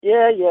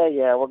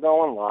Yeah, we're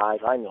going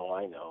live. I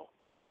know.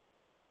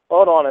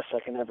 Hold on a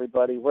second,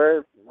 everybody.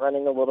 We're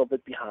running a little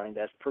bit behind,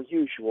 as per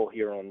usual,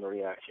 here on The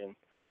Reaction.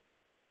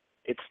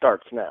 It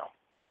starts now.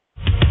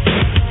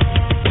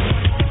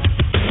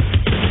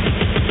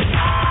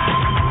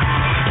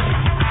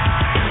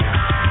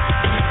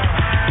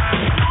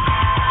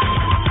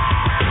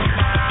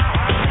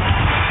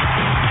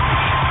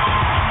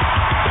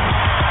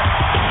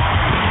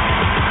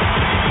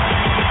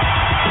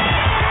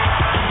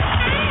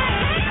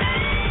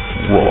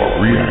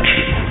 Raw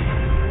Reaction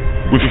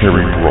with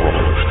Harry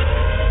Broadhurst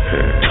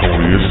and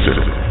Tony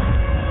Acero.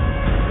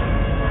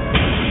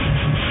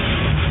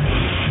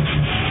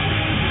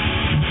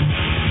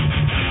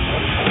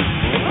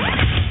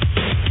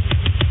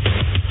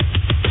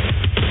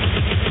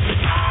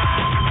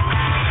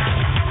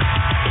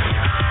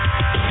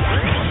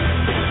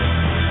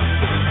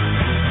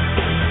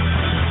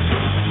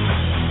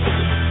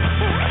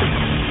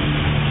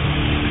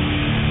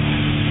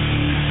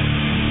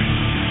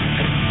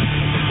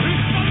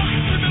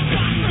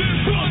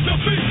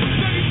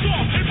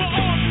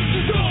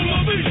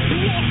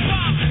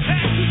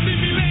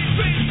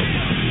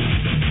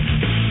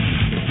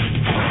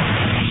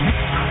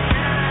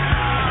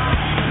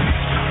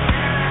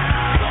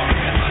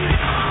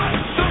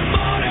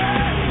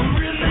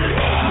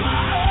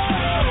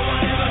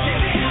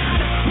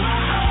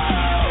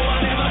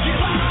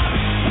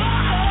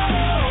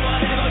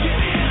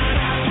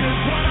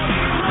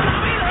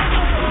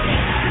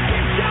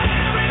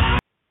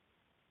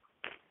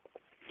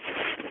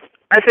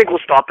 I think we'll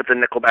stop at the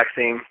Nickelback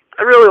theme.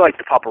 I really like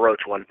the Papa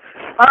Roach one.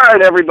 All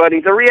right,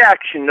 everybody, The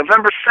Reaction,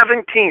 November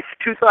 17th,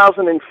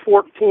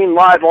 2014,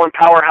 live on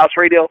Powerhouse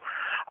Radio.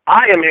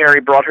 I am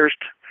Harry Broadhurst.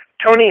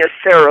 Tony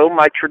Acero,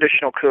 my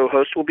traditional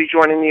co-host, will be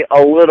joining me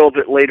a little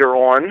bit later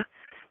on.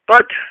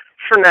 But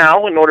for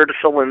now, in order to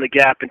fill in the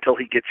gap until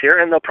he gets here,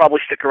 and they'll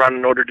probably stick around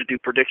in order to do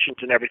predictions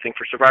and everything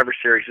for Survivor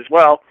Series as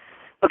well,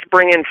 let's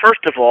bring in,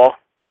 first of all,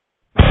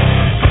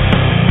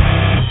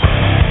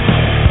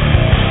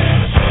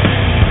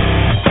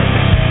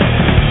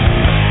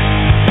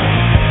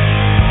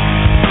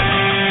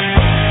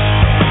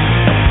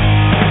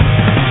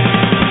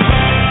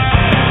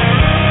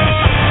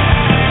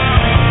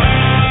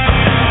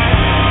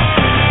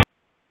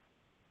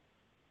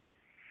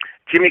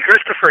 Jimmy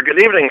Christopher. Good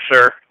evening,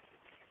 sir.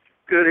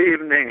 Good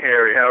evening,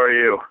 Harry. How are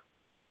you?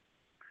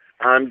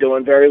 I'm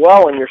doing very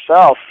well, and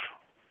yourself?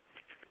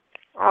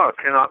 Oh,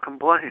 cannot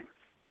complain.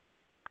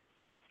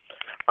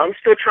 I'm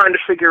still trying to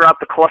figure out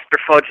the cluster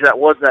fudge that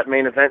was that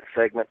main event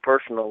segment,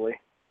 personally.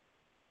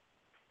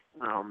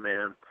 Oh,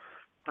 man.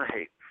 I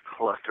hate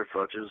cluster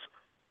fudges.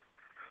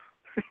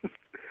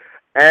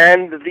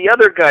 And the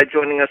other guy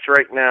joining us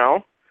right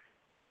now,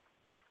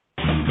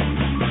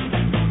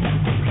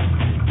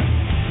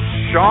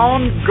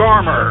 Sean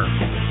Garmer.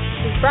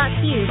 Is brought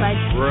to you by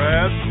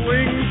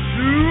Wrestling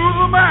to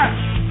the Mat.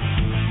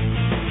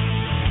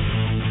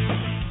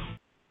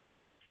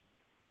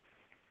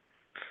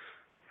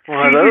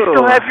 Well, you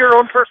still have your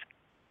own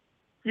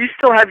You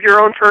still have your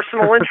own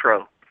personal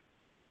intro.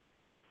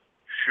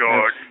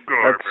 Sean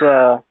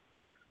Garmer.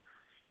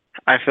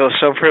 I feel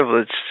so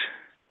privileged.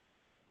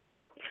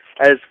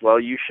 As well,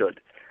 you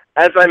should.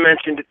 As I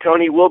mentioned,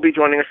 Tony will be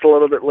joining us a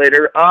little bit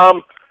later.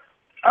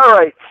 All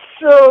right,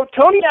 so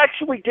Tony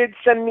actually did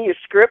send me a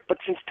script, but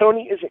since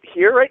Tony isn't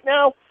here right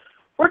now,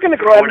 we're going to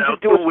go ahead and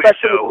just do a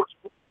special.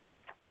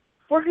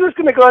 We're just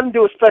going to go ahead and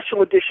do a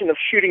special edition of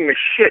Shooting the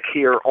Shit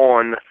here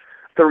on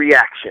The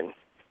Reaction.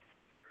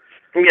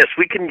 And yes,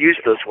 we can use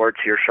those words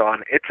here,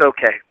 Sean. It's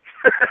okay.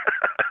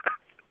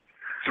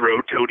 Throw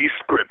Tony's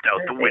script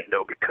out the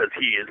window because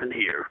he isn't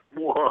here.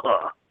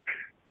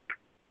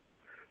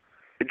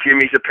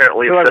 Jimmy's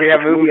apparently I feel like we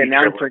have movie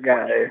announcer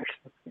guy.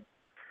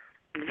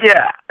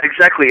 Yeah,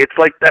 exactly. It's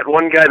like that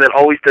one guy that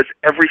always does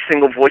every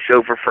single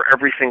voiceover for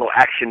every single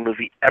action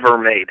movie ever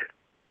made.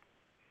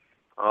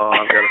 Oh,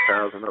 I've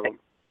got 1,000 of them.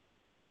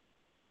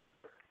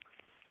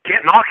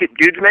 Can't knock it.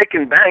 Dude's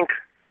making bank.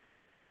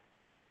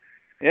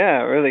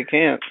 Yeah, really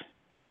can't.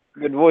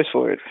 Good voice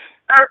for it.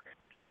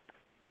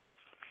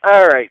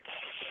 All right.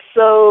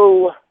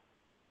 So,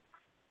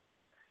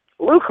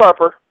 Luke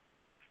Harper,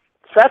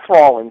 Seth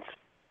Rollins,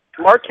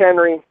 Mark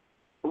Henry,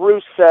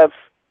 Rusev,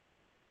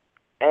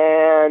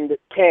 and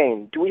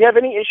Kane. Do we have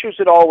any issues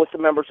at all with the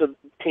members of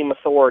Team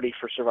Authority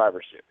for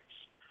Survivor Series?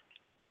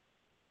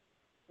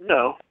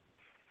 No.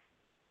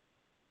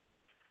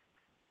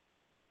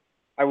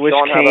 I wish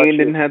Sean, Kane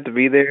didn't have to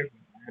be there.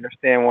 I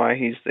understand why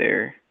he's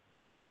there.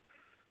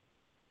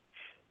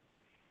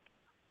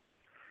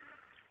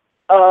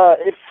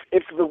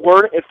 If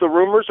the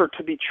rumors are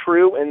to be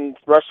true and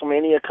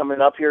WrestleMania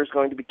coming up here is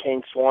going to be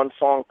Kane's swan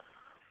song,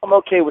 I'm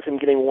okay with him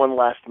getting one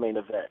last main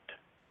event.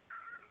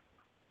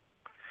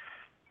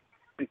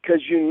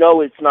 Because you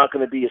know it's not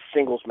going to be a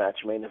singles match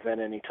main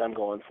event anytime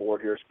going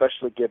forward here,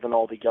 especially given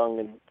all the young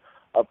and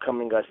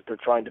upcoming guys that they're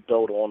trying to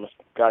build on,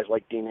 guys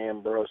like Dean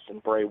Ambrose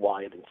and Bray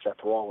Wyatt and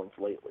Seth Rollins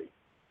lately.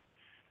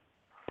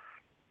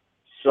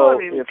 So well, I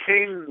mean,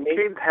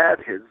 Kane's had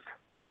his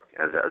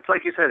It's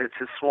like you said, it's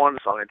his swan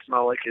song. It's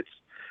not like it's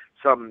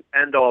some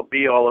end-all,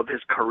 be-all of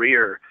his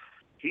career.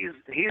 He's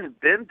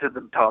been to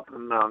the top of the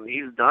mountain.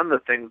 He's done the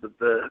things that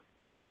the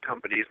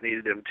companies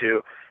needed him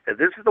to. If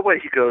this is the way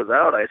he goes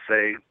out, I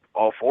say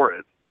all for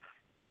it.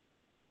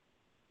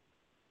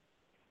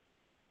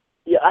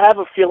 Yeah, I have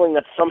a feeling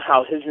that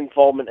somehow his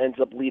involvement ends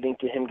up leading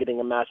to him getting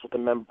a match with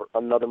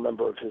another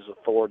member of his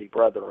Authority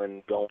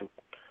brethren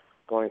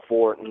going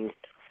forward, and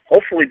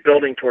hopefully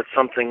building towards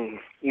something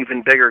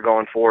even bigger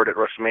going forward at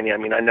WrestleMania. I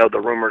mean, I know the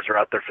rumors are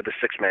out there for the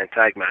 6-man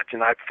tag match,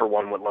 and I, for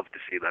one, would love to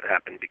see that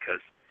happen because,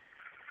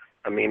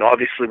 I mean,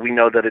 obviously we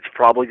know that it's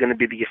probably going to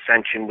be the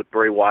Ascension with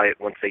Bray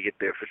Wyatt once they get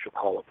the official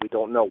call-up. We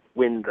don't know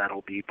when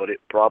that'll be, but it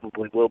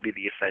probably will be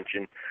the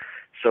Ascension.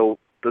 So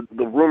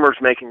the rumors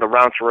making the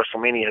rounds for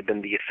WrestleMania have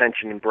been the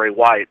Ascension and Bray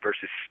Wyatt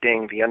versus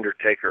Sting, The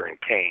Undertaker, and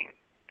Kane.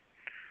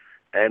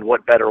 And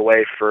what better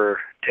way for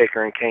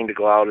Taker and Kane to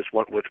go out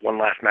with one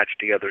last match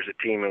together as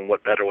a team, and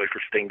what better way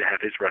for Sting to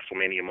have his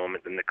WrestleMania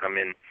moment than to come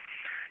in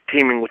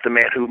teaming with the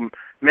man whom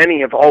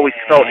many have always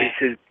felt is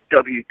his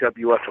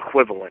WWF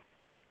equivalent.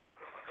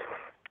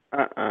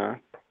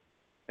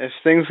 If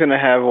Sting's going to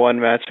have one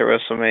match at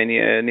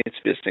WrestleMania, it needs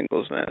to be a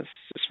singles match.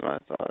 It's just my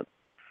thought.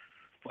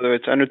 Whether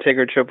it's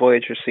Undertaker, Triple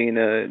H, or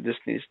Cena, it just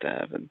needs to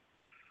happen.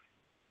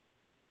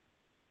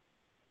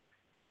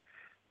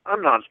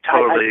 I'm not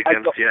totally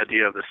against the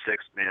idea of the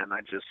 6-man.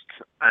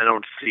 I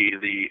don't see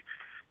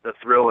the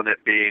thrill in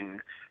it being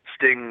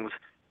Sting's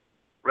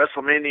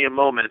WrestleMania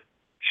moment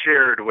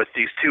shared with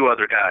these two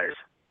other guys.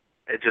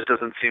 It just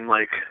doesn't seem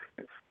like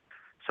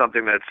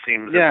something that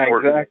seems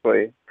important. Yeah,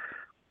 exactly.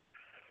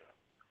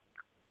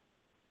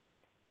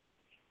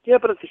 Yeah,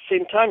 but at the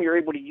same time, you're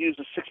able to use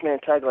a 6-man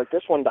tag like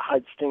this one to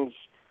hide Sting's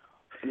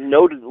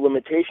noted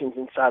limitations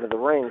inside of the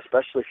ring,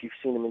 especially if you've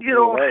seen him in You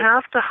don't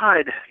have to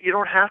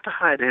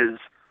hide his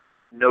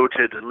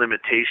noted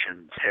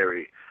limitations,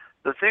 Harry.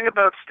 The thing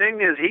about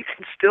Sting is he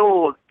can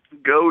still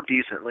go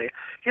decently.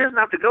 He doesn't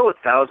have to go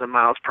 1,000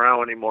 miles per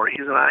hour anymore.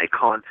 He's an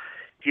icon.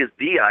 He is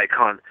the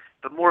icon.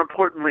 But more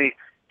importantly,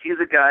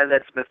 he's a guy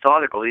that's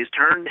methodical. He's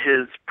turned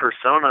his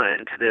persona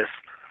into this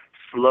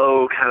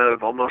slow, kind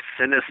of almost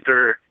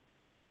sinister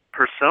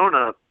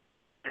persona.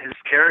 His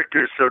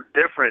character is so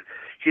different.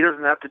 He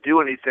doesn't have to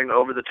do anything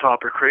over the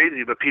top or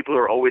crazy, but people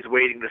are always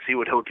waiting to see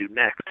what he'll do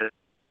next,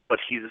 what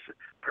he's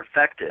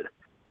perfected.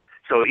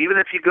 So even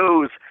if he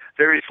goes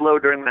very slow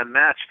during that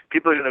match,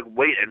 people are going to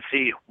wait and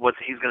see what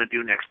he's going to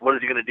do next. What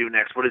is he going to do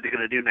next? What is he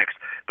going to do next?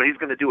 But he's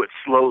going to do it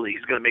slowly.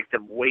 He's going to make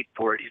them wait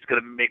for it. He's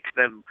going to make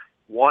them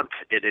want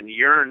it and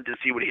yearn to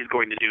see what he's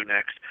going to do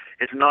next.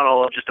 It's not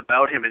all just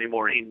about him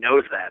anymore. He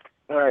knows that.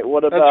 All right,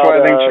 what about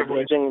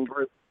Sting and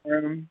Bruce?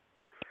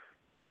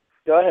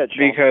 Go ahead,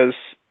 Sean. Because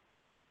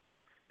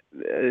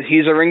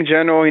he's a ring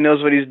general. He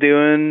knows what he's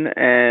doing,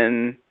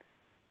 and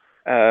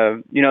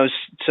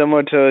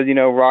similar to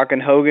Rock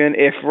and Hogan.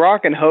 If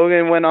Rock and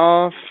Hogan went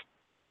off,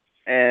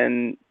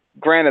 and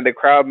granted the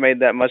crowd made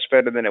that much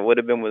better than it would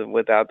have been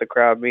without the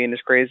crowd being as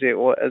crazy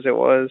as it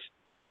was.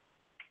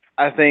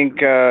 I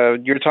think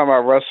you're talking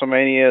about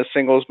WrestleMania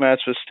singles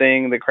match with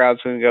Sting. The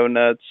crowd's going to go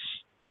nuts.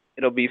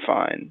 It'll be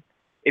fine.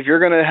 If you're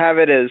going to have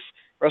it as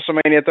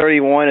WrestleMania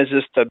 31 is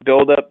just a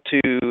build up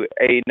to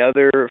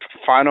another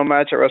final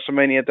match at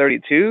WrestleMania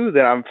 32,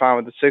 then I'm fine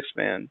with the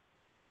 6-man.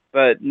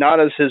 But not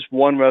as his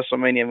one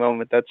WrestleMania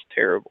moment. That's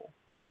terrible.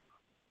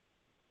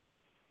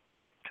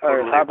 All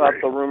right, how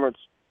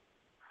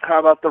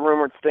about the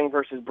rumored Sting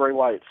versus Bray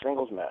Wyatt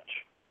singles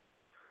match?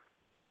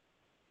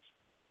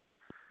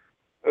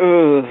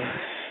 Ugh.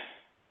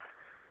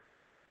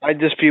 I'd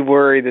just be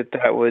worried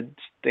that would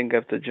stink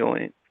up the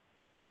joint.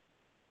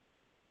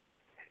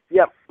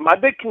 Yeah, my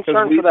big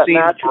concern for that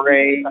match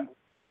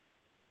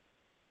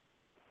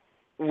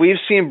we've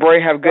seen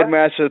Bray have good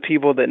matches with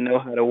people that know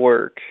how to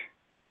work.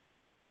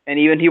 And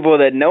even people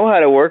that know how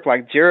to work,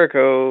 like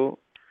Jericho,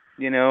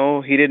 he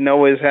didn't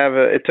always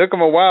it took him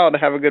a while to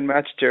have a good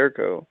match with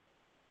Jericho.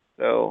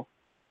 So,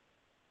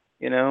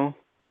 Yeah,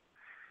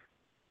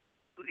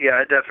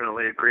 I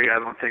definitely agree. I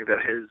don't think that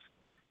his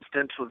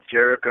stint with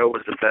Jericho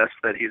was the best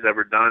that he's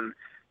ever done.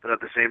 But at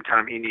the same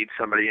time, he needs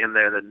somebody in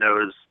there that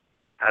knows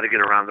how to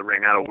get around the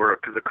ring, how to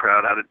work the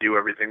crowd, how to do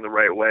everything the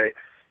right way.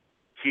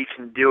 He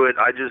can do it.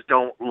 I just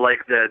don't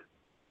like that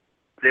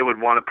they would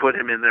want to put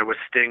him in there with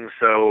Sting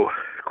so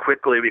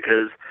quickly,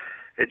 because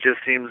it just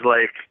seems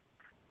like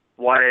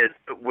Wyatt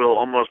will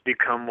almost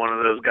become one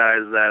of those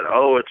guys that,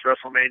 it's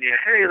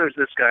WrestleMania, hey, there's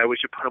this guy, we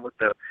should put him with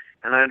them.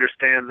 And I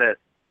understand that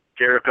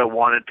Jericho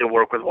wanted to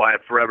work with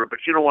Wyatt forever, but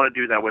you don't want to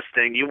do that with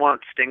Sting. You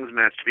want Sting's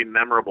match to be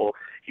memorable.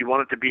 You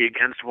want it to be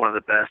against one of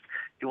the best.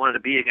 You want it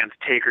to be against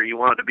Taker. You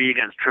want it to be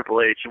against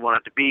Triple H. You want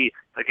it to be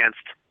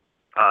against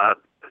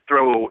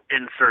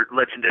insert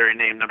legendary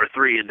name number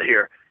 3 into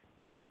here.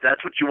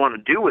 That's what you want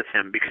to do with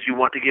him, because you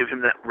want to give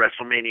him that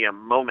WrestleMania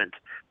moment.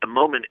 The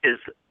moment is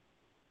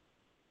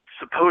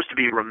supposed to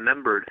be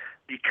remembered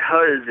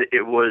because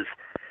it was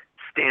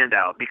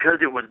standout, because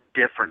it was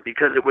different,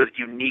 because it was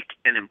unique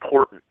and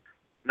important.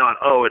 Not,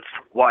 it's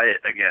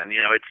Wyatt again.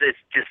 It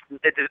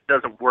just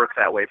doesn't work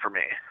that way for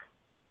me.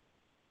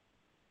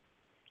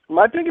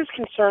 My biggest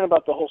concern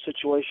about the whole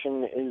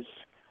situation is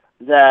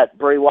that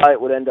Bray Wyatt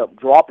would end up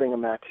dropping a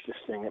match to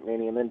Sting at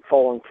Mania and then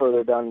falling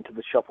further down into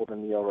the shuffle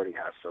than he already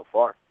has so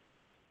far.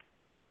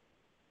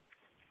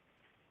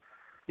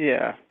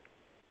 Yeah.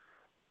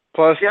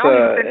 Plus, I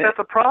don't even think that's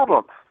a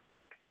problem.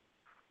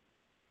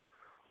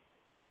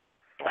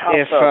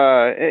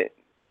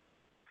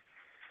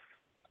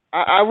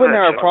 I wouldn't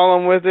have a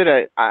problem with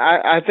it.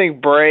 I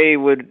think Bray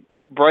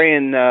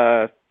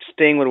and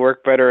Sting would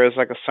work better as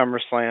like a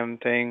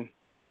SummerSlam thing,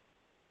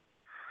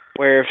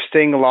 where if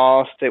Sting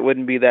lost, it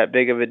wouldn't be that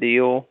big of a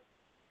deal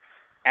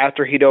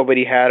after he'd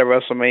already had a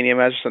WrestleMania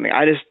match or something.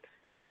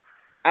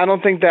 I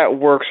don't think that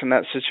works in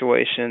that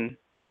situation.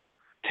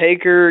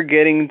 Taker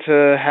getting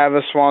to have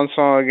a swan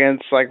song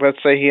against, like, let's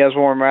say he has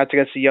one more match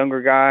against a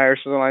younger guy or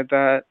something like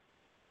that,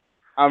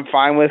 I'm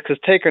fine with, because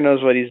Taker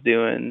knows what he's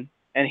doing.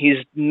 And he's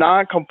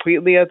not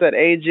completely at that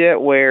age yet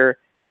where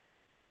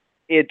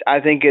I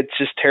think it's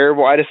just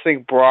terrible. I just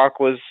think Brock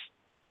was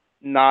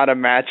not a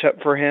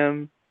matchup for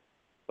him.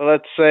 But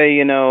let's say,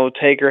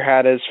 Taker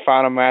had his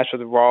final match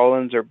with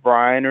Rollins or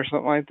Bryan or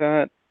something like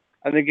that.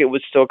 I think it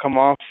would still come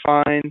off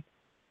fine.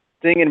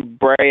 Sting and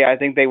Bray, I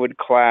think they would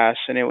clash,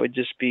 and it would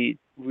just be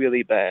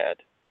really bad.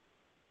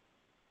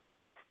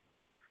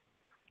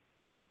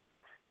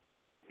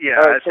 Yeah,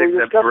 I think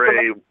that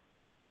Bray...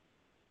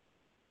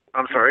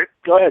 I'm sorry?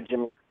 Go ahead,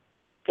 Jimmy.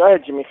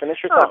 Finish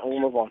your thought, and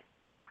we'll move on.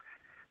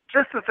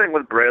 Just the thing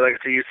with Bray,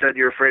 like you said,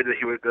 you're afraid that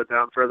he would go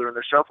down further in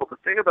the shuffle. The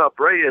thing about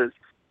Bray is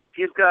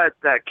he's got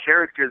that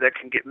character that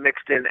can get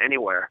mixed in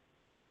anywhere.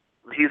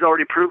 He's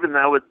already proven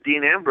that with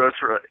Dean Ambrose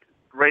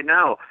right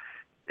now.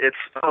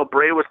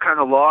 Bray was kind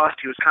of lost.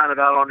 He was kind of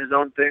out on his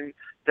own thing.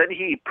 Then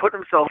he put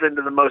himself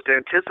into the most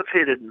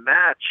anticipated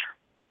match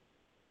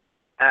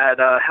at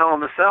Hell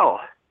in a Cell.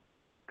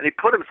 And he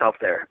put himself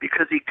there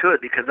because he could,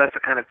 because that's the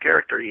kind of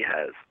character he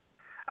has.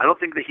 I don't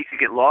think that he could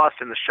get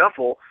lost in the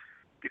shuffle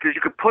because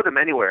you could put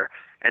him anywhere.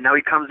 And now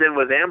he comes in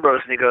with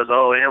Ambrose and he goes,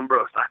 "Oh,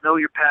 Ambrose, I know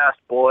your past,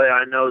 boy.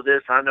 I know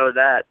this, I know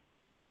that."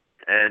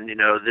 And,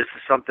 this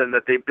is something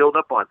that they build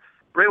up on.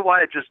 Bray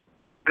Wyatt just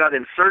got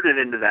inserted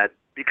into that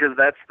because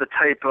that's the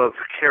type of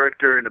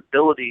character and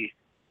ability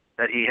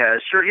that he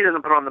has. Sure, he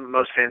doesn't put on the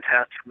most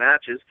fantastic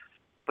matches,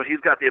 but he's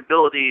got the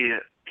ability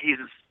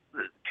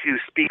to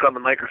speak on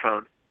the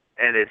microphone.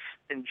 And it's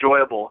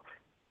enjoyable.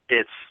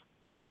 It's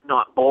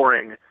not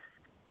boring.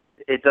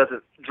 It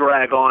doesn't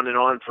drag on and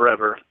on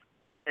forever.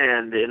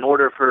 And in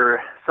order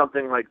for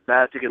something like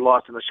that to get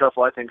lost in the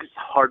shuffle, I think it's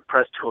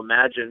hard-pressed to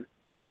imagine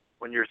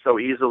when you're so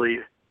easily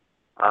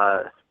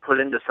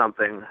put into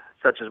something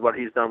such as what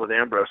he's done with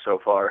Ambrose so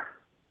far.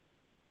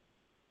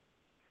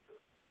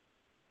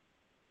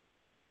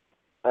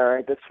 All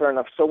right, that's fair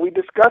enough. So we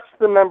discussed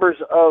the members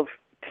of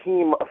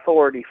Team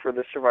Authority for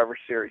the Survivor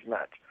Series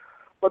match.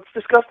 Let's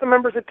discuss the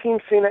members of Team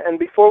Cena, and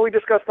before we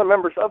discuss the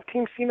members of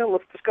Team Cena,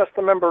 let's discuss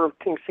the member of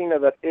Team Cena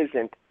that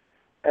isn't,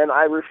 and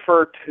I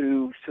refer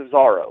to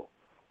Cesaro.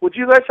 Would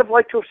you guys have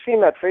liked to have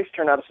seen that face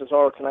turn out of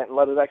Cesaro tonight and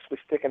let it actually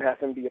stick and have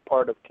him be a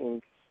part of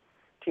Team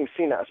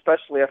Cena,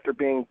 especially after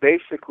being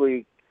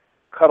basically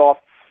cut off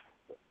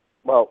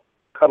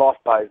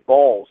by his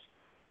balls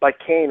by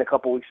Kane a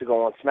couple weeks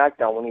ago on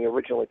SmackDown when he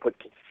originally put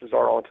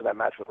Cesaro into that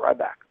match with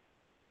Ryback?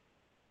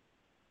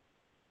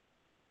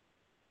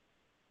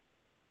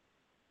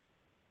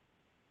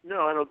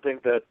 No, I don't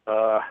think that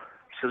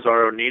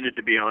Cesaro needed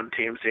to be on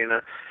Team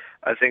Cena.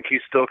 I think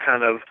he's still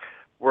kind of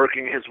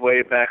working his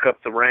way back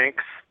up the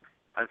ranks.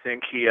 I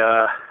think we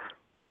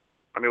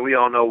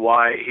all know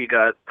why he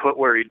got put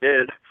where he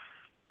did,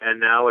 and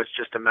now it's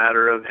just a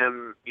matter of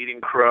him eating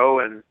crow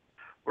and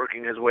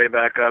working his way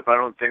back up. I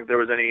don't think there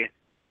was any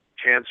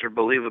chance or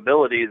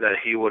believability that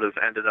he would have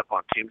ended up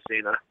on Team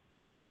Cena.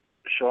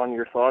 Sean,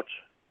 your thoughts?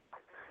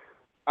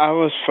 I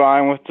was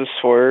fine with the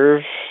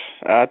swerve.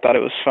 I thought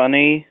it was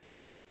funny.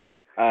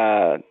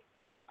 They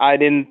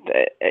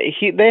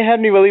had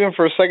me believe him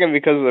for a second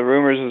because of the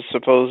rumors that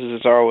supposed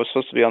Cesaro was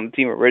supposed to be on the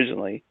team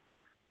originally.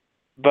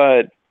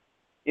 But,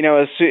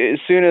 as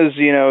soon as,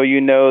 you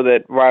know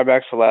that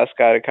Ryback's the last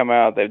guy to come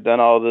out, they've done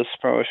all this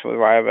promotion with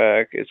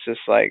Ryback, it's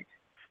just like,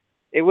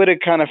 it would have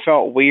kind of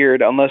felt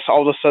weird unless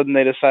all of a sudden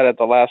they decided at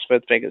the last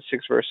bit to make it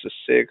 6 versus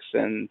 6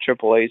 and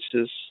Triple H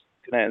just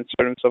going to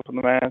insert himself in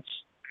the match.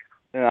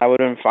 And I would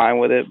have been fine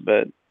with it,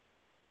 but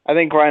I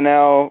think right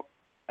now,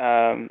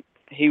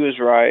 he was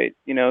right.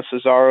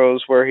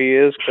 Cesaro's where he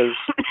is because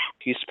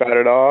he spat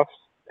it off,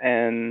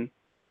 and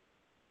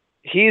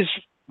he's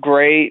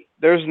great.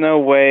 There's no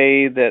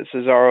way that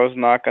Cesaro's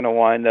not going to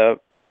wind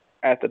up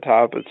at the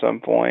top at some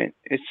point.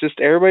 It's just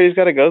everybody's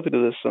got to go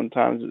through this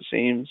sometimes, it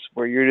seems,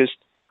 where you're just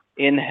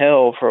in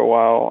hell for a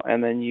while,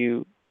 and then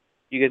you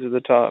get to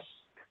the top.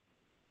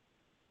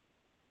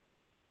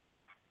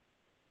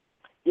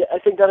 Yeah, I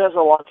think that has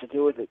a lot to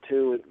do with it,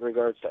 too, in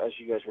regards to, as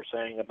you guys were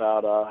saying,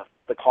 about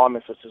the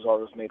comments that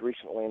Cesaro's made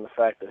recently and the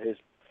fact that his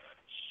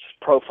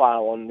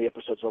profile on the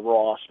episodes of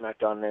Raw,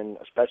 SmackDown, and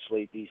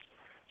especially these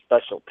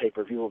special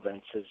pay-per-view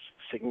events has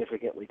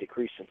significantly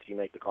decreased since he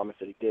made the comments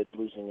that he did,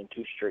 losing in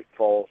 2 straight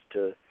falls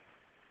to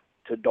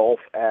Dolph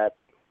at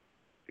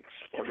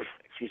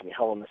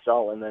Hell in a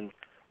Cell, and then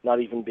not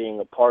even being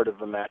a part of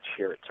the match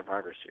here at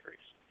Survivor Series.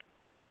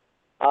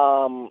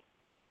 All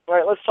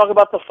right, let's talk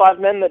about the 5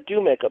 men that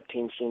do make up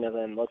Team Cena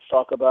then. Let's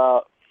talk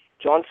about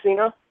John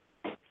Cena.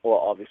 Well,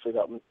 obviously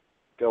that would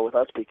go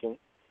without speaking.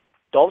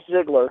 Dolph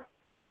Ziggler,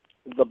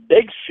 The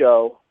Big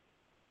Show,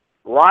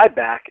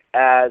 Ryback,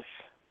 as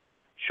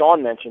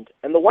Sean mentioned,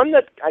 and the one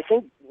that I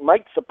think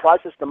might surprise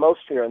us the most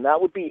here, and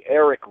that would be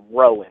Eric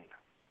Rowan.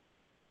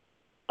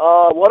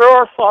 What are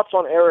our thoughts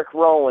on Eric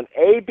Rowan?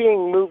 A,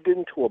 being moved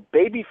into a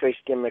babyface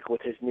gimmick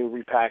with his new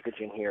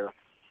repackaging here,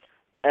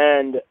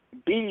 and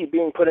B,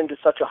 being put into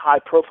such a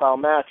high-profile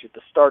match at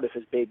the start of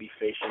his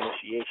babyface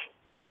initiation.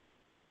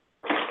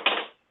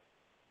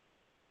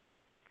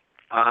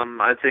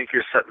 I think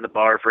you're setting the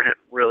bar for him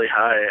really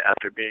high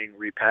after being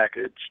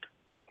repackaged.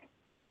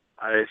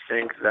 I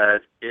think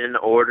that in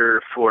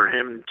order for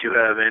him to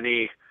have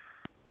any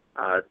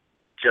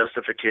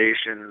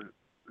justification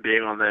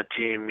being on that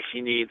team,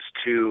 he needs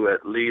to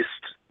at least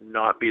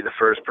not be the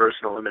first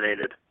person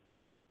eliminated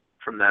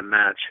from that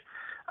match.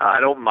 I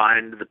don't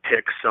mind the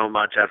pick so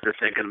much after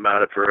thinking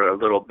about it for a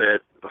little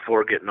bit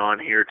before getting on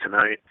here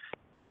tonight.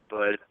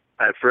 But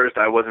at first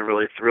I wasn't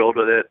really thrilled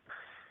with it.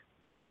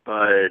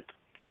 But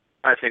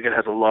I think it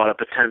has a lot of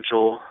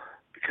potential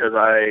because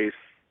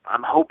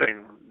I'm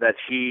hoping that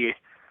he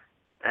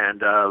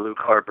and Luke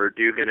Harper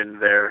do get in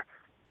there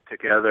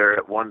together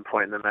at one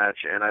point in the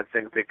match, and I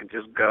think they can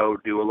just go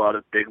do a lot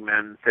of big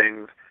men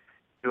things,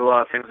 do a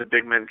lot of things that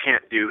big men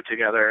can't do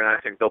together, and I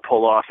think they'll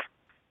pull off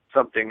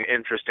something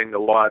interesting to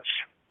watch.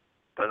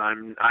 But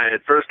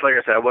at first, like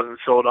I said, I wasn't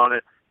sold on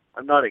it.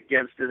 I'm not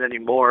against it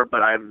anymore,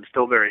 but I'm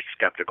still very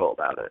skeptical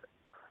about it.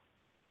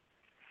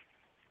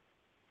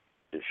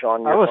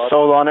 Sean, I was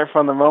sold on it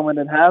from the moment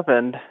it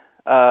happened.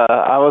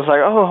 I was like,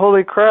 oh,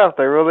 holy crap,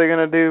 they're really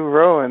going to do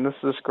Rowan. This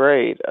is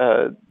great.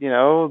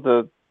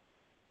 The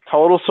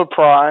total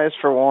surprise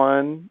for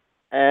one.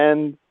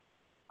 And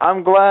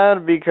I'm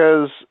glad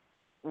because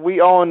we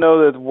all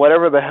know that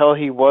whatever the hell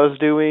he was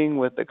doing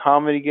with the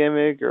comedy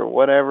gimmick or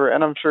whatever,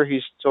 and I'm sure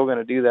he's still going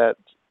to do that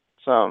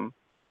some,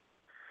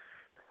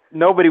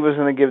 nobody was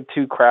going to give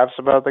two craps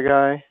about the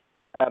guy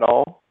at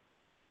all.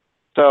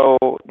 So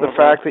the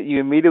fact that you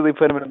immediately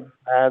put him in a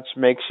match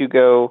makes you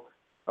go,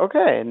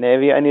 okay,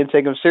 Navy, I need to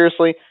take him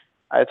seriously.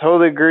 I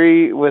totally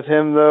agree with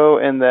him, though,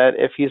 in that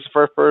if he's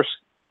the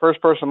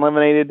first person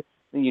eliminated,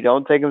 then you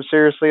don't take him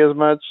seriously as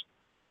much.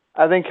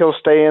 I think he'll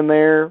stay in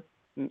there,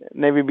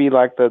 maybe be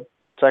like the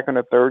second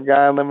or third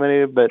guy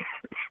eliminated, but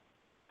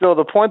still,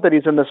 the point that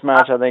he's in this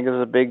match, I think, is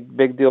a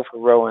big deal for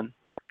Rowan.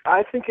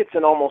 I think it's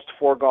an almost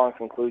foregone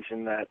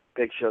conclusion that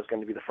Big Show is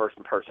going to be the first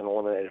person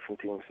eliminated from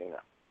Team Cena.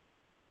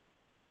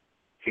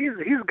 He's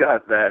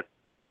got that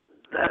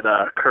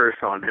curse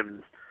on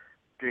him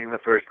being the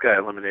first guy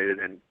eliminated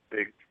in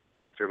big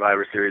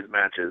Survivor Series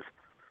matches.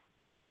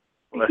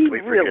 Well,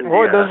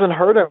 it doesn't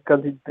hurt him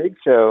because he's Big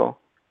Show.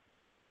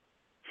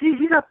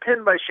 He got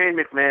pinned by Shane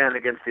McMahon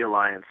against the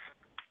Alliance.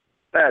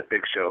 Bad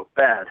Big Show.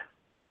 Bad.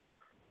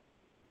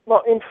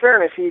 Well, in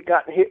fairness, he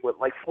got hit with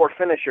like 4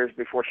 finishers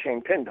before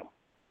Shane pinned him.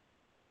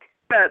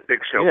 Bad Big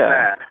Show.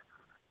 Yeah. Bad.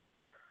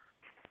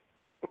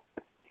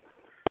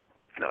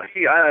 No,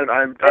 I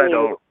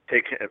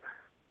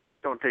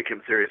don't take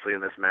him seriously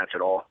in this match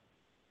at all.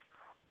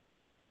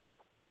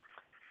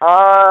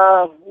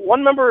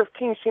 One member of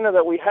Team Cena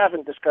that we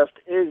haven't discussed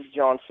is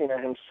John Cena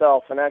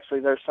himself, and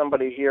actually there's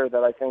somebody here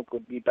that I think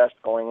would be best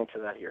going into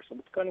that here. So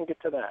let's go ahead and get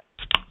to that.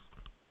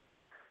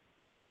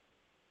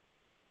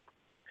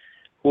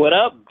 What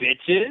up,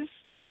 bitches?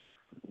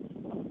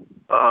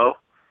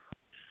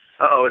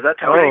 Uh-oh, is that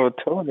Tony? Oh,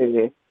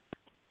 Tony.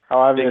 Oh,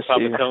 I Big missed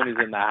Papa you. Tony's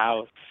in the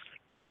house.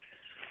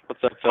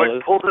 What's up,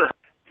 fellas?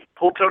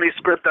 Pull Tony's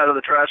script out of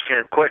the trash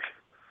can, quick.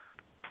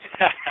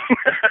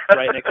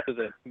 Right next to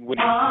the winning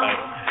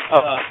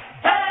title.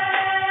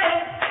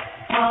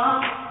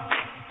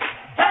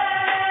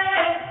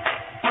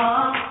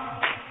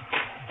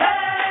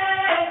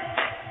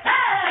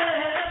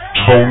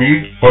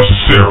 Tony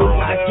Acero.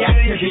 I got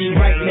to be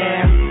right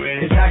now,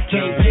 'cause I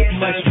can't get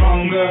much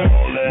stronger.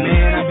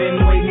 Man, I've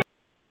been waiting.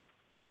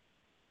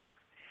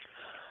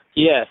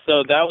 Yeah,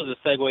 so that was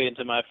a segue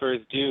into my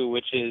first due,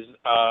 which is,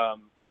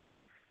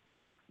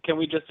 can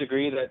we just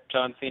agree that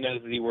John Cena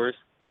is the worst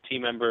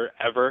team member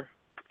ever?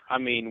 I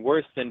mean,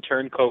 worse than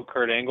Turncoat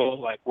Kurt Angle,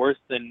 like worse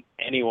than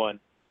anyone.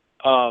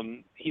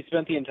 He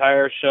spent the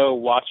entire show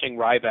watching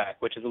Ryback,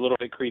 which is a little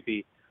bit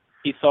creepy.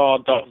 He saw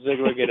Dolph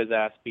Ziggler get his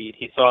ass beat.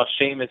 He saw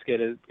Sheamus get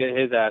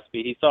his ass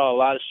beat. He saw a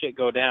lot of shit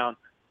go down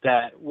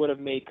that would have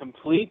made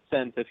complete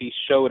sense if he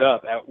showed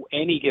up at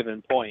any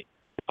given point.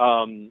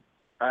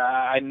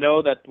 I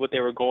know that what they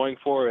were going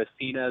for is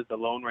Cena as the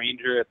Lone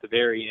Ranger at the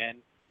very end,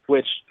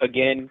 which,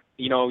 again,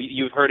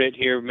 you've heard it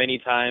here many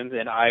times,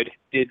 and I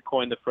did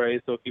coin the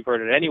phrase, so if you've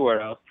heard it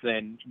anywhere else,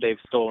 then they've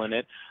stolen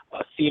it.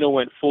 Cena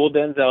went full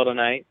Denzel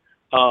tonight.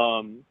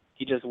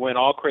 He just went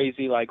all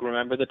crazy, like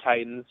Remember the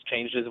Titans,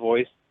 changed his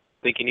voice,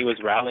 thinking he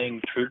was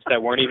rallying troops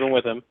that weren't even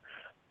with him.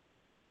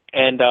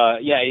 And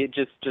it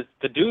just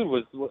the dude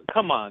was,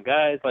 come on,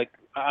 guys. Like,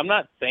 I'm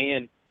not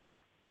saying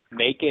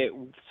make it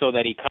so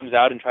that he comes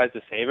out and tries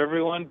to save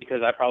everyone,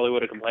 because I probably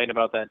would have complained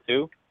about that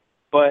too.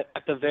 But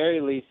at the very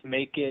least,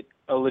 make it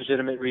a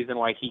legitimate reason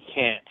why he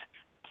can't.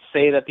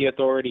 Say that the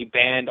Authority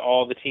banned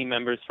all the team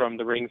members from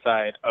the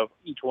ringside of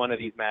each one of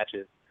these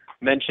matches.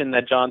 Mention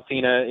that John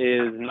Cena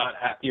is not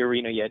at the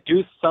arena yet.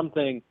 Do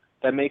something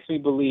that makes me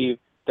believe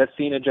that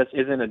Cena just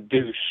isn't a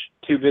douche,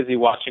 too busy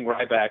watching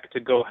Ryback to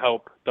go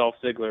help Dolph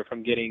Ziggler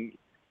from getting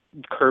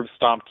curb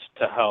stomped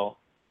to hell.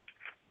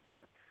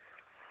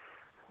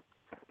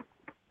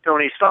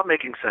 Tony, stop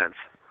making sense.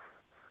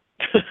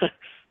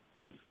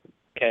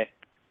 Okay.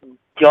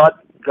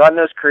 God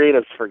knows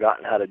creative's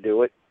forgotten how to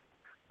do it.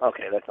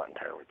 Okay, that's not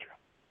entirely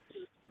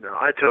true. No,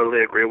 I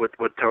totally agree with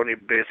what Tony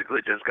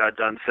basically just got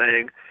done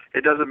saying.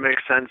 It doesn't make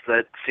sense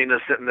that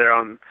Cena's sitting there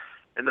in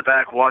the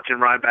back watching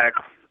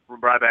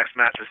Ryback's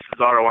match with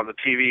Cesaro on the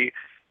TV,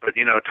 but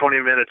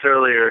 20 minutes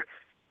earlier,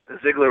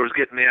 Ziggler was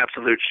getting the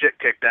absolute shit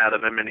kicked out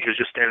of him, and he was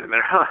just standing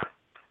there,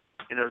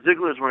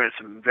 Ziggler's wearing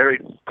some very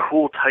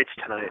cool tights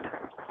tonight.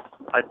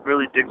 I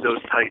really dig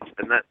those tights,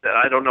 and that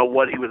I don't know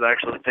what he was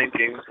actually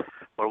thinking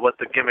or what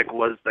the gimmick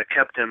was that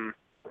kept him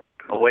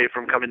away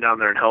from coming down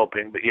there and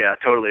helping. But yeah,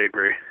 I totally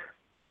agree.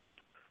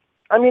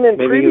 I mean, in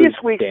previous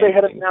weeks they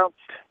had announced.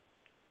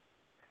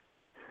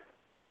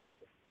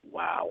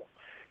 Wow.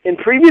 In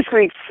previous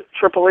weeks,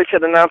 Triple H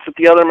had announced that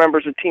the other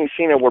members of Team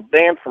Cena were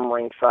banned from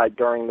ringside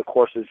during the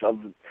courses of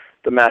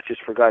the matches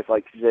for guys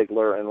like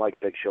Ziggler and like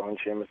Big Show and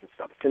Sheamus and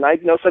stuff.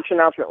 Tonight, no such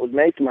announcement was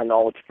made, to my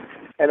knowledge.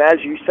 And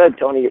as you said,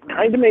 Tony, it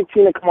kind of made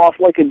Cena come off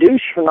like a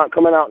douche for not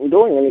coming out and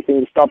doing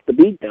anything to stop the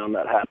beatdown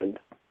that happened.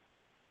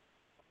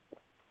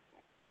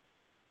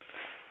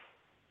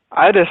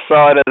 I just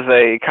saw it as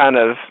a kind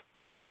of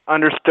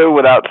understood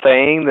without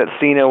saying that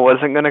Cena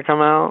wasn't going to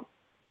come out.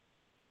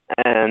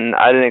 And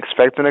I didn't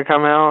expect him to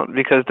come out,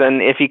 because then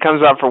if he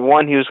comes out for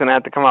one, he was going to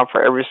have to come out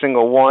for every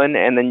single one,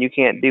 and then you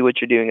can't do what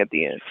you're doing at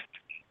the end.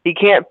 He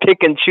can't pick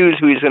and choose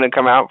who he's going to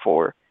come out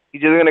for.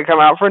 He's either going to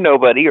come out for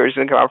nobody or he's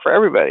going to come out for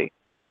everybody.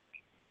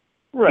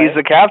 Right. He's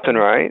the captain,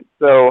 right?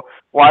 So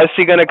why is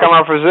he going to come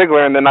out for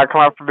Ziggler and then not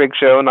come out for Big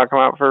Show and not come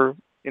out for,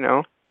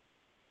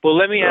 Well,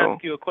 let me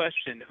ask you a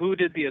question. Who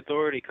did the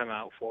Authority come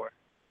out for?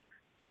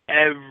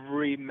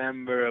 Every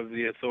member of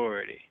the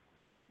Authority.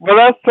 Well,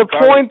 that's the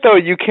point, though.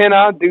 You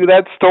cannot do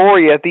that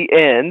story at the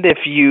end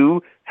if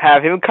you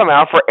have him come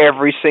out for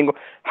every single...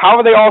 How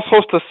are they all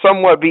supposed to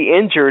somewhat be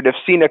injured if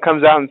Cena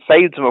comes out and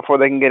saves them before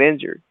they can get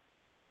injured?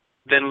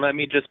 Then let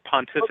me just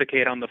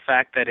pontificate on the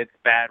fact that it's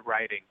bad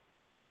writing.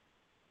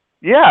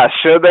 Yeah,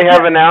 should they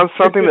have announced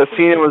something that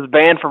Cena was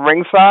banned from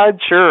ringside?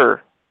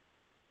 Sure.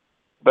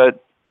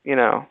 But,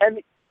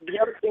 And the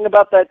other thing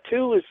about that,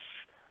 too, is...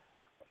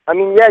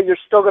 you're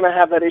still going to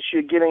have that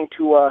issue getting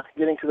to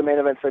the main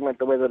event segment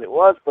the way that it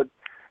was, but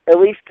at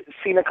least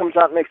Cena comes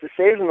out and makes the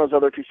saves in those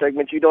other two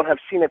segments. You don't have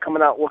Cena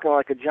coming out looking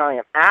like a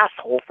giant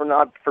asshole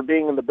for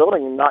being in the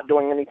building and not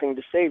doing anything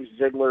to save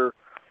Ziggler,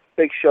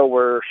 Big Show,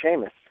 or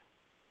Sheamus.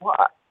 Well,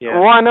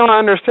 I know, I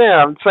understand.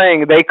 I'm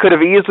saying they could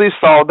have easily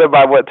solved it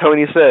by what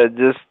Tony said.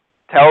 Just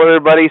tell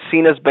everybody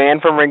Cena's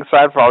banned from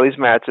ringside for all these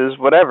matches,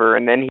 whatever,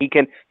 and then he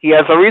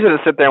has no reason to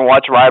sit there and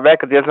watch Ryback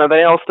because he has nothing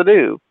else to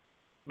do.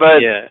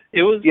 But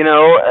it was.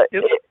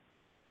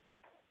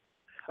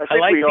 I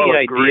like the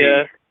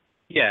idea.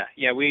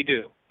 Yeah, we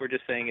do. We're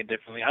just saying it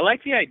differently. I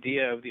like the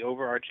idea of the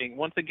overarching.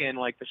 Once again,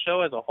 like the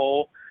show as a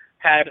whole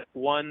had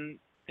one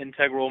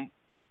integral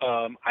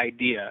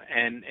idea,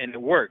 and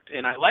it worked.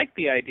 And I like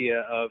the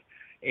idea of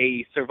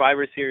a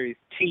Survivor Series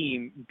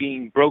team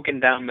being broken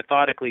down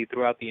methodically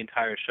throughout the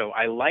entire show.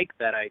 I like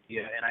that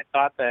idea, and I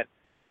thought that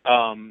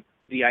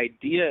the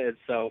idea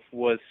itself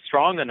was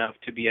strong enough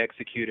to be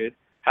executed.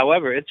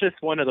 However, it's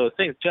just one of those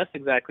things, just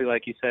exactly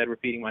like you said,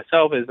 repeating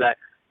myself, is that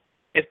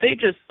if they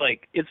just,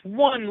 it's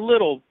one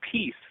little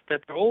piece that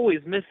they're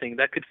always missing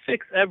that could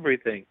fix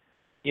everything.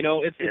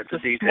 It's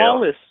the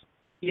smallest,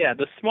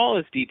 the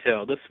smallest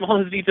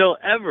detail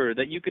ever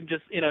that you could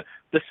just,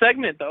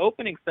 the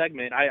opening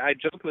segment, I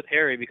joked with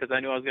Harry because I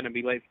knew I was going to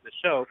be late for the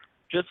show,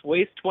 just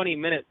waste 20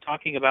 minutes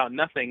talking about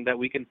nothing that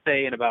we can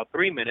say in about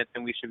 3 minutes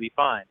and we should be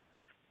fine.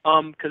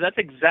 Because that's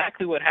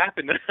exactly what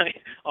happened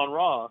tonight on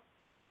Raw.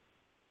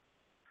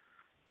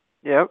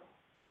 Yep.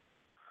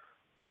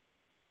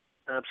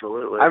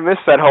 Absolutely. I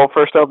missed that whole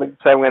first opening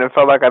segment and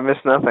felt like I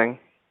missed nothing.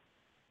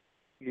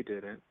 You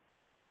didn't.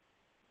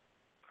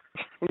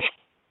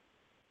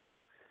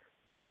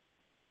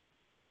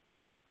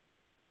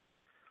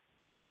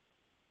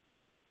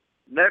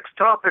 Next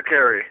topic,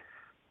 Harry.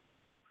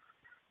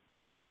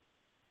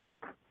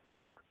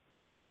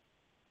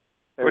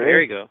 Where'd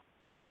Harry go?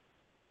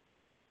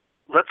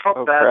 Let's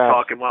talk bad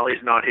talking while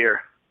he's not here.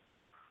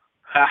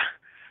 Ha!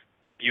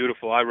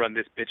 Beautiful. I run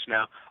this bitch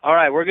now. All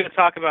right, we're going to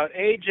talk about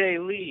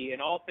AJ Lee and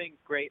all things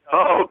great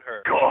about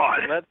her. Oh, God.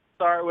 Let's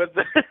start with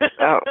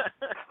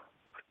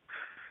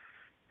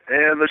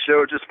And the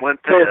show just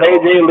went to hell. Is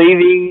AJ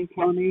leaving,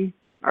 Tony?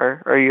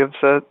 Or are you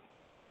upset?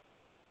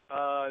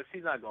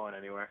 She's not going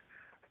anywhere.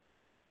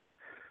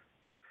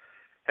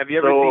 Have you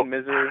ever seen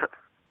Misery?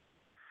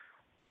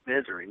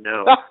 Misery,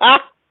 no.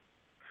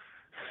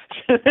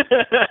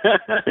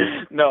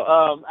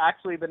 No,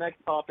 actually, the next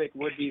topic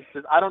would be,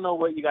 I don't know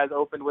what you guys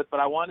opened with,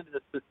 but I wanted to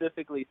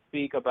specifically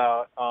speak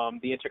about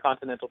the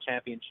Intercontinental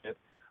Championship.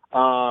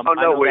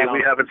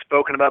 We haven't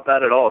spoken about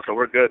that at all, so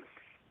we're good.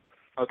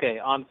 Okay,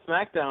 on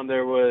SmackDown,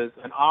 there was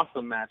an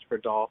awesome match for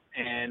Dolph,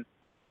 and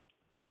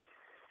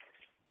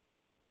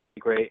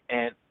great,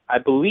 and I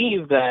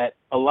believe that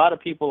a lot of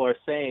people are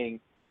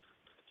saying,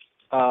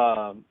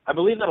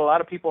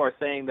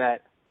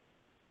 that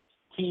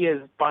he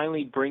is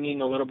finally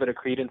bringing a little bit of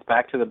credence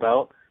back to the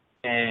belt,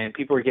 and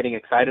people are getting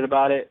excited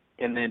about it,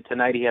 and then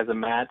tonight he has a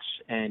match,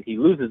 and he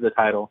loses the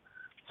title.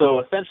 So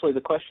essentially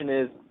the question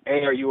is,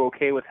 A, are you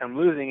okay with him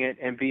losing it,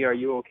 and B, are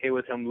you okay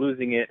with him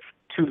losing it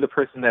to the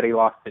person that he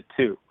lost it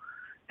to?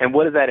 And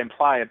what does that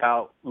imply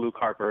about Luke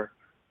Harper?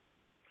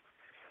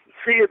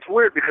 See, it's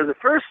weird, because at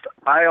first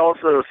I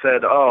also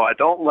said, I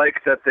don't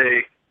like that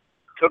they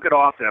took it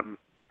off him,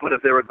 but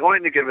if they were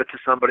going to give it to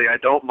somebody, I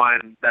don't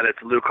mind that it's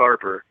Luke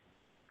Harper.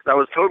 I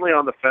was totally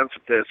on the fence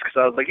with this, because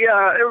I was like,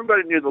 yeah,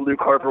 everybody knew that Luke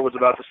Harper was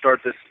about to start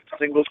this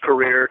singles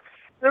career.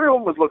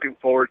 Everyone was looking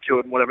forward to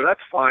it and whatever. That's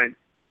fine.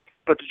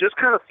 But to just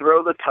kind of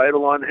throw the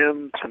title on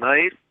him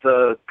tonight,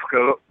 the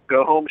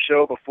go-home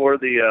show before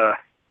the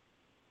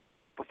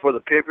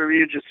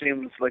pay-per-view, just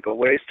seems like a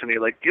waste to me.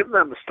 Like, give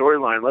them the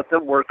storyline. Let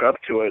them work up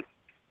to it.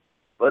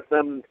 Let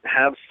them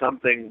have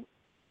something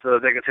so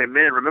that they can say,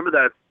 man, remember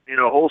that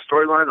whole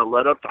storyline that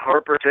led up to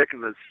Harper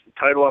taking this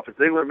title off of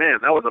Ziggler? Man,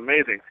 that was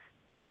amazing.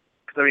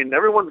 Because,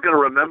 everyone's going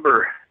to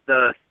remember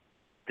the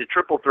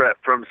triple threat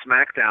from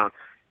SmackDown.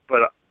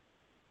 But,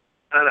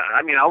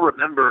 I'll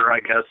remember, I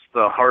guess,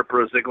 the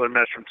Harper-Ziggler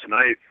match from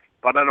tonight.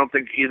 But I don't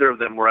think either of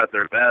them were at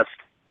their best.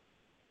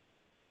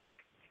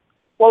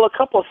 Well, a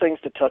couple of things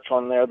to touch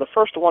on there. The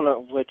first one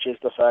of which is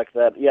the fact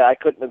that, I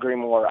couldn't agree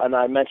more, and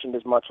I mentioned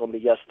as much on the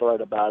Yes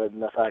thread about it,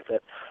 and the fact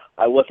that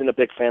I wasn't a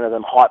big fan of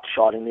them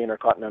hot-shotting the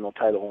Intercontinental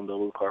title into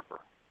Luke Harper.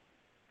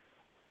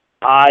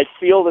 I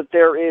feel that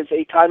there is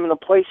a time and a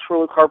place for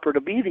Luke Harper to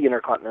be the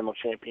Intercontinental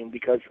Champion,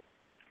 because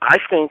I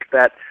think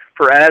that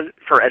for as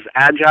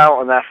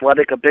agile and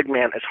athletic a big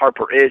man as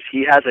Harper is,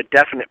 he has a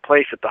definite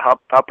place at the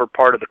upper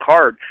part of the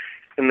card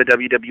in the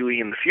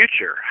WWE in the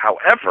future.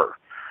 However,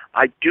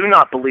 I do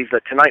not believe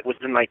that tonight was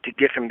the night to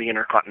give him the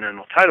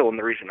Intercontinental title, and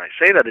the reason I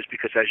say that is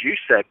because, as you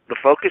said, the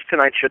focus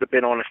tonight should have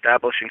been on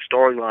establishing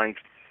storylines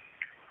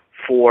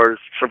for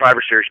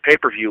Survivor Series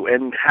pay-per-view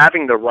and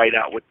having the right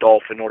out with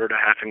Dolph in order to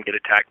have him get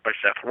attacked by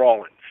Seth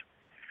Rollins.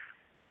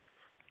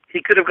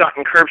 He could have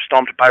gotten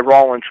curb-stomped by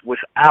Rollins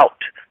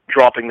without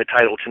dropping the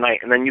title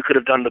tonight, and then you could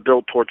have done the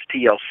build towards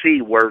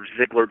TLC where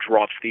Ziggler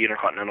drops the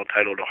Intercontinental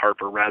title to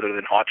Harper rather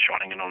than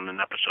hot-shotting it on an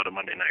episode of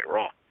Monday Night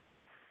Raw.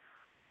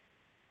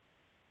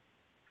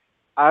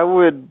 I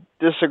would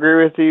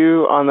disagree with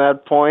you on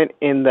that point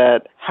in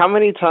that how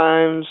many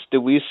times do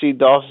we see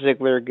Dolph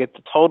Ziggler get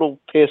the total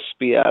piss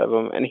beat out of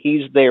him and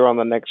he's there on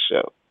the next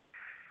show?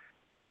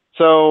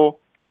 So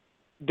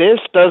this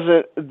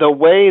doesn't,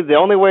 the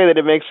only way that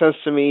it makes sense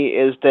to me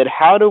is that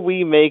how do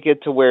we make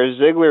it to where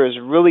Ziggler is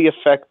really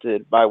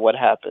affected by what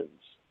happens?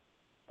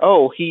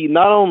 Oh, he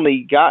not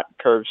only got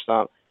curb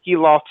stomped, he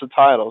lost the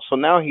title. So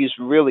now he's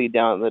really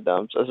down in the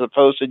dumps as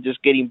opposed to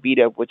just getting beat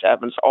up, which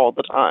happens all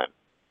the time.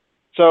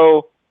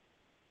 So,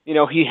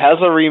 he has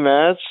a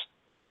rematch,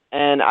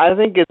 and I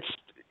think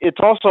it's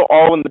also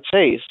all in the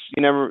chase.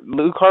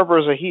 Luke Harper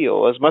is a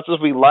heel. As much as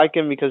we like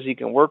him because he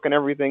can work and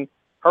everything,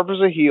 Harper's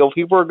a heel.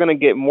 People are going to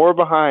get more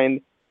behind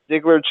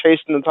Ziggler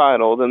chasing the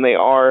title than they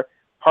are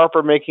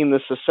Harper making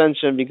this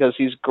ascension because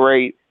he's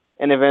great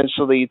and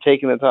eventually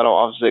taking the title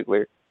off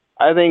Ziggler.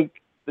 I think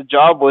the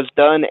job was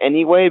done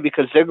anyway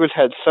because Ziggler's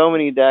had so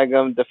many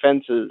daggum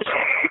defenses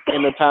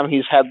in the time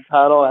he's had the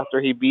title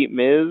after he beat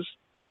Miz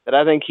that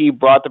I think he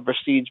brought the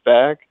prestige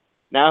back.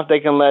 Now if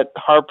they can let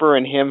Harper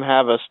and him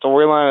have a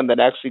storyline that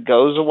actually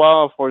goes a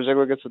while before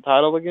Ziggler gets the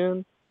title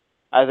again,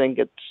 I think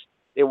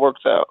it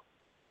works out.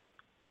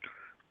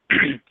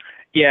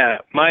 Yeah,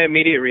 my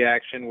immediate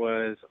reaction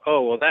was,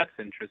 oh, well, that's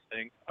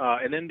interesting.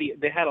 And then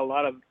they had a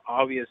lot of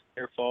obvious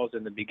near falls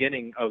in the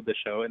beginning of the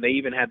show, and they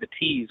even had the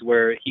tease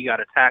where he got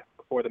attacked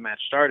before the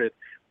match started,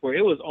 where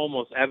it was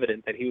almost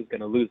evident that he was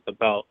going to lose the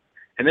belt.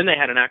 And then they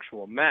had an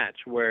actual match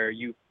where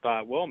you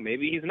thought, well,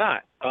 maybe he's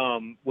not.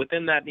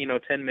 Within that,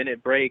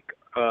 10-minute break,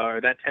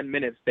 or that 10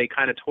 minutes, they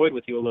kind of toyed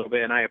with you a little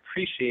bit, and I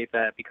appreciate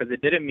that because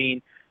it didn't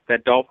mean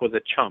that Dolph was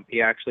a chump.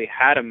 He actually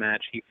had a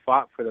match. He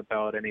fought for the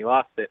belt, and he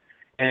lost it.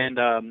 And,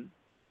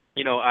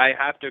 I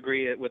have to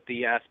agree with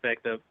the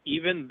aspect of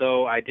even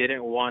though I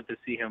didn't want to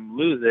see him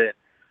lose it,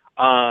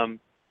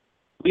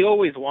 we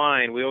always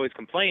whine, we always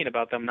complain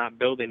about them not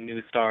building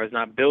new stars,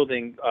 not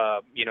building,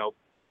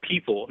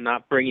 people,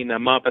 not bringing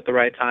them up at the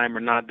right time or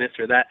not this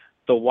or that.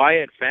 The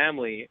Wyatt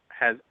family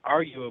has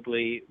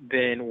arguably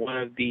been one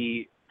of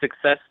the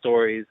success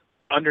stories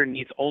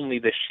underneath only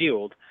the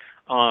Shield.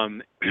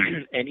 And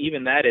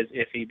even that is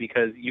iffy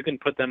because you can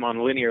put them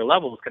on linear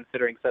levels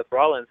considering Seth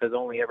Rollins has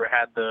only ever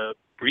had the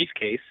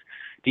briefcase.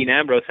 Dean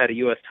Ambrose had a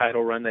U.S.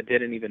 title run that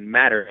didn't even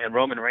matter, and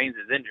Roman Reigns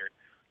is injured.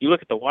 You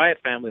look at the Wyatt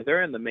family,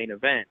 they're in the main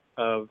event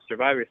of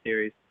Survivor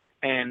Series,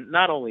 and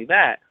not only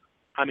that,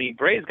 I mean,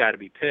 Bray's got to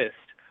be pissed.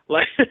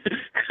 Like,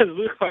 because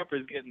Luke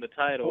Harper's getting the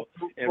title,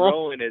 and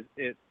Rowan is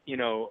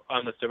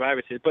on the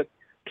Survivor Series. But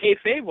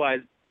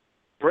kayfabe-wise,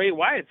 Bray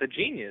Wyatt's a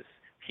genius.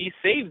 He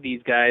saved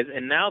these guys,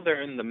 and now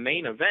they're in the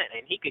main event,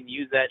 and he can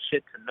use that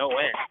shit to no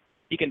end.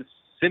 He can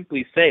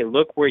simply say,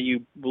 look where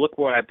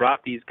I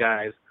brought these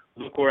guys,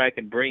 look where I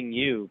can bring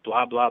you,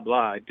 blah, blah,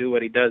 blah, do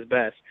what he does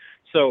best.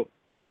 So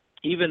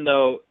even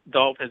though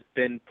Dolph has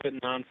been putting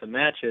on some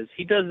matches,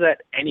 he does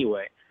that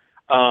anyway.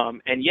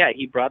 And yeah,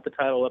 he brought the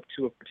title up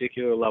to a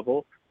particular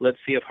level. Let's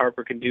see if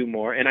Harper can do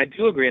more. And I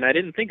do agree, and I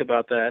didn't think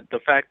about that, the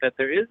fact that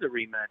there is a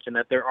rematch and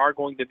that there are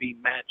going to be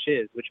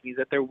matches, which means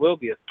that there will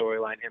be a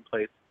storyline in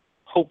place,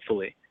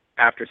 hopefully,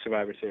 after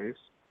Survivor Series.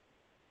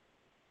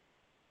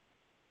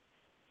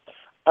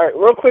 All right,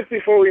 real quick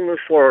before we move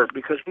forward,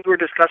 because we were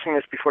discussing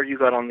this before you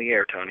got on the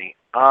air, Tony.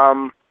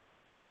 A,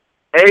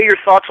 your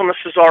thoughts on the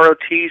Cesaro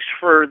tease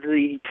for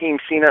the Team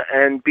Cena,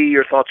 and B,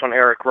 your thoughts on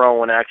Eric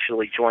Rowan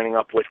actually joining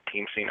up with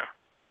Team Cena.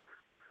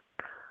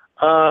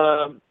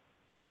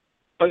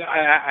 But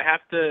I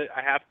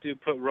have to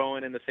put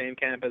Rowan in the same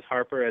camp as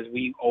Harper, as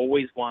we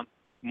always want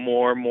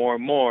more,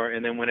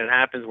 and then when it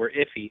happens, we're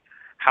iffy.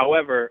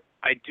 However,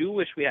 I do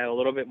wish we had a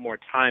little bit more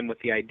time with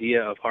the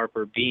idea of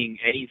Harper being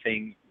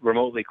anything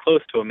remotely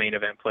close to a main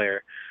event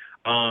player.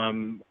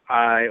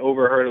 I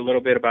overheard a little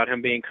bit about him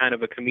being kind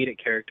of a comedic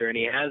character, and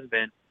he has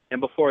been.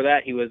 And before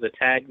that, he was a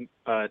tag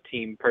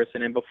team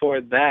person. And before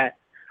that,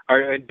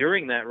 or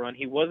during that run,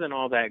 he wasn't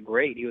all that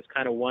great. He was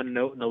kind of one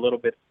note and a little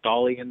bit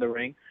stally in the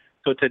ring.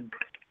 So to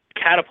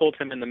catapult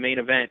him in the main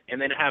event and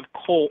then have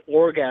Cole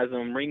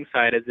orgasm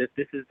ringside as if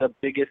this is the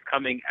biggest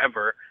coming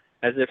ever,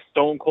 as if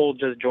Stone Cold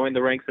just joined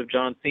the ranks of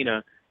John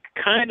Cena,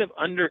 kind of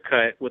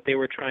undercut what they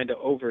were trying to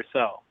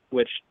oversell,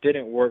 which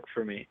didn't work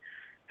for me.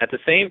 At the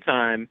same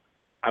time,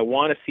 I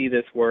want to see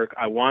this work,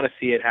 I want to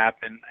see it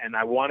happen, and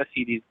I want to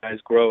see these guys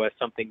grow as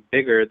something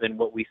bigger than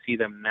what we see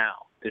them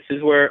now. This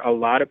is where a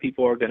lot of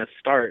people are going to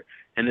start,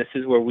 and this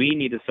is where we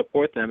need to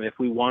support them if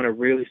we want to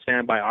really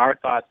stand by our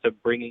thoughts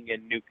of bringing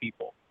in new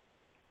people.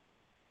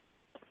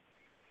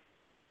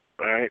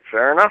 All right,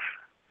 fair enough.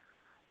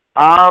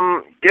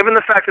 Given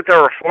the fact that there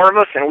are four of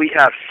us and we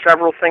have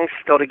several things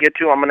still to get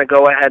to, I'm going to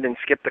go ahead and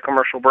skip the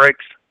commercial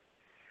breaks.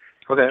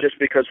 Okay. Just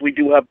because we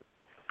do have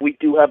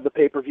the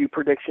pay-per-view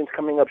predictions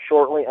coming up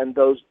shortly, and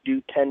those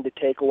do tend to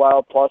take a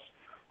while. Plus,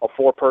 a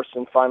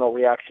four-person final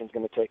reaction is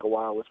going to take a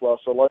while as well.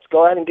 So let's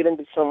go ahead and get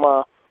into some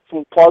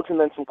plugs and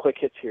then some quick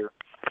hits here.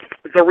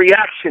 The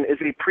Reaction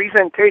is a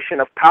presentation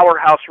of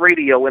Powerhouse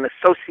Radio in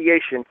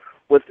association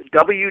with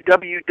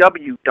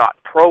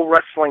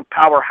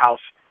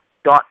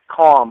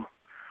www.prowrestlingpowerhouse.com,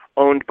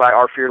 owned by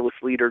our fearless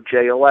leader,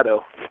 Jay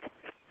Oleto.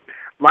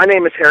 My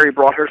name is Harry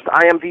Broadhurst.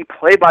 I am the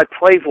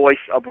play-by-play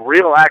voice of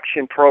Real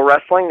Action Pro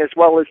Wrestling, as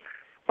well as,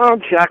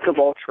 jack of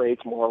all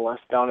trades, more or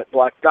less, down at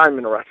Black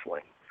Diamond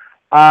Wrestling.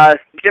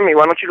 Jimmy,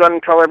 why don't you go ahead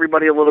and tell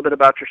everybody a little bit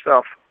about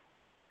yourself?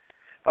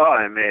 Oh,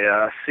 I'm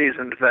a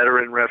seasoned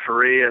veteran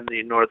referee in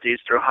the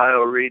Northeast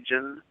Ohio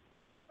region.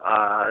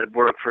 I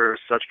work for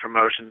such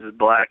promotions as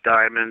Black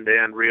Diamond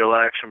and Real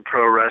Action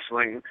Pro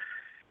Wrestling,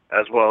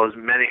 as well as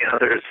many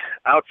others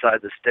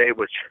outside the state,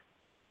 which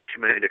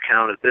too many to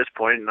count at this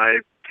point, and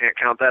I can't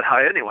count that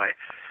high anyway.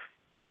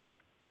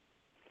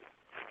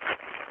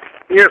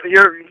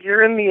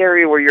 You're in the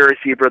area where you're a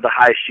zebra. The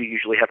highest you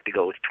usually have to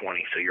go is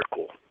 20, so you're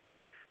cool.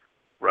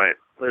 Right.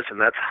 Listen,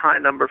 that's a high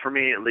number for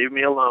me. Leave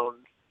me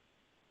alone.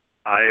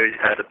 I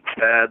had a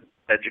bad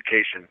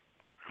education.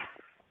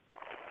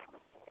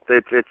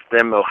 It's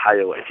them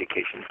Ohio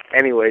education.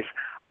 Anyways,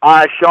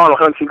 Sean, why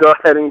don't you go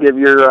ahead and give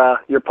your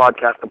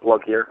podcast a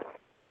plug here?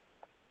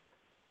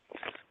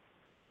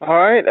 All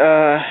right.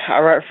 I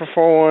write for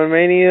 401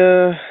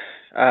 Mania,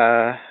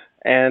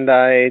 and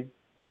I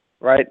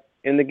write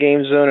in the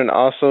Game Zone, and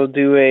also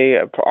do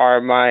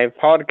my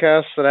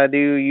podcast that I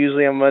do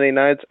usually on Monday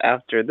nights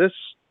after this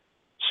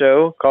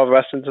show called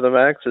Wrestling to the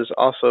Max is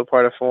also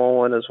part of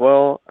 401 as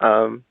well.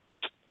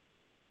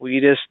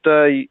 We just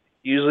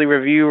usually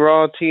review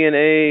Raw,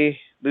 TNA,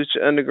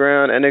 Lucha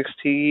Underground,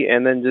 NXT,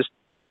 and then just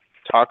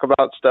talk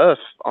about stuff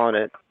on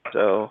it.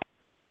 So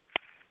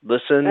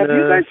listen. Have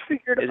you guys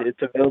figured out?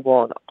 It's available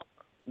on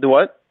the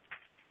what?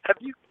 Have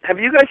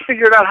you guys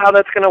figured out how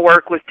that's going to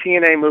work with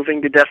TNA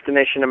moving to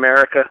Destination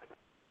America?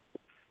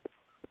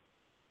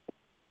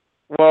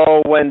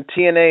 Well, when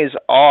TNA's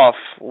off,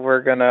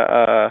 we're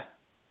gonna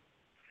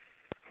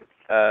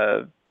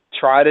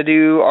try to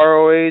do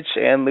ROH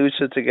and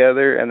Lucha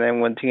together, and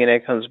then when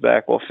TNA comes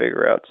back, we'll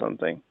figure out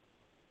something.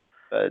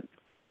 But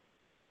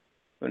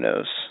who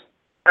knows?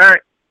 All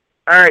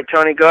right,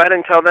 Tony. Go ahead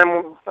and tell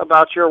them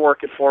about your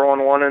work at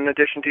 411 in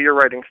addition to your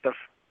writing stuff.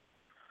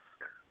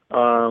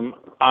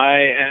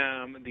 I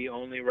am the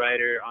only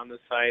writer on the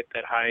site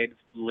that hides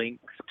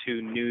links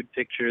to nude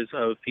pictures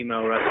of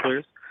female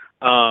wrestlers.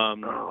 I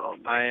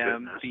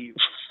am the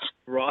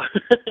Raw.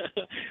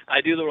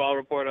 I do the Raw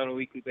report on a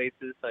weekly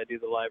basis. I do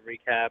the live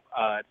recap.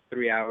 It's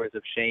 3 hours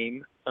of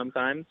shame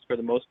sometimes. For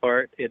the most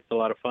part, it's a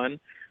lot of fun.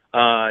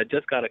 I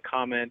just got a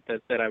comment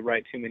that said I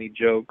write too many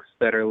jokes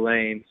that are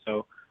lame,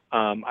 so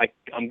I'm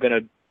going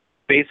to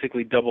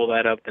basically double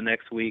that up the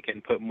next week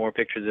and put more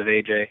pictures of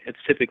AJ. It's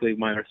typically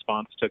my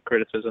response to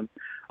criticism.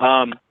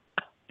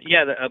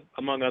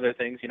 Among other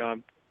things,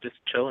 I'm just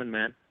chilling,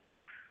 man.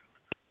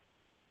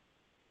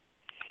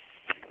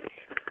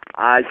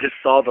 I just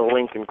saw the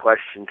link in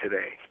question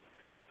today.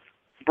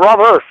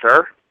 Bravo,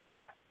 sir.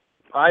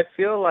 I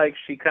feel like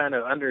she kind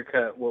of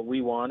undercut what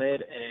we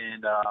wanted,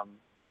 and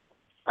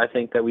I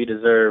think that we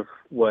deserve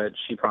what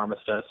she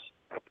promised us.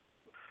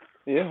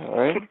 Yeah,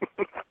 right.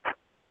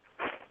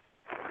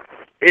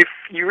 If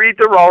you read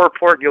the Raw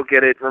report, you'll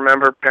get it.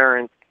 Remember,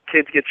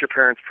 kids get your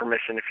parents'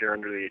 permission if you're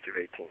under the age of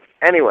 18.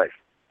 Anyways.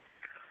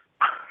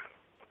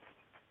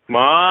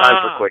 Mom. Time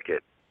for Quick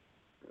Hit.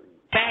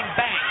 Bang,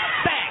 bang,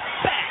 bang,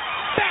 bang,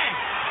 bang.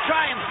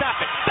 Try and stop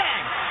it.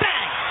 Bang,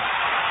 bang.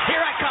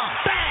 Here I come.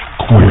 Bang.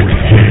 Quick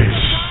Hits.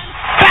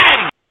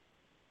 Bang.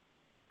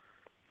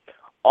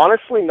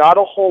 Honestly, not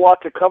a whole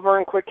lot to cover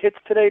in Quick Hits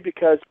today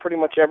because pretty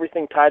much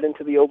everything tied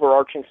into the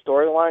overarching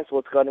storyline, so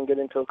let's go ahead and get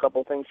into a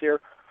couple things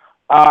here.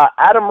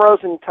 Adam Rose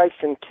and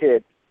Tyson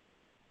Kidd.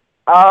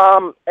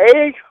 A,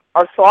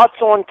 our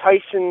thoughts on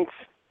Tyson's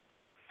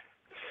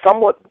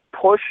somewhat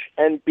push,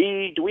 and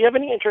B, do we have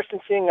any interest in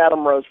seeing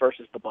Adam Rose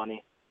versus the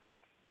Bunny?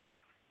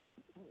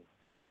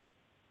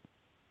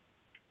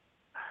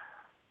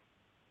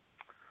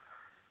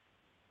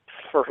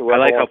 For I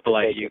like how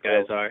polite you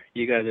guys are.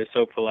 You guys are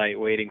so polite,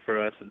 waiting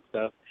for us and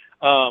stuff.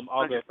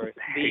 I'll go first.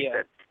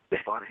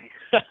 Funny.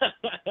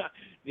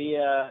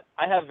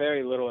 I have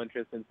very little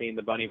interest in seeing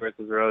the Bunny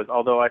versus Rose,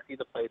 although I see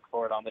the place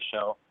for it on the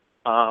show.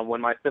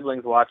 When my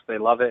siblings watch, they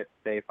love it.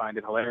 They find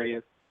it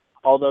hilarious.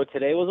 Although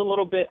today was a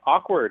little bit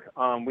awkward.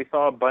 We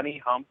saw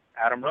Bunny hump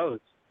Adam Rose,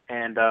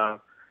 and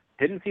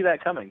didn't see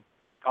that coming.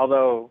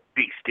 Although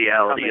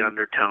bestiality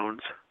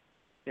undertones.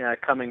 Yeah,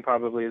 coming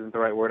probably isn't the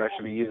right word I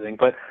should be using,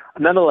 but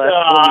nonetheless,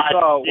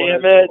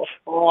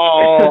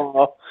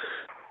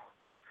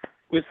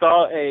 we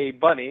saw a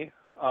bunny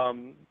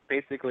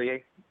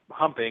basically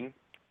humping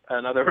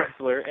another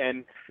wrestler,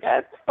 and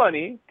that's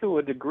funny to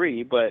a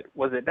degree, but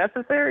was it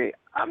necessary?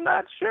 I'm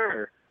not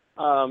sure.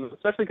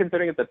 Especially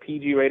considering it's a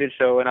PG-rated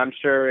show, and I'm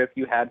sure if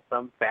you had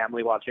some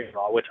family watching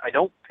Raw, which I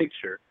don't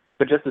picture,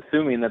 but just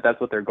assuming that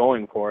that's what they're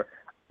going for,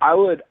 I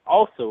would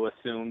also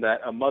assume that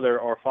a mother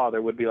or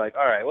father would be like,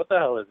 all right, what the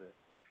hell is it?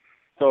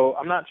 So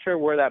I'm not sure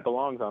where that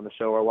belongs on the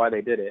show or why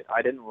they did it.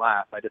 I didn't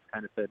laugh. I just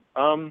kind of said,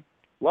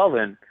 well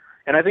then.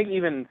 And I think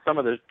even some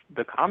of the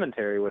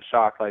commentary was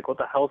shocked, like, what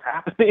the hell's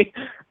happening?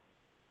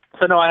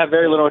 So no, I have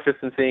very little interest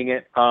in seeing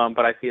it,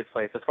 but I see its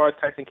place. As far as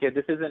Tyson Kidd,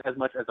 this isn't as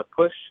much as a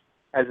push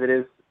as it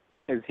is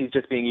he's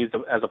just being used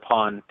as a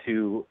pawn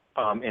to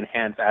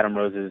enhance Adam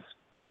Rose's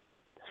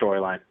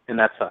storyline, and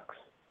that sucks.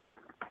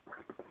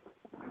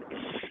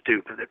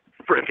 Stupid. The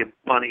frickin'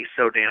 Bunny's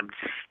so damn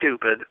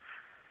stupid.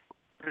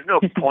 There's no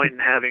point in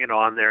having it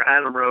on there.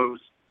 Adam Rose,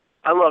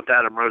 I loved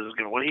Adam Rose's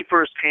gimmick. When he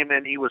first came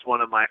in, he was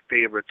one of my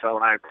favorites. So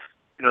when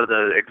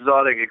the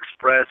Exotic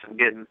Express and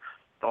getting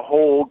the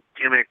whole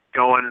gimmick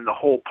going and the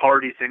whole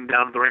party thing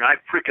down to the ring, I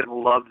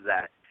freaking loved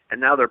that. And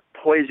now they're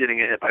poisoning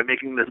it by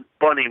making this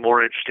Bunny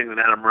more interesting than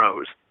Adam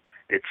Rose.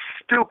 It's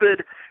stupid.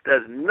 It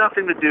has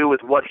nothing to do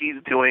with what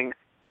he's doing.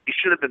 He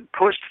should have been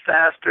pushed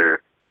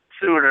faster,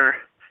 sooner.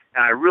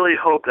 And I really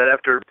hope that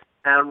after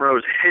Adam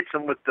Rose hits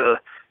him with the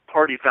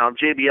party foul,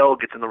 JBL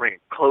gets in the ring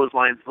and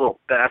clotheslines the little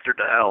bastard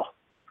to hell.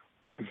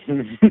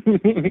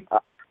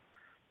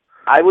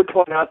 I would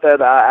point out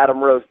that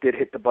Adam Rose did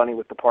hit the Bunny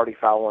with the party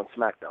foul on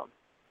SmackDown.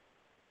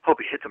 Hope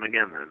he hits him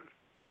again then.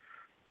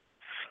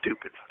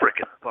 Stupid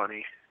frickin'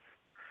 Bunny.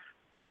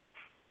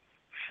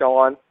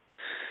 Sean?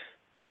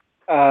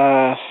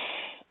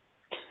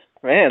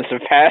 Man, some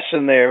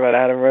passion there about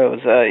Adam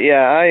Rose.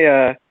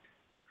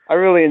 I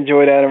really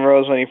enjoyed Adam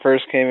Rose when he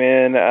first came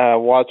in,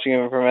 watching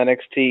him from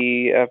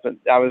NXT.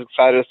 I was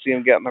excited to see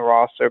him get on the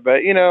roster,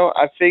 but,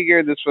 I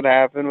figured this would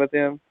happen with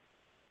him.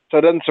 So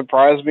it doesn't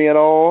surprise me at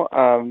all.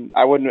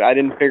 I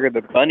didn't figure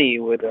the Bunny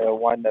would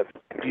wind up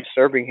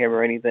usurping him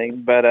or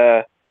anything, but,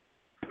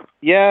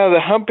 the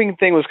humping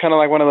thing was kind of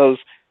like one of those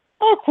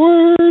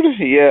awkward.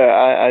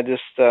 Yeah,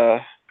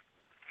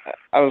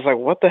 I was like,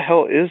 what the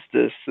hell is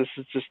this? This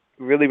is just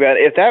really bad.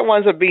 If that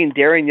winds up being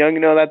Darren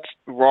Young, that's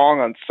wrong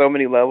on so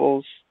many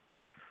levels.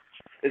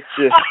 It's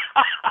just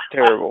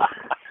terrible.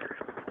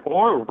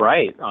 Or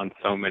right on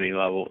so many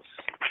levels.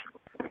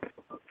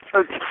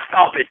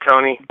 Stop it,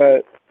 Tony.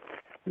 But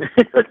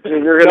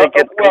you're going to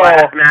get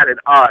mad at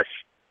us.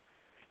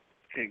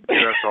 Get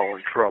us all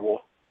in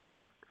trouble.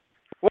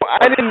 Well,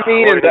 I didn't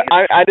mean it.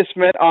 I just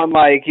meant on,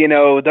 like,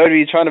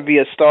 WWE trying to be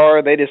a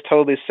star. They just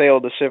totally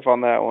sailed the ship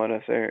on that one.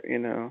 If they're,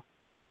 Yeah.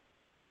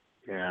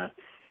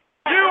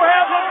 You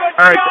have a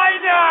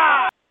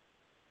vagina!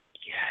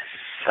 Yes.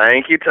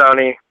 Thank you,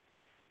 Tony.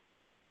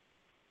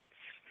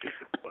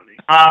 Stupid Bunny.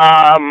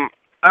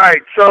 All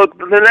right, so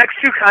the next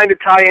two kind of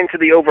tie into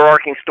the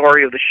overarching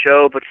story of the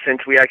show, but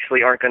since we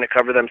actually aren't going to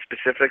cover them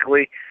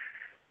specifically,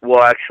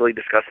 we'll actually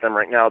discuss them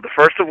right now. The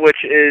first of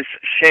which is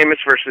Sheamus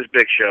versus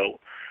Big Show.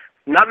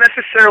 Not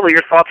necessarily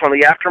your thoughts on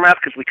the aftermath,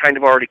 because we kind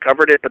of already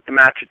covered it, but the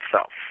match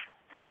itself.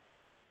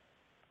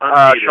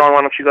 Sean,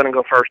 why don't you go and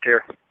go first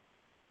here?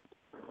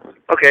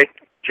 Okay,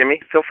 Jimmy,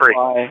 feel free.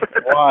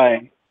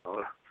 Why?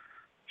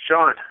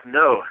 Sean,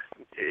 no,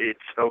 it's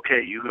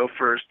okay. You go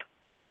first.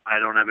 I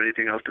don't have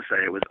anything else to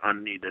say. It was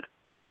unneeded.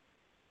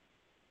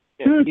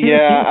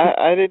 Yeah,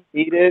 I didn't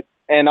need it.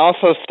 And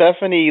also,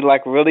 Stephanie,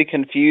 really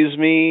confused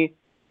me.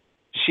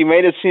 She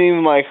made it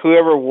seem like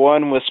whoever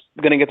won was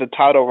going to get the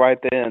title right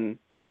then.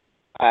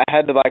 I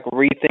had to,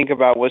 rethink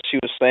about what she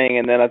was saying,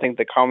 and then I think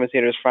the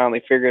commentators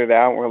finally figured it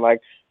out and were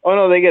like, oh,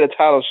 no, they get a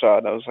title shot.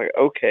 And I was like,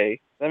 okay,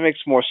 that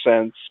makes more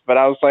sense. But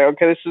I was like,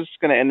 okay, this is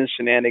going to end in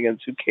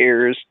shenanigans. Who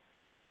cares?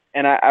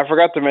 And I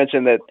forgot to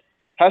mention that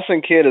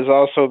Tyson Kidd has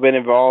also been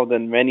involved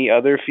in many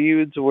other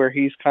feuds where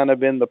he's kind of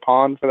been the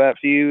pawn for that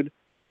feud.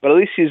 But at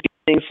least he's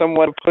getting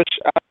somewhat of a push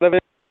out of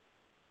it.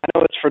 I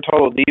know it's for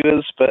Total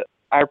Divas, but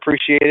I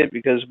appreciate it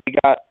because we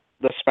got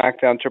the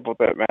SmackDown Triple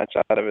Threat match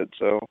out of it.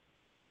 So,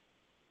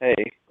 hey,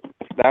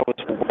 that was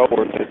well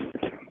worth it.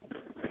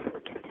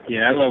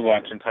 Yeah, I love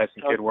watching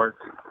Tyson Kidd work.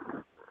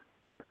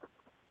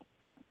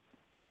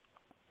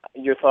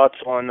 Your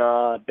thoughts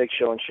on Big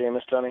Show and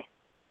Sheamus, Tony?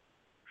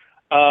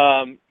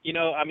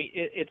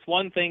 It's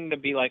one thing to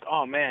be like,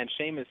 oh man,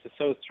 Sheamus is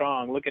so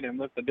strong. Look at him,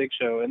 look at the Big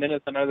Show. And then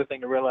it's another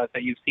thing to realize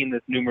that you've seen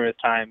this numerous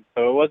times.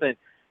 So it wasn't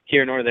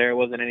here nor there. It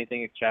wasn't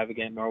anything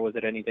extravagant, nor was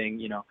it anything,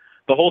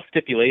 the whole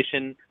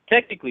stipulation.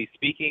 Technically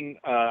speaking,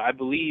 I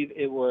believe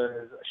it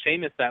was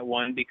Sheamus that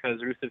won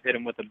because Rusev hit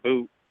him with a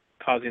boot,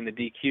 causing the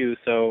DQ.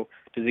 So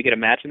does he get a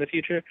match in the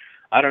future?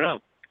 I don't know.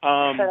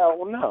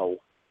 Hell no.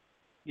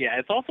 Yeah,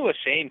 it's also a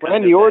shame.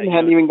 Randy Orton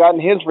hadn't even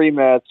gotten his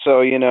rematch,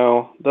 so,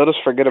 they'll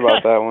just forget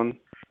about that one.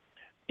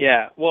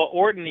 Yeah, well,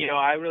 Orton,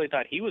 I really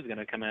thought he was going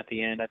to come at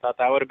the end. I thought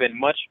that would have been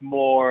much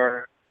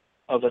more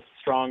of a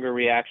stronger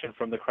reaction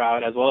from the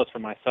crowd, as well as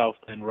from myself,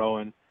 than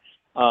Rowan.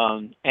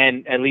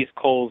 And at least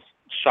Cole's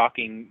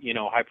shocking,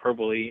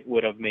 hyperbole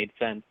would have made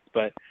sense.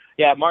 But,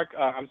 yeah,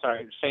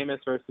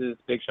 Sheamus versus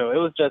Big Show, it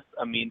was just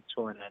a means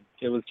to an end.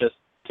 It was just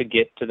to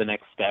get to the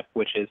next step,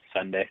 which is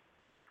Sunday.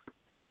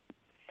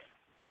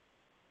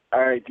 All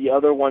right, the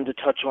other one to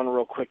touch on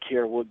real quick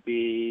here would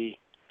be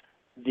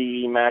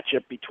the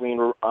matchup between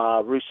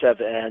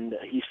Rusev and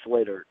Heath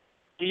Slater.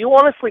 Do you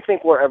honestly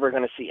think we're ever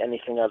going to see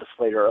anything out of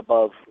Slater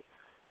above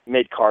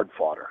mid-card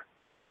fodder?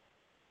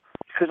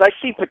 Because I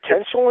see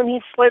potential in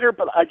Heath Slater,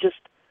 but I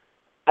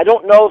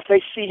don't know if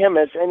they see him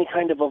as any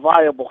kind of a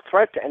viable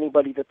threat to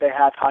anybody that they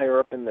have higher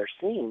up in their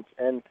scenes.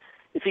 And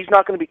if he's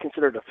not going to be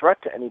considered a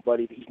threat to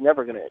anybody, he's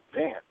never going to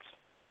advance.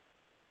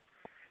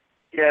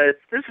 Yeah,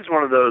 this is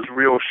one of those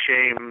real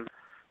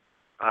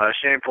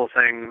shameful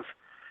things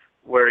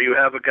where you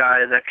have a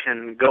guy that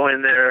can go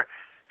in there,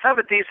 have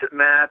a decent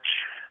match,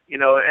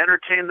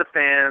 entertain the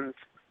fans,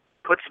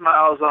 put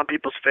smiles on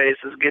people's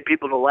faces, get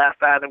people to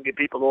laugh at him, get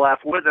people to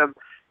laugh with him,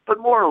 but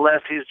more or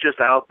less he's just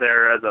out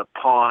there as a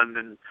pawn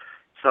and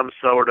some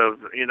sort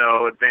of,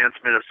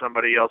 advancement of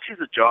somebody else.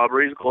 He's a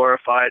jobber. He's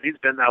glorified. He's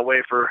been that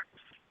way for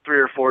 3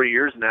 or 4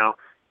 years now,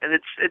 and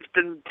it's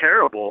been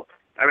terrible.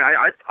 I mean,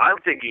 I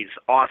think he's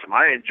awesome.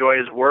 I enjoy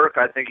his work.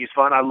 I think he's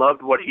fun. I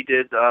loved what he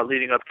did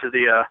leading up to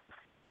the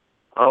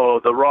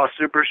Raw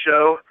Super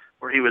Show,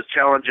 where he was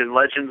challenging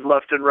legends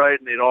left and right,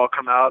 and they'd all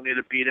come out and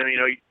he'd beat him.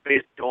 He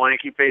faced Doink,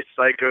 he faced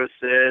Psycho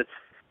Sid,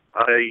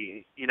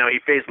 he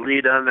faced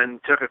Lita and then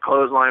took a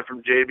clothesline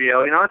from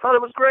JBL. I thought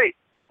it was great.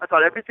 I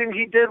thought everything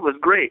he did was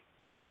great.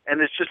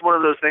 And it's just one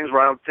of those things where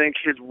I don't think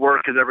his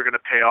work is ever going to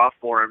pay off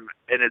for him,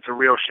 and it's a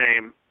real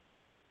shame.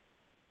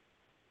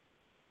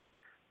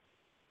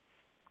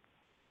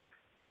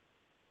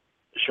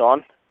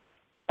 Sean?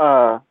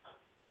 I've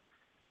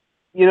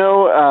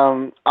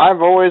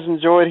always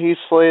enjoyed Heath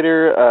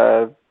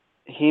Slater.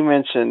 He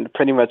mentioned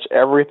pretty much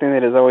everything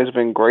that has always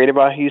been great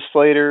about Heath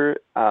Slater.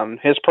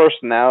 His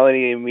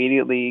personality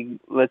immediately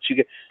lets you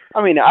get...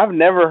 I've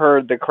never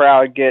heard the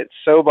crowd get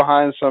so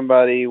behind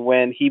somebody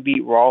when he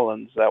beat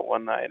Rollins that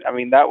one night.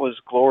 That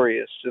was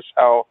glorious, just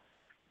how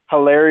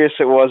hilarious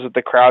it was that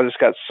the crowd just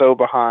got so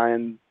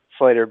behind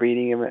Slater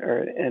beating him.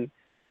 And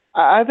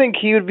I think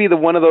he would be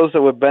one of those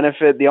that would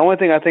benefit. The only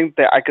thing I think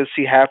that I could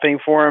see happening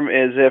for him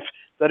is if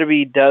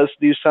WWE does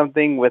do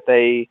something with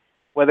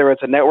whether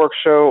it's a network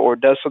show or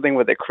does something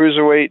with a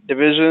cruiserweight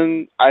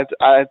division, I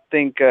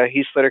think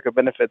Heath Slater could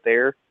benefit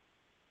there.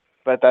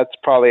 But that's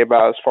probably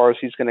about as far as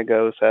he's going to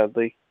go,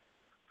 sadly.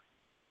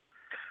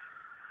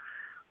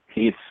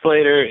 Heath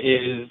Slater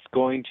is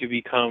going to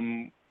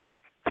become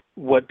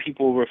what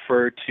people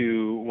refer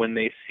to when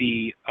they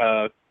see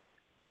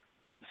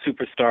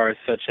superstars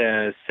such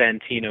as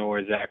Santino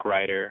or Zack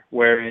Ryder,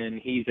 wherein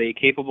he's a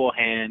capable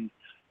hand.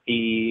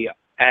 He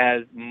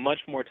has much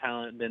more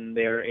talent than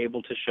they're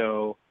able to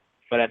show,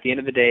 but at the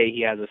end of the day,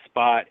 he has a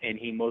spot, and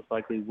he most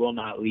likely will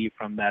not leave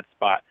from that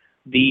spot.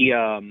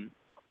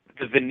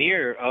 the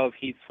veneer of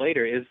Heath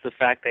Slater is the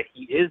fact that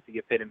he is the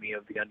epitome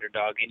of the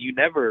underdog, and you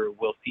never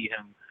will see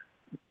him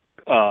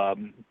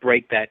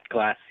break that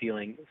glass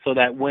ceiling. So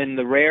that when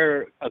the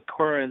rare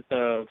occurrence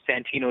of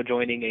Santino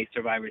joining a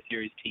Survivor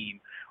Series team,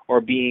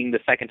 or being the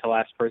second to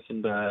last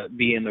person to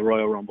be in the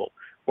Royal Rumble,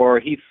 or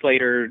Heath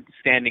Slater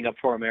standing up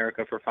for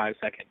America for 5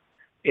 seconds,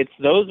 it's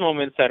those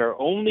moments that are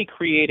only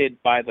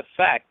created by the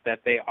fact that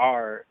they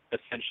are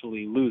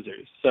essentially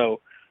losers.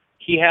 So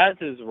he has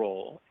his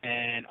role,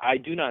 and I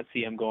do not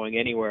see him going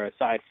anywhere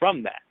aside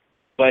from that.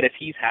 But if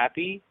he's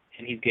happy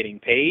and he's getting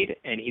paid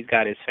and he's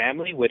got his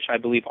family, which I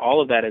believe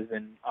all of that has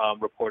been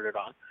reported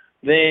on,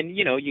 then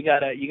you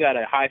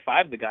gotta high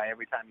five the guy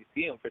every time you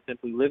see him for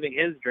simply living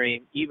his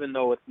dream, even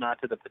though it's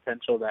not to the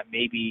potential that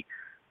maybe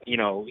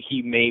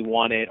he may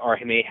want it or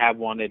he may have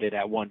wanted it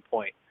at one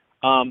point.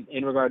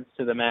 In regards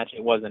to the match,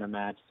 it wasn't a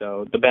match,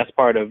 so the best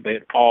part of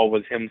it all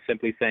was him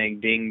simply saying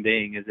 "ding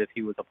ding" as if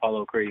he was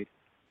Apollo Creed.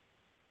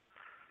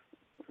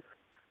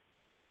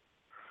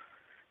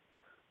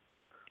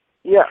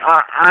 Yeah,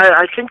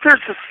 I think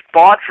there's a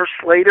spot for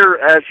Slater,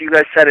 as you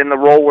guys said, in the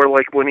role where,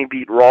 like, when he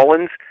beat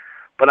Rollins,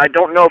 but I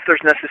don't know if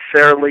there's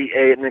necessarily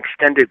an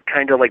extended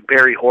kind of like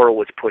Barry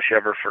Horowitz push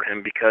ever for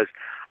him, because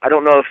I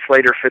don't know if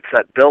Slater fits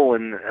that bill,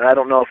 and I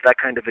don't know if that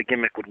kind of a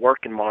gimmick would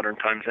work in modern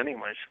times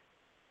anyways.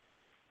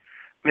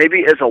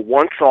 Maybe as a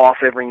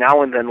once-off every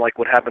now and then, like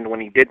what happened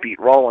when he did beat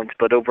Rollins,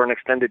 but over an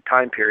extended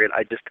time period,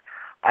 I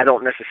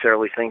don't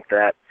necessarily think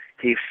that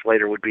Heath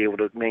Slater would be able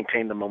to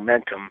maintain the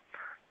momentum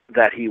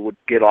that he would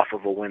get off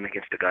of a win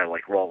against a guy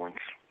like Rollins,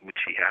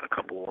 which he had a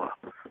couple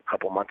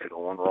months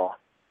ago on Raw. All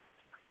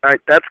right,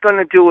 that's going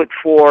to do it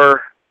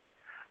for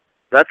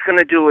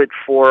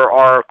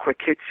our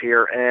quick hits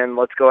here, and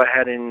let's go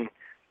ahead and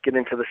get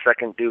into the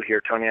second do here.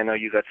 Tony, I know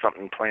you got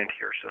something planned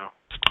here, so.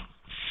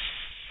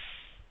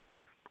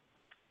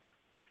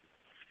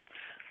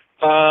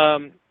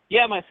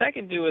 Yeah, my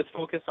second do is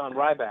focus on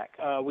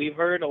Ryback. We've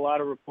heard a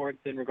lot of reports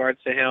in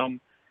regards to him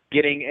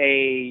getting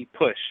a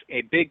push,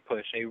 a big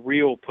push, a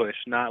real push,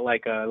 not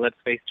like a let's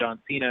face John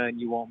Cena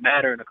and you won't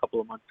matter in a couple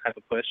of months type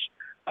of push,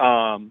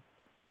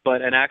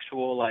 but an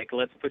actual, like,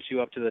 let's put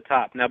you up to the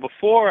top. Now,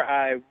 before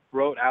I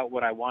wrote out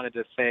what I wanted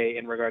to say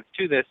in regards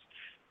to this,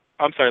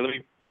 I'm sorry, let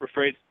me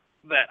rephrase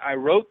that. I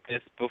wrote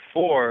this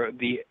before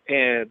the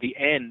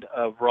end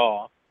of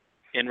Raw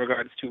in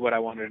regards to what I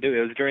wanted to do.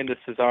 It was during the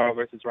Cesaro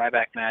versus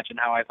Ryback match and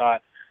how I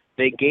thought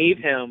they gave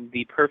him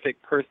the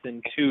perfect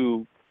person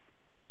to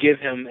give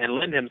him and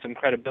lend him some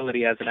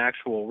credibility as an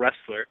actual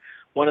wrestler.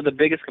 One of the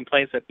biggest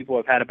complaints that people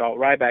have had about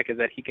Ryback is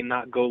that he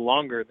cannot go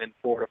longer than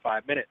 4 to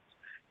 5 minutes.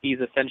 He's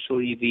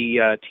essentially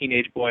the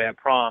teenage boy at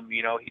prom.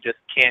 He just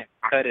can't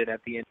cut it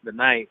at the end of the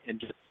night and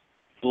just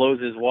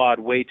blows his wad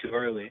way too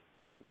early.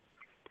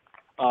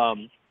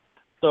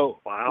 So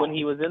wow. when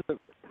he's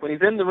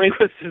in the ring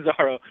with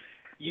Cesaro,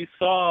 you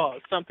saw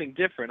something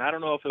different. I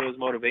don't know if it was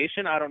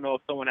motivation. I don't know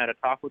if someone had a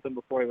talk with him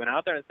before he went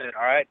out there and said,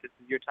 all right, this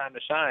is your time to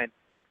shine.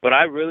 But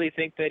I really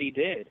think that he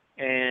did.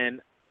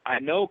 And I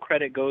know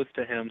credit goes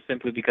to him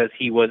simply because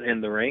he was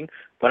in the ring,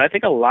 but I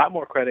think a lot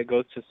more credit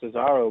goes to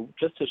Cesaro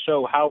just to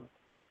show how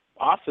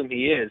awesome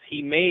he is.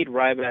 He made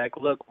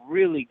Ryback look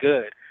really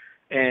good.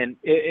 And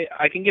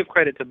I can give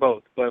credit to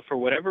both, but for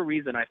whatever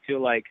reason, I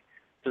feel like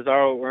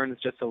Cesaro earns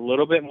just a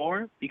little bit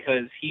more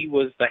because he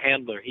was the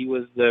handler. He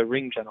was the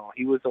ring general.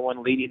 He was the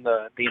one leading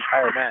the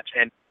entire match.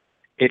 And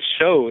it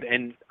showed,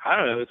 and I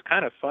don't know, it was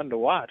kind of fun to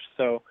watch.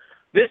 So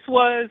this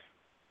was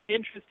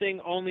interesting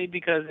only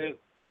because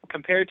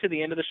compared to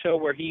the end of the show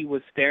where he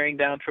was staring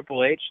down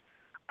Triple H,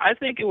 I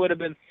think it would have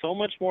been so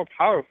much more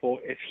powerful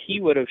if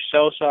he would have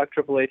shell-shocked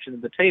Triple H into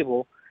the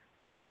table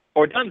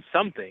or done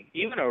something,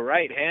 even a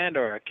right hand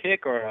or a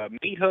kick or a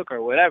meat hook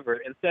or whatever,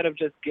 instead of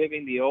just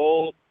giving the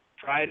old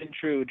tried and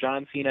true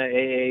John Cena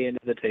AA into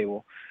the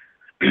table.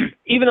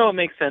 Even though it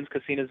makes sense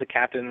because Cena's the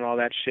captain and all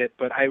that shit,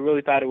 but I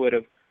really thought it would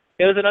have.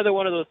 It was another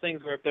one of those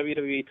things where if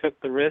WWE took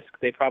the risk,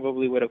 they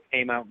probably would have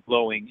came out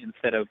glowing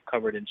instead of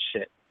covered in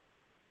shit.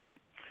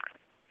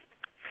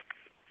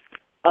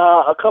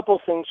 A couple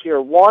things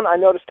here. One, I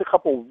noticed a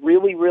couple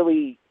really,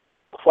 really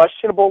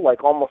questionable,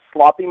 like almost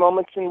sloppy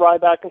moments in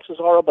Ryback and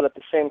Cesaro, but at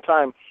the same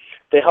time,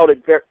 they held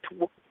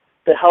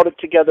it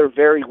together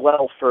very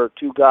well for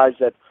two guys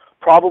that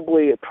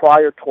probably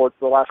prior towards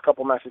the last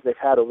couple matches they've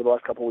had over the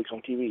last couple weeks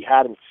on TV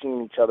hadn't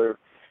seen each other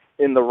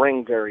in the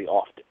ring very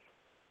often.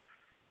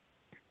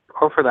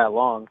 Or for that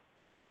long.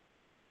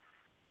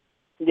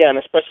 Yeah, and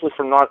especially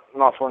for not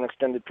for an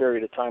extended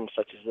period of time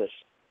such as this.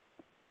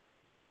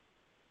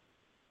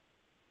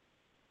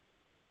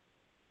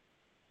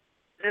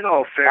 In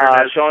all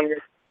fairness, Sean,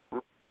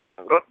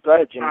 go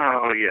ahead, Jimmy.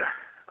 Oh yeah.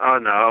 Oh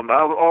no.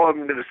 All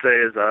I'm going to say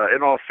is,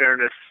 in all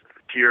fairness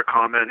to your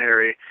comment,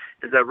 Harry,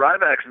 is that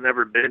Ryback's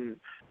never been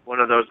one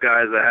of those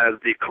guys that has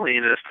the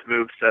cleanest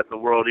moveset in the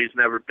world. He's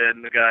never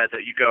been the guy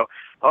that you go,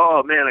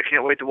 oh man, I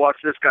can't wait to watch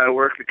this guy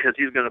work because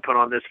he's going to put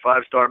on this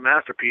 5-star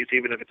masterpiece,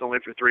 even if it's only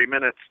for 3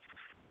 minutes.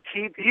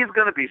 He's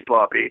going to be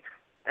sloppy,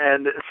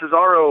 and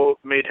Cesaro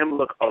made him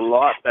look a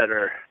lot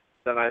better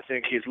than I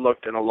think he's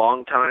looked in a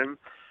long time.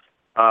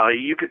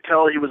 You could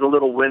tell he was a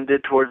little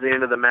winded towards the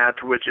end of the match,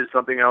 which is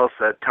something else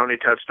that Tony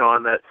touched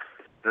on, that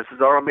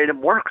Cesaro made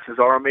him work.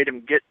 Cesaro made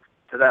him get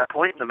to that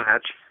point in the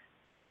match.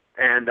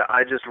 And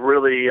I just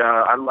really,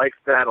 I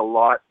liked that a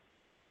lot.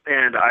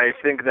 And I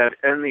think that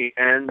in the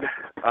end,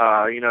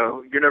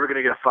 you're never going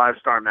to get a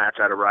 5-star match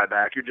out of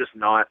Ryback. You're just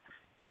not.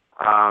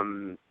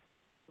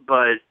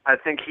 But I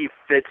think he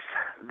fits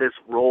this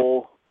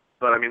role.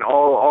 But, I mean,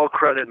 all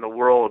credit in the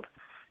world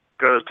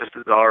goes to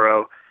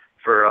Cesaro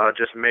for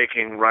just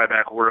making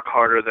Ryback work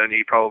harder than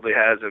he probably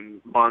has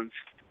in months.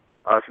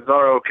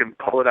 Cesaro can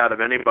pull it out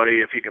of anybody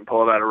if he can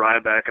pull it out of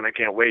Ryback, and I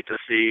can't wait to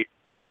see,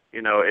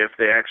 if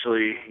they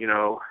actually,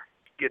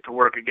 get to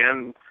work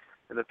again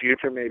in the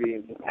future,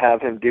 maybe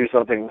have him do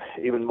something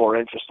even more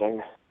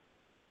interesting.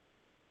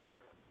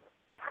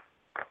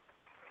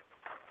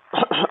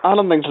 I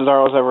don't think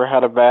Cesaro's ever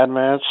had a bad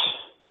match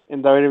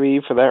in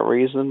WWE for that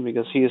reason,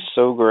 because he is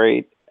so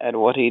great at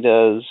what he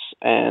does,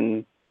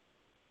 and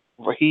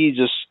he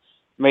just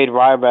made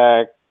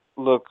Ryback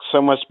look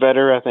so much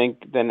better, I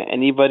think, than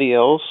anybody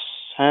else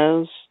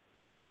has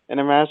in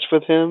a match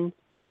with him.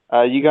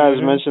 You guys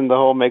mentioned the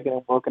whole making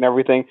it work and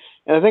everything.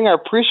 And the thing I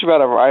appreciate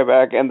about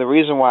Ryback, and the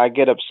reason why I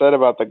get upset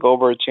about the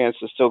Goldberg chants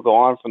that still go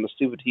on from the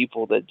stupid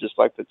people that just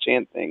like to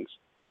chant things,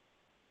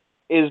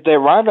 is that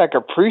Ryback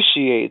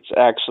appreciates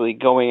actually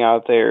going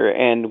out there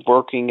and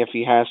working if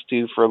he has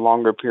to for a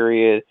longer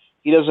period.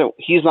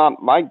 He's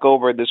not like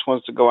Goldberg that just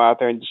wants to go out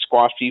there and just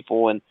squash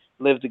people and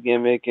live the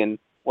gimmick and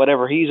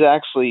whatever. He's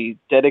actually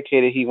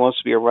dedicated. He wants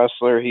to be a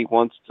wrestler. He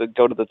wants to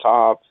go to the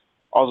top,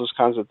 all those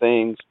kinds of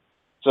things.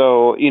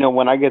 So,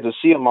 when I get to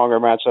see a longer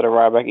match out of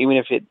Ryback, even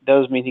if it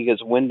does mean he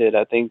gets winded,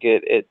 I think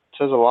it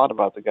says a lot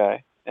about the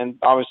guy. And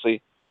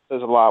obviously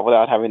says a lot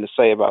without having to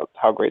say about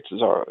how great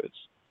Cesaro is.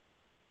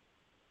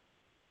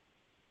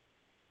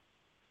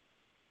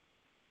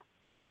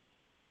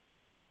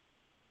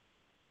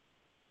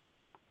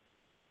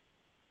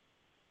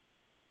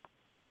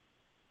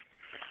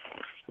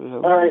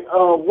 All right.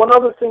 One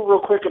other thing, real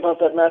quick, about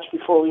that match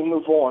before we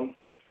move on.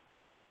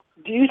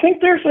 Do you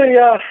think there's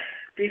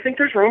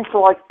room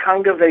for like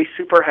kind of a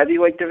super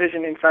heavyweight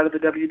division inside of the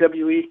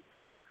WWE?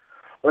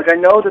 Like, I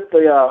know that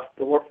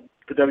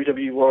the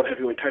WWE World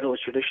Heavyweight title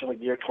is traditionally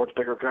geared towards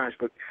bigger guys,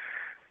 but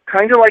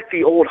kind of like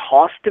the old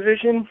Haas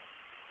division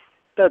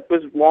that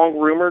was long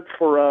rumored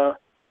for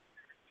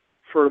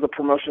the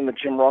promotion that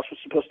Jim Ross was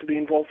supposed to be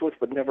involved with,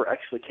 but never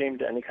actually came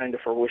to any kind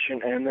of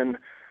fruition. And then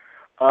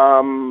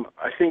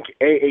I think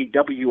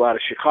AAW out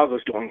of Chicago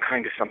is doing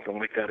kind of something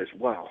like that as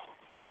well.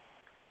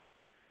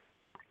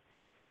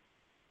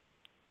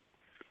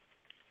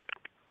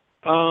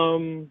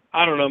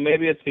 I don't know.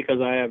 Maybe it's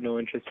because I have no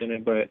interest in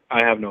it, but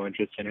I have no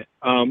interest in it.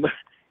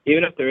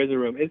 Even if there is a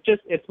room,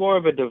 it's more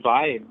of a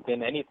divide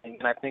than anything.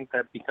 And I think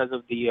that because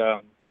of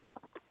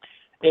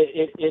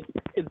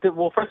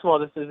well, first of all,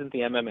 this isn't the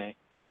MMA.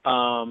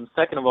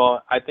 Second of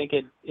all, I think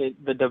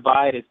the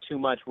divide is too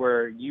much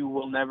where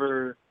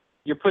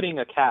you're putting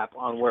a cap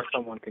on where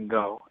someone can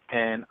go.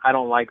 And I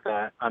don't like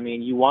that. I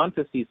mean, you want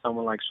to see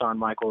someone like Shawn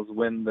Michaels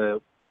win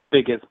the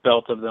biggest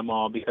belt of them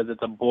all because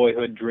it's a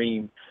boyhood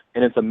dream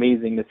and it's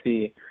amazing to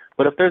see.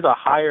 But if there's a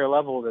higher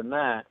level than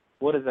that,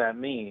 what does that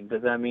mean?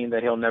 Does that mean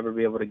that he'll never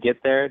be able to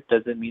get there?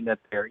 Does it mean that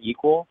they're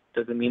equal?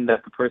 Does it mean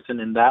that the person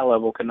in that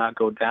level cannot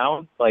go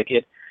down? Like,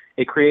 it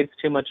creates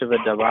too much of a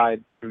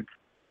divide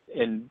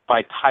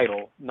by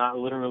title, not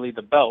literally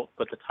the belt,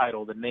 but the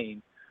title, the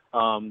name,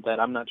 that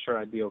I'm not sure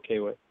I'd be okay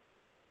with.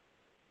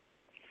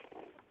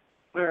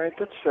 All right,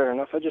 that's fair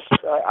enough. I've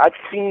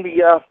seen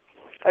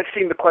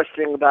the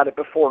questioning about it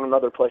before in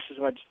other places,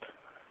 and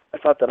I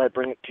thought that I'd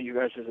bring it to you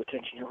guys'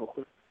 attention here real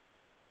quick.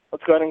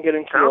 Let's go ahead and get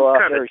into Harry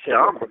Broadhurst.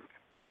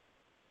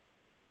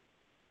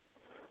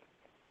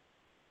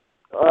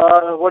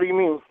 What do you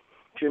mean,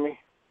 Jimmy?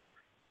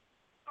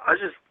 I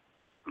just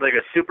like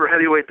a super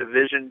heavyweight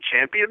division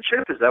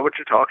championship. Is that what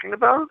you're talking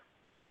about?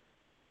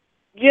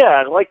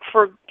 Yeah, like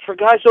for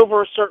guys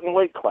over a certain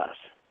weight class.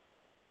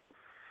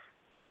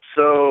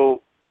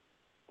 So,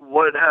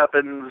 what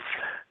happens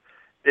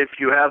if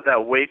you have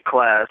that weight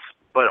class,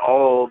 but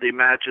all the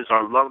matches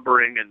are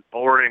lumbering and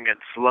boring and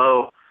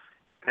slow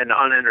and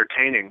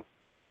unentertaining?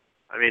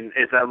 I mean,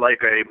 is that like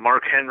a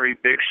Mark Henry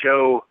Big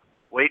Show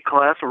weight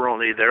class where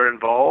only they're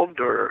involved?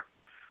 Or,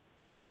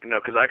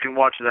 because I can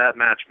watch that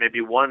match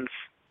maybe once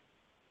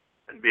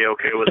and be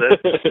okay with it.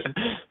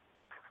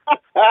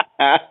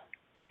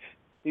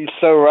 He's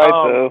so right,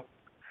 though.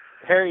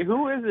 Harry,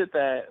 who was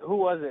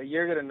it?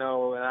 You're going to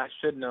know, and I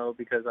should know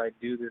because I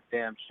do this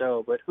damn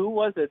show, but who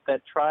was it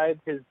that tried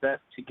his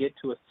best to get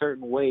to a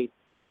certain weight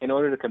in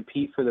order to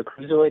compete for the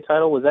Cruiserweight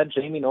title? Was that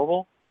Jamie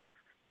Noble?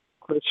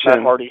 Fat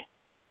Hardy.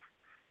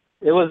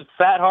 It was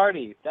Fat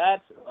Hardy.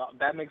 That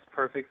makes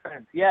perfect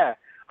sense. Yeah.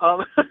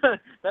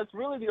 That's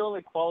really the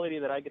only quality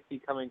that I could see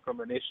coming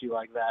from an issue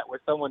like that, where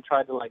someone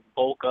tried to like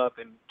bulk up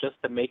and just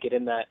to make it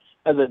in that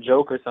as a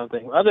joke or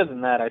something. Other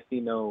than that, I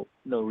see no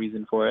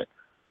reason for it.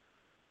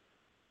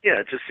 Yeah,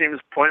 it just seems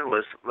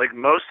pointless. Like,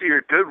 most of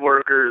your good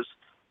workers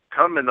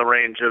come in the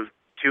range of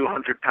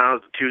 200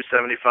 pounds to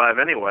 275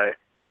 anyway.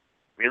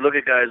 I mean, look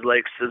at guys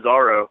like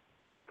Cesaro.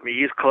 I mean,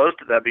 he's close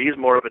to that, but he's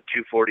more of a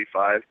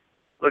 245.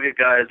 Look at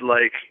guys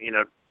like,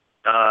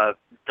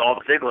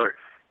 Dolph Ziggler.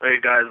 Look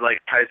at guys like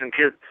Tyson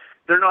Kidd.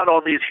 They're not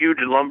all these huge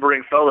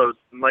lumbering fellows.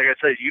 Like I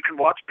said, you can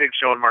watch Big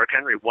Show and Mark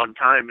Henry one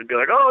time and be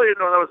like, oh,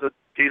 that was a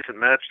decent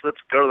match. Let's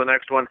go to the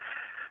next one.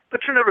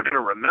 But you're never going to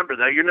remember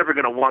that. You're never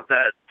going to want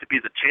that to be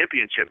the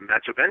championship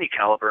match of any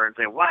caliber and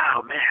say,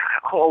 wow, man,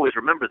 I'll always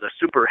remember the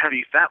super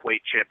heavy fat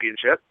weight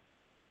championship.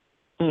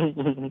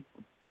 Well,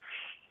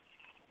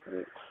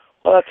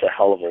 that's a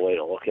hell of a way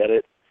to look at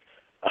it.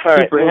 All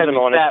right, moving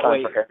on. It's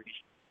time for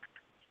Harry's.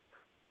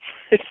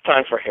 It's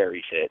time for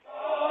Harry's hit.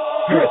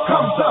 Here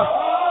comes the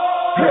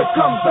Harry's hit.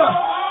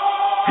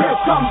 Here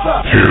comes the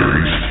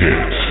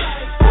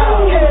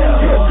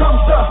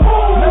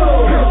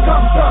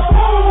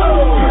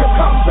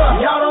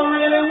y'all don't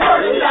really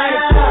work like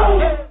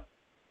that.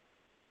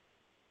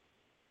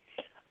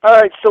 All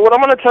right, so what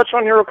I'm going to touch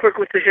on here real quick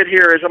with the hit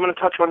here is I'm going to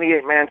touch on the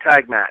 8-man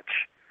tag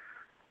match.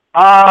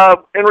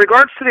 In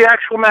regards to the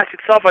actual match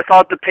itself, I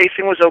thought the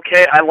pacing was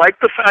okay. I like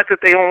the fact that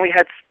they only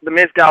had the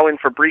Mizdow in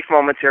for brief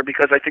moments here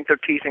because I think they're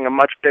teasing a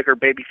much bigger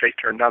babyface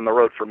turn down the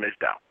road for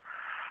Mizdow.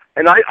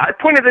 And I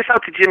pointed this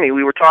out to Jimmy.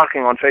 We were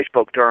talking on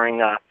Facebook during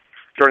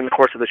the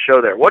course of the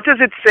show there. What does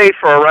it say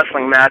for a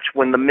wrestling match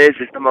when the Miz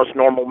is the most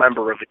normal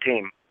member of a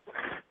team?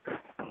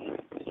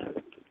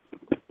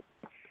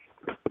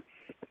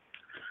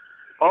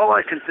 All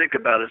I can think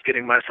about is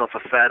getting myself a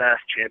fat-ass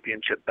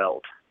championship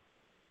belt.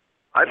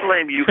 I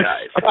blame you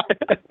guys.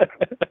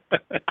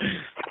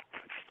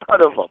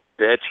 Son of a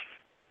bitch.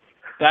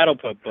 That'll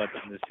put butts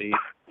in the seat.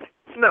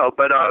 No,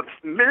 but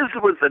Miz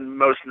was the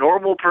most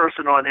normal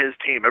person on his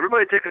team.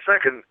 Everybody take a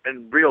second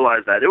and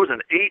realize that. It was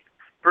an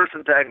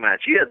 8-person tag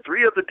match. He had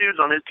 3 other dudes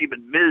on his team,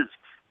 and Miz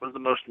was the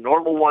most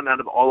normal one out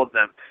of all of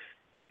them.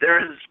 There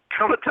has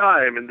come a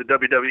time in the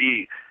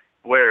WWE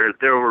where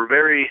there were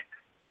very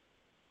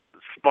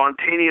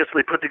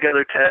spontaneously put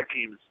together tag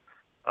teams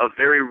of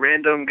very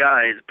random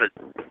guys, but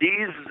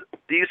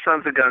these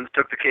sons of guns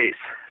took the case.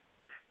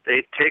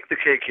 They take the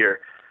cake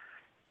here.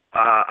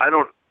 I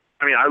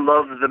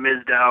love the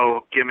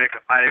Mizdow gimmick.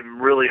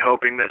 I'm really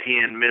hoping that he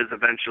and Miz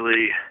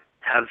eventually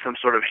have some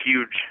sort of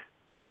huge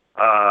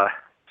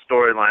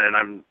storyline,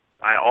 and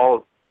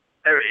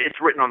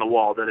it's written on the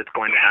wall that it's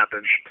going to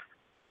happen.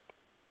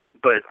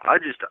 But I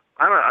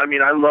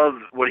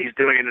love what he's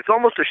doing, and it's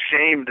almost a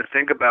shame to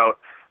think about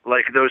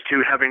like those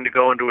two having to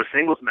go into a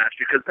singles match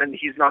because then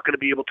he's not going to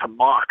be able to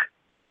mock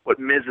what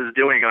Miz is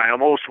doing. I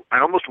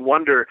almost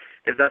wonder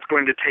if that's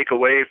going to take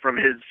away from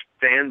his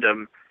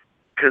fandom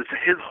because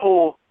his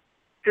whole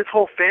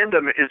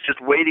fandom is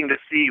just waiting to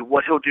see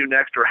what he'll do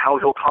next or how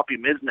he'll copy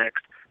Miz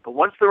next. But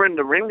once they're in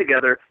the ring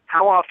together,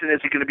 how often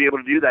is he going to be able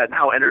to do that, and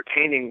how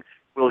entertaining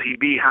will he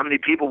be? How many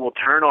people will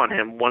turn on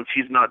him once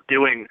he's not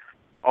doing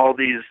all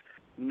these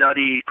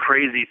nutty,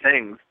 crazy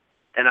things?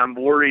 And I'm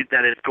worried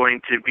that it's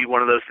going to be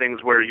one of those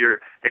things where you're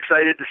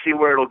excited to see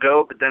where it'll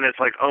go, but then it's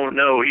like, oh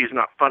no, he's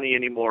not funny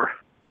anymore.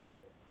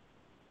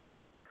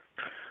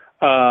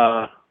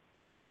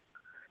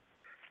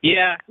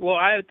 Yeah, well,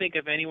 I would think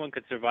if anyone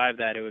could survive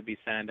that, it would be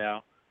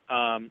Sandow.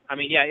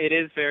 It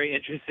is very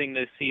interesting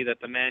to see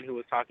that the man who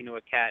was talking to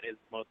a cat is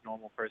the most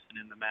normal person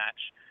in the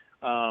match.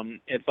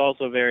 It's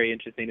also very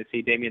interesting to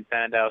see Damien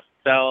Sandow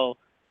sell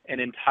an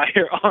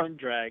entire arm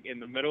drag in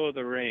the middle of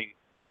the ring.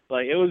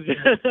 Like, it was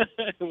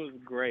it was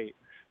great.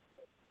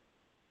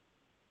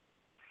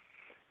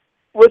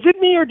 Was it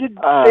me, or did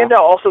Sandow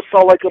also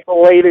saw like a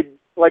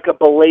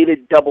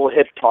belated double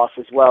hip toss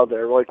as well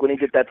there, like when he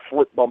did that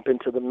flip bump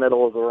into the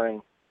middle of the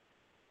ring?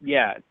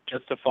 Yeah,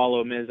 just to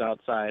follow Miz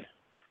outside.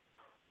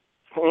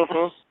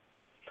 Mm-hmm.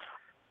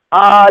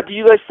 Do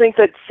you guys think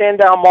that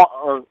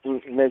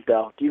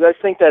Mizdow? Do you guys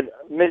think that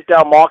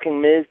Mizdow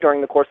mocking Miz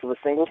during the course of a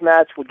singles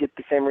match would get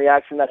the same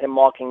reaction that him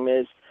mocking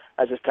Miz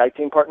as his tag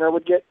team partner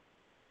would get?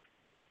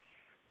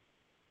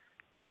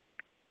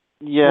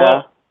 Yeah.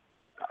 Well,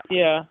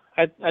 yeah.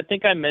 I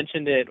think I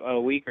mentioned it a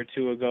week or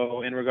two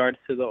ago in regards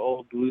to the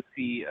old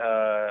Lucy,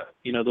 the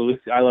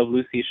Lucy I Love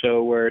Lucy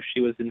show where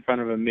she was in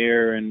front of a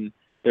mirror and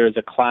there was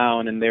a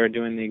clown and they were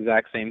doing the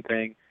exact same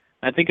thing.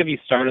 I think if you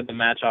started the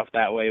match off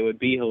that way, it would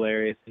be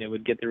hilarious and it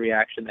would get the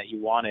reaction that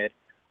you wanted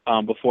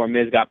before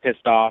Miz got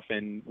pissed off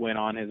and went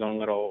on his own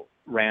little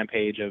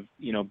rampage of,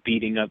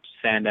 beating up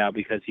Sandow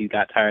because he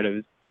got tired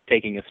of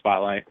taking a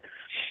spotlight.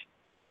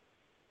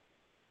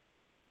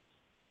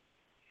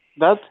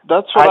 That's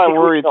what I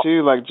worry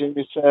too, like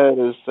Jimmy said,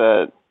 is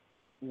that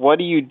what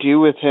do you do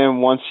with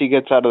him once he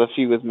gets out of the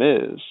feud with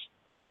Miz?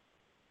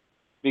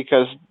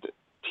 Because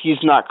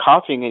he's not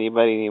copying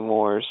anybody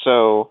anymore,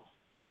 so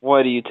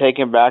what, do you take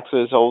him back to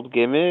his old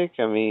gimmick?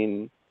 I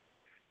mean,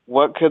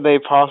 what could they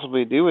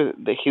possibly do with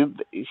it?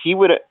 He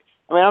would.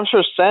 I mean, I'm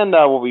sure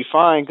Sandow will be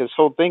fine because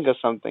he'll think of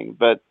something.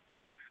 But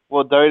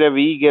will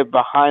WWE get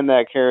behind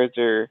that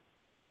character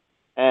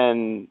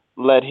and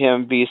let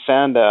him be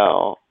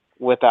Sandow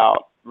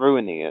without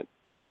ruining it?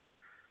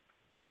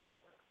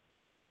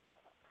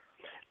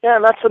 Yeah,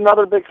 and that's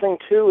another big thing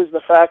too, is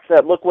the fact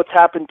that look what's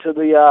happened to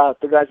the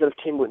guys that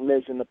have teamed with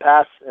Miz in the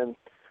past, and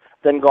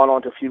then gone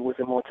on to feud with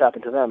him. What's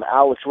happened to them?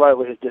 Alex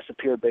Riley has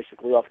disappeared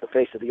basically off the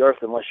face of the earth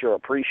unless you're a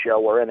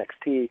pre-show or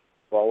NXT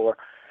follower.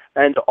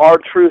 And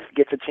R-Truth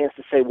gets a chance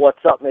to say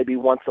what's up maybe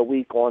once a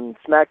week on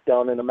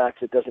SmackDown in a match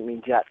that doesn't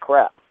mean jack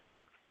crap.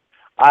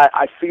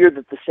 I fear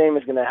that the same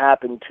is going to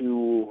happen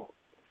to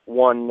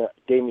one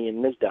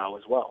Damian Mizdow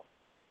as well.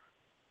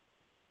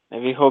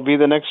 Maybe he'll be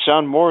the next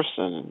John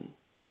Morrison and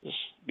just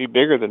be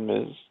bigger than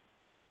Miz.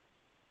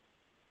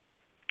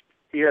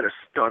 He had a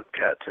stunt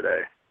cat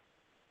today.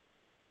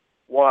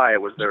 Why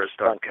was there a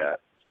stunt cat?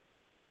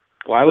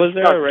 Why was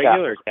there a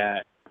regular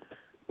cat?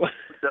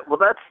 Well,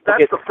 that's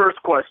the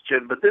first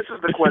question, but this is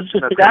the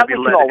question that's going to be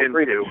led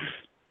into.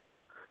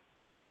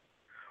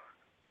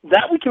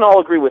 That we can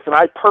all agree with, and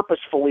I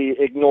purposefully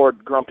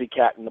ignored Grumpy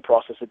Cat in the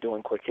process of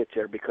doing quick hits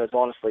here because,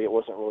 honestly, it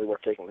wasn't really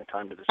worth taking the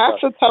time to discuss.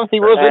 Half the time he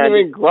wasn't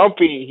even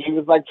grumpy. He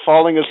was, like,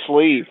 falling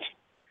asleep.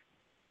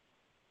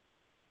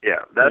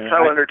 Yeah, that's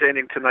how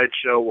entertaining tonight's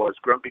show was.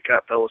 Grumpy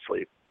Cat fell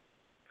asleep.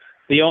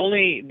 The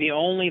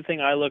only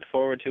thing I looked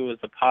forward to was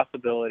the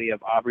possibility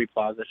of Aubrey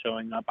Plaza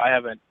showing up. I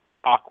have an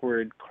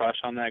awkward crush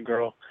on that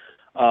girl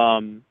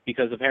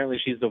because apparently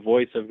she's the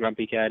voice of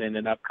Grumpy Cat in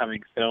an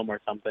upcoming film or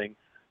something.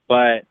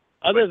 But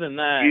other than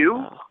that...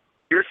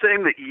 You're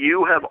saying that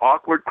you have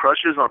awkward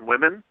crushes on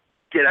women?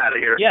 Get out of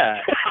here.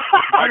 Yeah.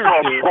 I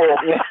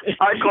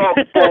call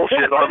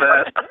bullshit on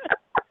that.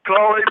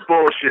 Calling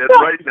bullshit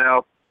right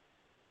now.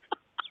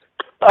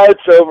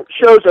 It's over.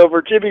 Show's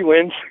over. Jimmy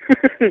wins.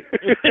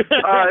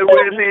 I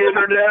win the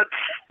internet.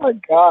 Oh, my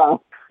God.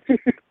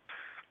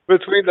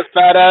 Between the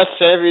Fat Ass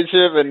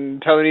Championship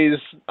and Tony's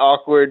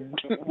awkward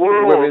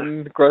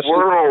women crushes.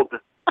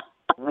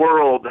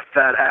 World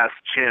Fat Ass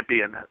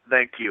Champion.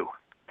 Thank you.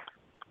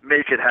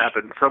 Make it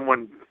happen.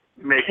 Someone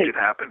make it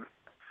happen.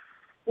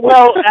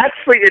 Well,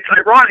 actually, it's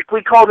ironic.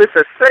 We call this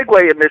a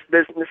segue in this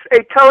business.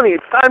 Hey, Tony,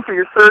 it's time for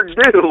your third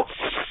due.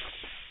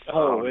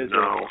 Oh, is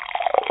no. it?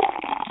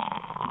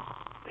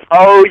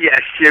 Oh, yes,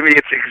 Jimmy,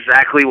 it's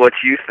exactly what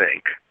you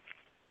think.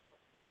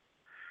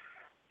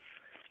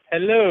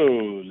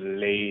 Hello,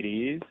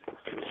 ladies.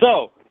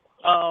 So,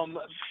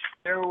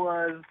 there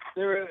were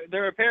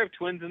a pair of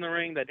twins in the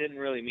ring that didn't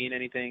really mean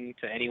anything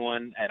to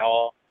anyone at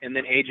all, and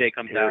then AJ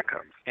comes out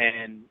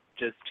and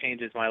just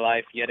changes my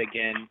life yet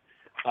again.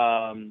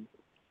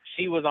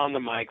 She was on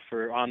the mic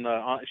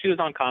she was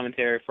on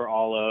commentary for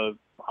all of,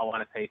 I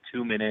want to say,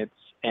 2 minutes,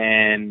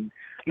 and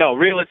no,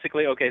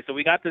 realistically, okay, so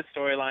we got this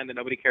storyline that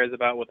nobody cares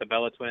about with the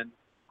Bella Twins.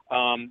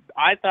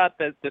 I thought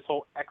that this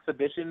whole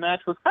exhibition match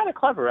was kind of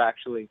clever,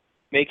 actually,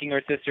 making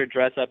her sister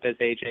dress up as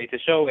AJ to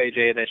show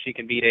AJ that she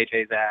can beat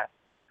AJ's ass.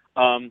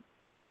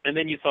 And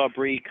then you saw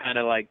Brie kind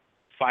of like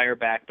fire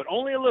back, but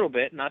only a little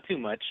bit, not too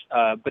much,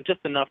 but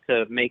just enough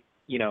to make,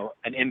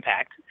 an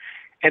impact.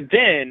 And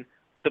then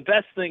the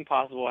best thing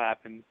possible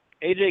happens.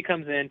 AJ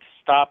comes in to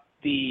stop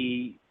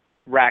the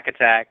rack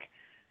attack,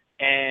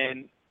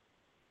 and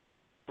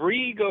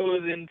Brie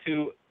goes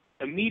into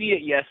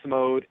immediate yes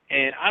mode,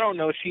 and I don't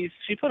know, she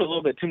put a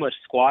little bit too much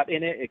squat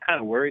in it. It kind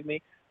of worried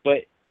me,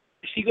 but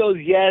she goes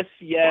yes,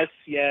 yes,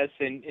 yes,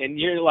 and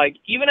you're like,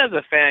 even as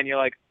a fan, you're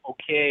like,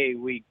 okay,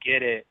 we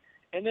get it.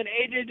 And then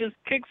AJ just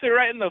kicks her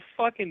right in the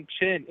fucking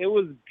chin. It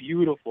was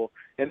beautiful.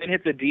 And then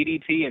hits a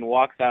DDT and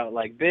walks out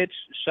like, bitch,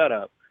 shut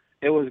up.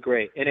 It was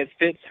great. And it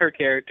fits her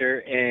character,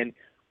 and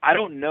I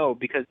don't know,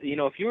 because,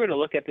 if you were to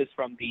look at this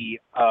from the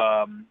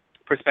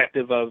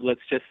perspective of,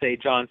 let's just say,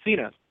 John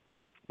Cena,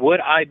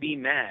 would I be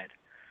mad?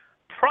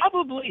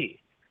 Probably.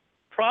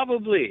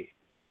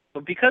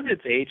 But because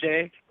it's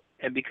AJ,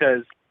 and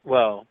because,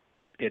 well,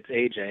 it's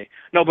AJ.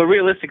 No, but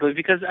realistically,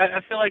 because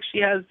I feel like she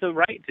has the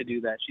right to do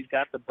that. She's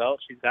got the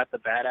belt, she's got the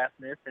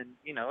badassness, and,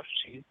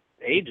 she's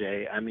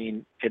AJ. I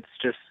mean, it's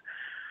just...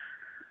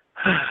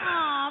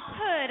 Aw,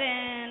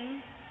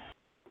 Puddin'.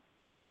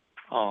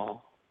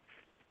 Oh,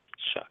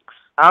 shucks.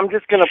 I'm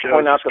just going to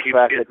point out the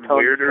fact that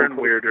Tony... weirder and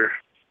weirder.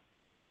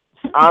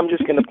 I'm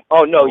just going to...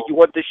 Oh, no, you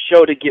want this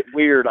show to get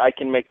weird, I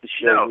can make the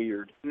show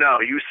weird. No,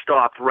 you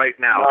stop right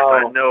now,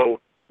 because I know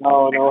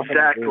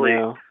exactly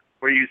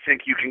where you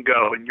think you can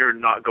go, and you're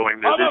not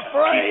going there. I'm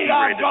afraid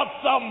I've got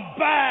some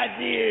bad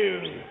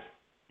news.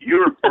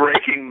 You're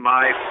breaking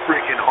my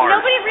freaking heart.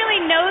 Nobody really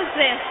knows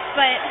this,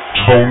 but...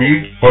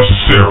 Tony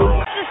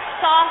Acero. The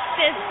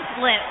softest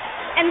lips.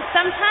 And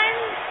sometimes,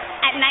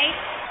 at night,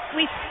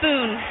 we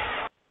spoon.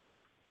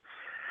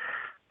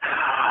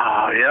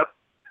 Oh, yep.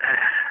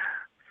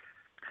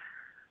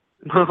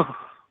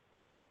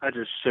 I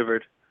just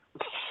shivered.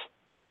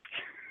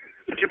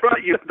 But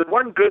the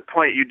one good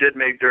point you did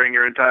make during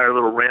your entire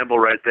little ramble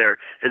right there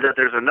is that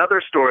there's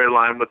another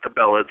storyline with the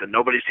Bellas that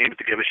nobody seems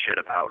to give a shit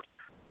about.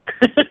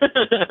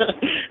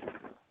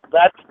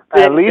 That's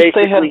at least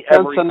they had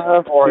sense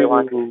enough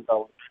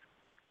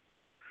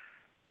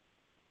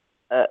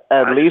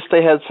at least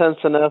they had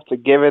sense enough to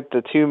give it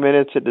the 2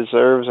 minutes it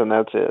deserves, and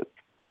that's it,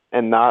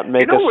 and not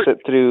make us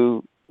sit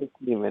through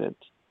 60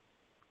 minutes.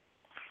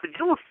 You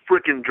know what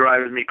freaking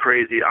drives me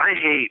crazy? I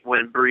hate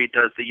when Brie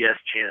does the yes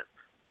chant.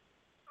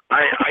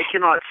 I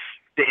cannot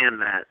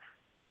stand that.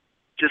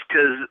 Just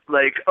because,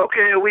 like,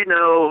 okay, we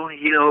know,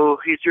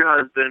 he's your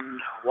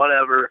husband,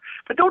 whatever,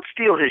 but don't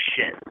steal his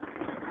shit.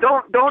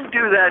 Don't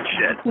do that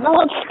shit. He's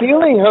not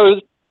stealing her.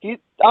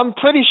 I'm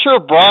pretty sure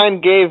Brian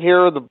gave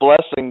her the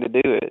blessing to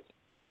do it.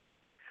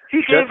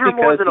 He gave her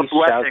more than a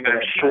blessing,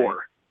 I'm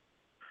sure.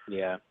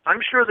 Yeah.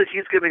 I'm sure that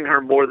he's giving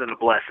her more than a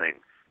blessing.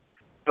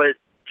 But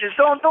just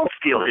don't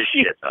steal his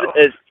shit, though.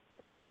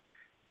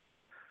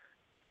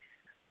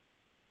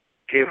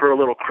 Gave her a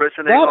little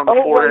christening on the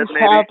forehead, maybe.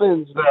 That always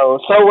happens, though.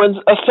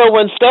 So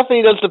when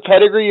Stephanie does the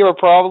pedigree, you have a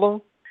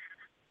problem?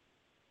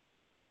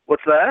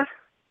 What's that?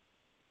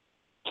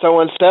 So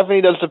when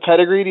Stephanie does the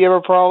pedigree, do you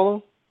have a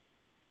problem?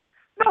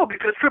 No,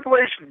 because Triple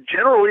H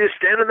generally is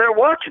standing there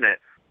watching it.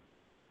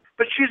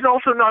 But she's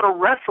also not a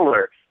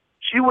wrestler.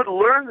 She would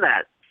learn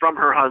that from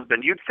her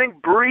husband. You'd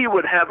think Brie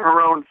would have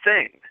her own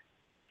thing.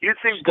 You'd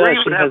think Brie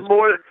would have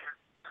more.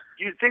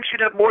 You'd think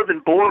she'd have more than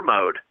bore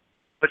mode,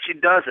 but she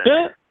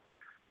doesn't.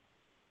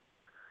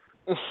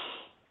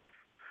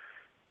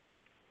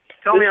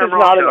 Tell me I'm wrong. This is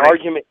not an Tony.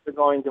 argument you're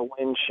going to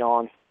win,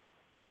 Sean.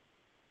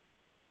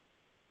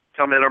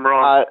 Tell me that I'm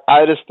wrong.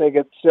 I just think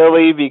it's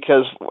silly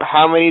because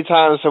how many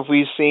times have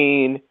we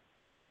seen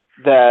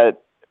that?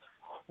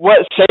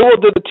 What Sable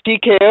did the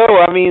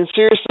TKO? I mean,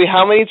 seriously,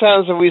 how many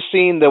times have we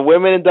seen the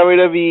women in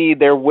WWE?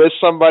 They're with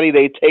somebody,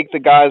 they take the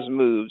guy's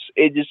moves.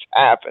 It just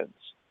happens.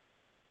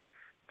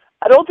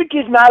 I don't think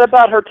he's mad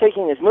about her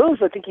taking his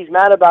moves. I think he's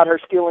mad about her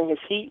stealing his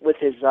heat with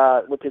his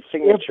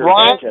signature. If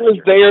Brian was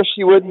there,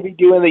 she wouldn't be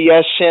doing the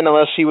yes chant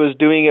unless he was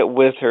doing it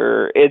with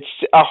her. It's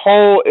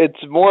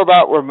more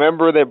about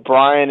remember that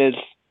Brian is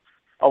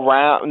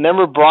around.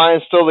 Remember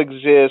Brian still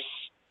exists.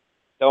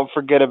 Don't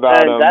forget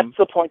about him. And that's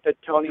the point that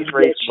Tony's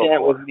raised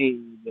before.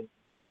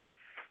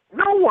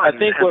 No one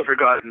has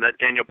forgotten that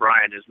Daniel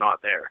Bryan is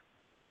not there.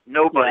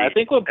 Nobody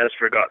has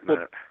forgotten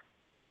that.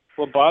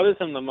 What bothers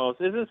him the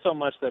most isn't so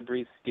much that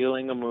Brie's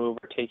stealing a move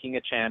or taking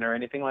a chant or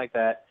anything like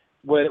that.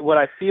 What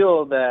I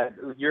feel that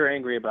you're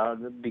angry about,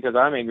 because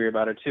I'm angry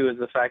about it too, is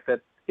the fact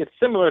that it's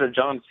similar to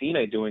John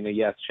Cena doing a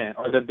yes chant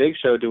or the Big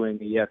Show doing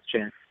a yes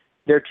chant.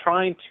 They're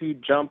trying to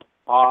jump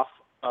off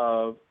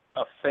of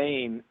a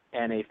fame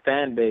and a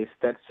fan base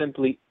that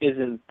simply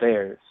isn't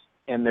theirs,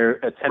 and they're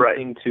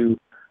attempting to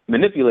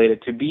manipulate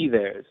it to be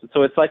theirs.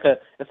 So it's like a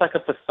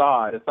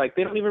facade. It's like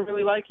they don't even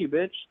really like you,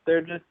 bitch. They're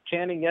just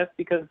chanting yes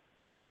because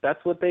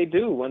that's what they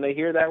do when they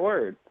hear that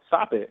word.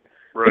 Stop it.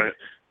 Right.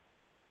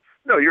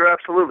 No, you're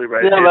absolutely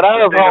right. Yeah, but I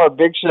don't have a problem with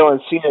Big Show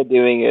and Cena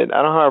doing it.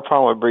 I don't have a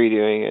problem with Brie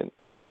doing it.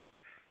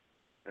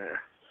 Yeah.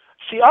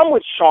 See, I'm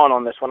with Sean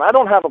on this one. I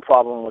don't have a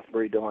problem with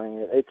Brie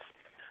doing it.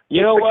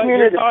 You know what?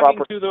 You're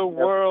talking to the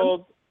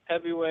world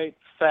heavyweight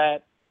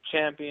fat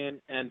champion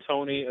and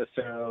Tony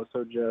Acero,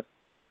 so just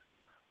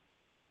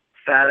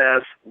fat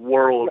ass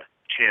world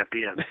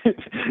champion.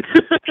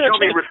 Show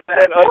me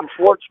respect.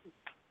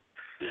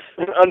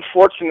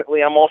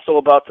 Unfortunately, I'm also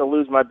about to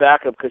lose my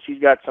backup because he's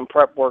got some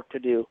prep work to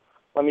do.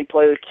 Let me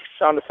play the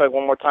sound effect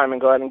one more time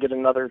and go ahead and get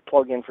another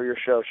plug-in for your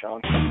show,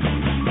 Sean.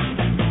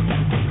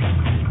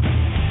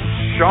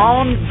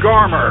 Sean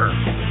Garmer.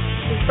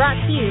 Is brought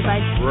to you by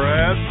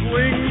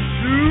Wrestling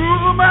to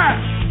the Max.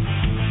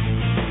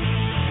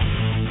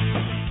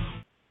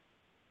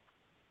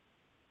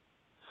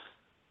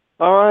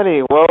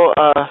 Alrighty, well,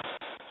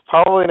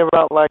 probably in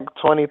about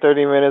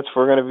 20-30 minutes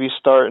we're going to be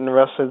starting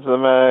Wrestling to the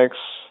Max.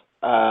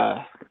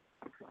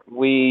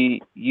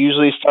 We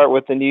usually start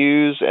with the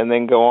news and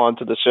then go on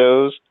to the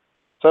shows.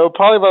 So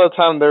probably by the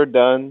time they're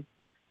done,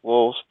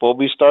 we'll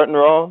be starting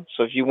Raw.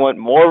 So if you want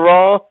more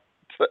Raw,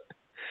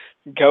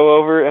 go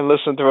over and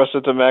listen to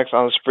Wrestling to the Max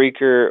on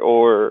Spreaker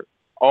or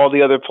all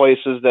the other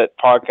places that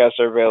podcasts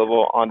are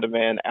available on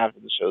demand after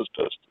the show's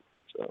posted.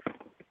 So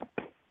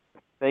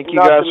thank you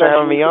guys for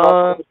having me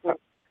on.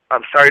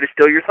 I'm sorry to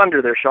steal your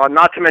thunder there, Sean.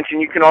 Not to mention,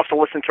 you can also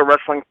listen to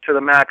Wrestling to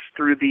the Max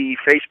through the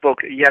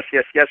Facebook Yes,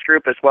 Yes, Yes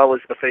group, as well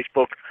as the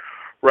Facebook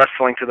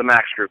Wrestling to the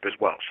Max group as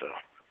well. So,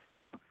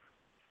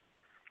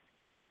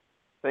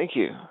 thank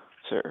you,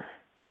 sir.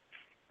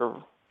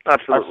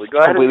 Absolutely. I Go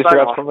ahead and completely sign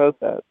forgot off. to promote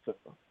that. So.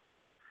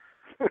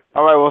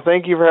 All right. Well,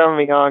 thank you for having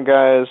me on,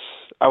 guys.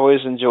 I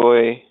always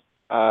enjoy.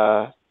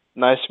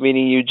 Nice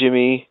meeting you,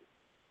 Jimmy,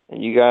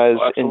 and you guys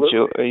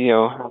enjoy.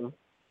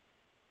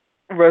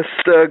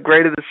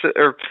 Great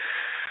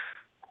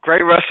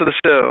rest of the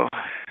show.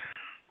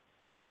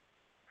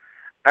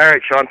 All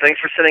right, Sean. Thanks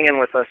for sitting in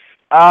with us.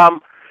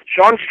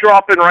 Sean's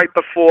dropping right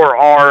before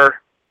our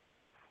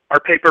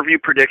pay-per-view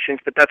predictions,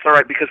 but that's all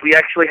right because we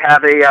actually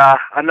have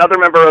another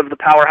member of the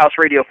Powerhouse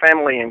Radio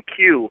family in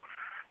Q,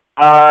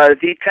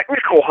 the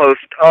technical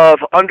host of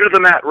Under the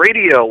Mat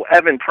Radio,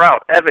 Evan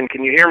Prout. Evan,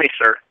 can you hear me,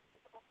 sir?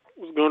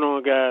 What's going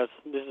on, guys?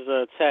 This is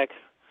Tech,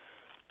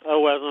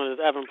 otherwise known as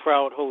Evan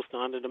Prout, host of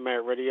Under the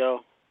Mat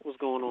Radio. What's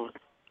going on?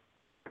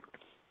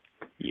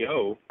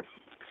 Yo.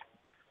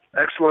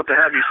 Excellent to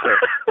have you, sir.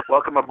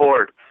 Welcome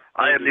aboard.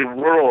 I am the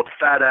world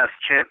fat-ass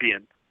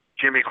champion,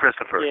 Jimmy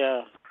Christopher.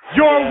 Yeah.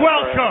 You're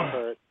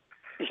welcome.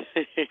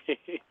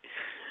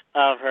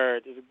 I've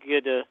heard. It's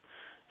good to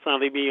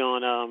finally be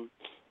on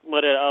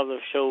one of the other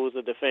shows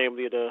of the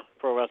family of the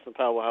Pro Wrestling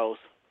Powerhouse.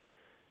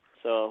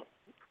 So,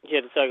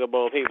 here to talk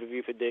about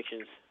pay-per-view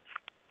predictions.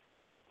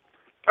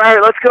 All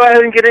right, let's go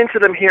ahead and get into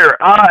them here.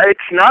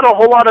 It's not a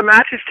whole lot of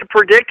matches to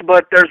predict,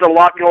 but there's a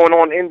lot going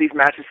on in these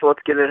matches, so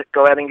let's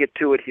go ahead and get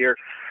to it here.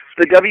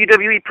 The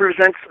WWE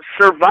presents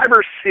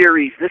Survivor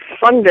Series this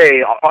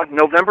Sunday, on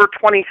November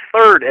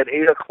 23rd at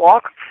 8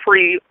 o'clock,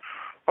 free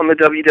on the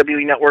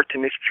WWE Network to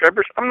new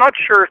subscribers. I'm not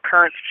sure if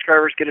current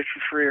subscribers get it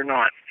for free or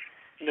not.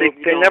 No,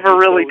 they never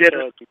really did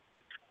it.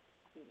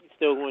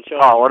 Still going to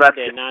charge that's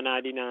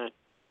 $9.99.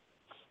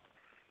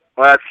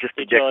 Well, that's just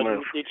a dick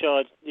move. They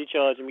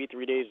charged me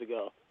 3 days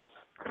ago.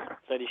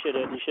 So they should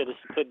have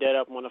put that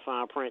up on the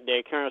fine print.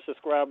 Their current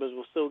subscribers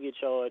will still get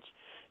charged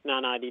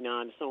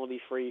 $9.99. It's only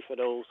free for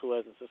those who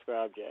hasn't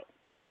subscribed yet.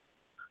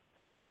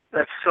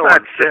 That's just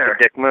unfair. A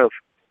dick move.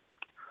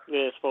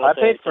 Yeah, I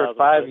paid for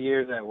 5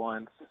 years at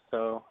once,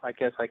 so I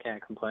guess I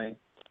can't complain.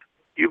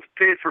 You've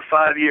paid for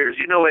 5 years.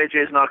 You know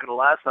AJ's not going to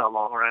last that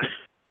long, right?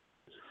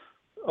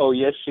 Oh,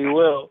 yes, she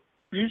will.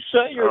 You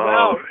shut your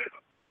mouth.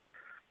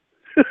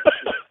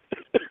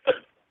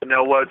 You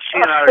know what? She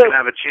and I are going to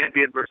have a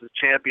champion versus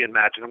champion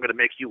match, and I'm going to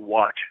make you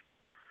watch.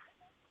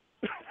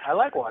 I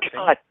like watching.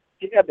 God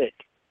damn it.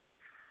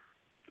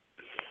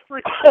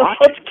 Let's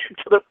get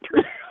to the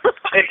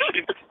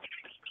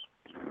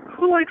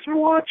Who likes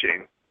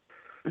watching?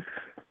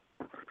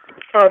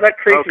 Oh, that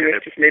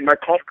craziness just made my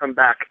cough come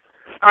back.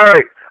 All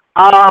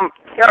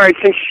right,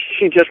 since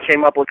she just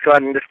came up, let's go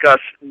ahead and discuss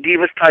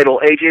Divas title,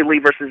 AJ Lee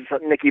versus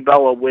Nikki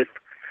Bella with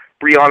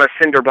Brianna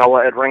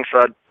Cinderbella at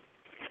ringside.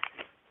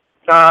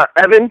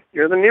 Evan,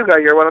 you're the new guy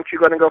here. Why don't you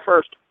go ahead and go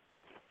first?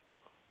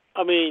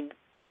 I mean,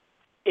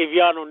 if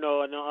y'all don't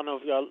know, I don't know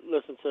if y'all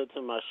listen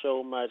to my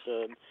show much.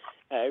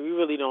 We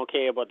really don't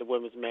care about the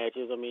women's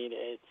matches. I mean,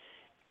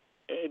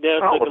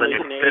 there's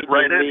speculation then you fit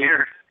right in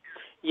here.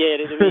 Yeah,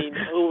 I mean,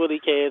 who really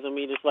cares? I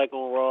mean, it's like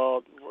on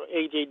Raw.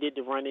 AJ did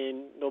the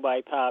run-in.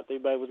 Nobody popped.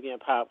 Everybody was getting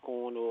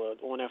popcorn or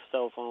on their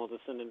cell phones or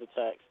sending the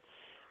text.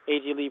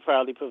 AJ Lee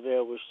probably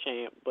prevailed was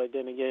champ, but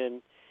then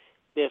again,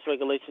 there's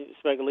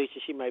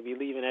speculation she might be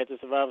leaving after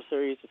Survivor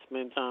Series to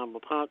spend time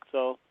with Punk.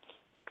 So,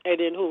 and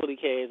then who really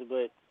cares?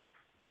 But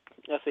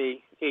I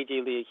say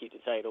AJ Lee will keep the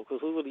title because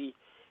who really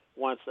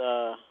wants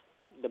the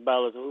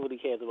Bellas? Who really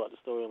cares about the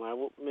storyline?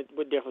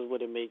 What difference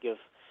would it make if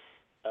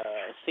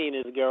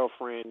Cena's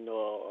girlfriend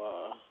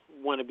or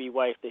wannabe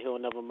wife that he'll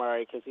never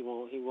marry because he'll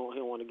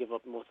want to give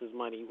up most of his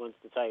money? He wants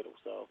the title.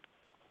 So,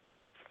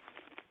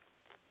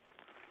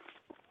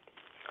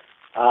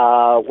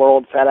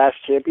 world fat ass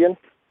champion.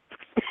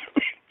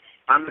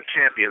 I'm the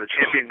champion. The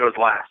champion goes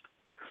last.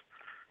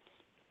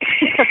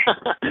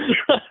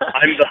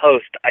 I'm the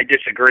host. I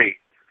disagree.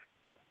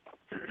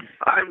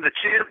 I'm the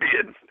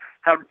champion.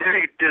 How dare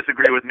you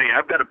disagree with me?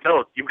 I've got a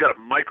belt. You've got a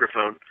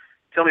microphone.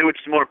 Tell me which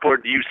is more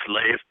important to you,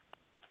 slave.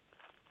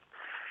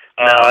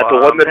 The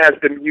one that has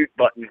the mute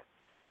button.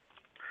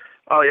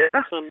 Oh, yeah?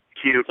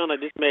 Cute. Sound like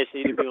this match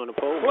needs to be on the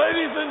pole.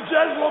 Ladies and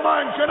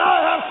gentlemen, can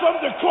I have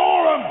some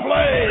decorum,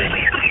 please?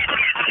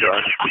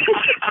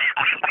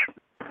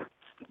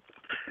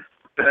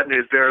 Bad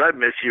news, Barrett. I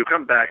miss you.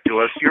 Come back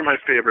to us. You're my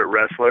favorite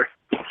wrestler.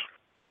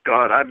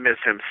 God, I miss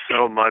him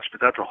so much,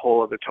 but that's a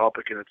whole other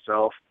topic in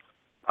itself.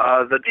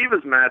 The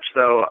Divas match,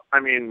 though, I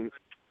mean,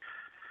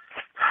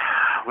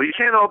 you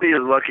can't all be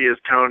as lucky as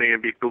Tony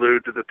and be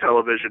glued to the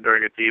television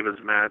during a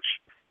Divas match.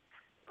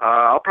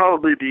 I'll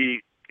probably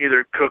be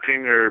either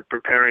cooking or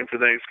preparing for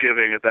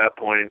Thanksgiving at that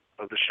point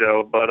of the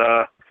show, but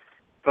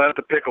if I have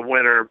to pick a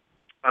winner,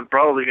 I'm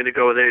probably going to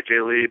go with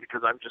AJ Lee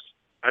because I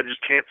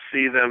just can't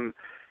see them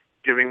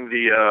giving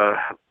the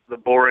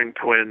boring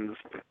twins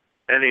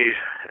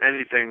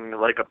anything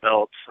like a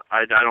belt.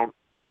 I don't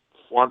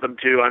want them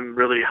to. I'm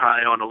really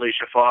high on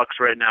Alicia Fox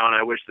right now, and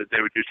I wish that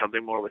they would do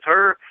something more with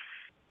her.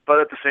 But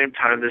at the same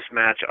time, this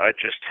match, oh,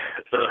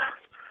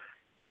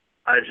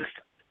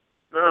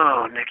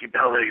 Nikki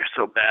Bella, you're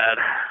so bad.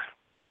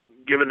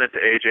 Giving it to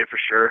AJ for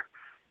sure,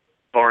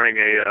 barring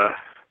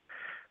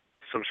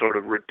some sort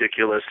of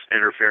ridiculous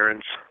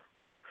interference.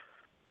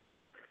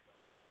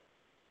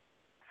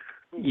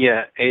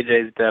 Yeah,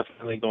 AJ's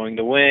definitely going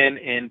to win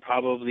in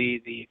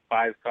probably the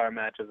 5-star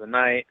match of the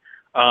night.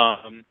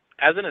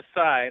 As an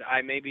aside,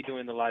 I may be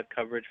doing the live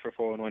coverage for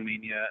 411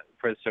 Mania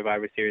for the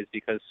Survivor Series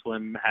because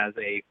Slim has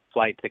a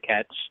flight to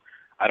catch.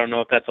 I don't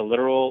know if that's a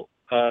literal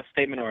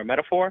statement or a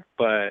metaphor,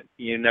 but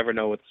you never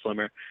know with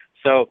Slimmer.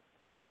 So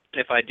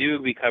if I do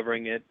be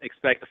covering it,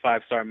 expect a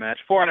 5-star match.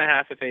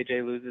 4.5 if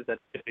AJ loses. That's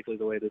typically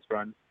the way this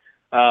runs.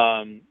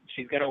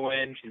 She's going to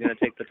win. She's going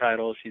to take the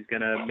title. She's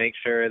going to make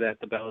sure that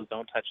the Bellas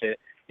don't touch it.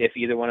 If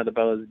either one of the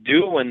Bellas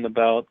do win the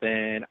belt,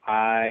 then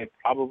I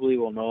probably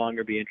will no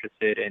longer be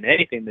interested in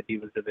anything the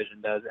Divas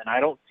division does, and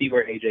I don't see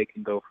where AJ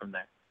can go from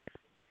there.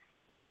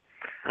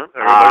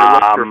 Everybody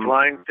looks for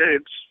flying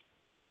pigs.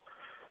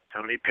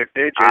 Tony picked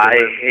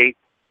AJ.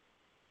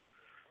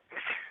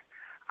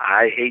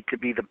 I hate to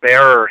be the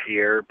bearer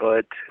here,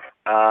 but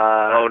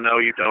oh no,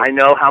 you don't. I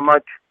know how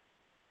much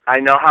I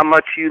know how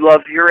much you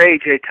love your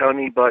AJ,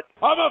 Tony, but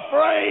I'm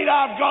afraid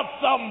I've got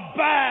some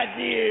bad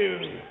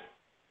news.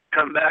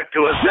 Come back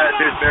to us, that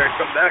dude, Barrett.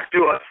 Come back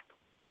to us.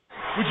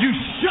 Would you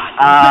shut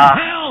the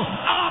hell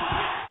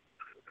up?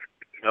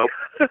 Nope.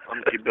 I'm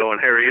going to keep going.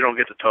 Harry, you don't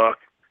get to talk.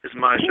 This is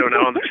my show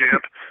now. I'm the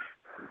champ.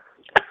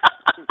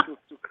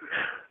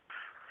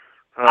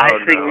 I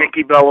think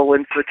Nikki Bella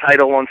wins the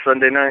title on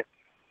Sunday night.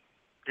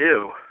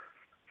 Ew.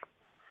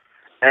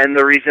 And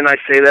the reason I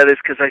say that is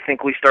because I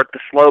think we start the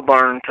slow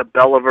burn to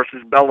Bella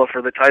versus Bella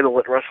for the title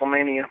at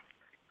WrestleMania.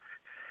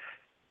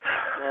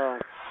 Well,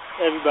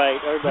 everybody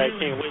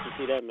can't wait to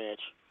see that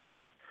match.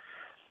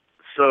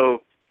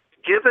 So,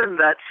 given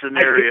that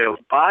scenario,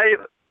 buy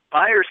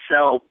or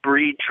sell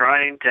Bree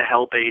trying to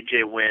help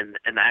AJ win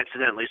and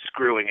accidentally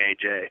screwing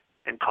AJ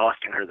and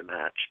costing her the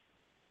match.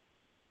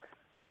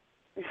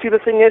 You see, the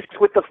thing is,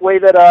 with the way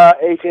that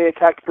AJ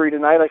attacked Bree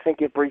tonight, I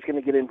think if Bree's going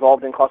to get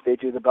involved and cost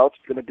AJ the belt,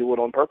 she's going to do it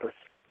on purpose.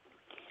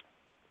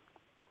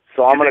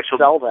 So I'm going to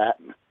sell that.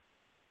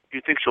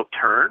 You think she'll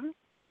turn?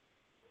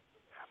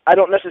 I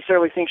don't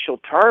necessarily think she'll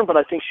turn, but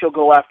I think she'll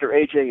go after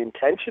AJ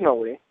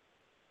intentionally.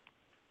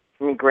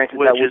 I mean, granted,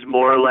 which is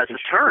more or less a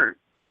turn.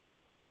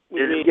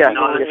 Which means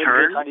not a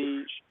turn?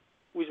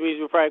 Which means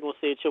we're probably going to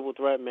see a triple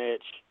threat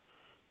match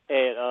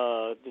at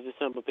the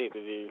December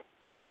pay-per-view.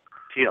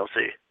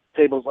 TLC.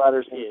 Tables,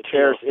 ladders, and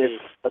chairs,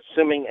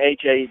 assuming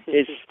AJ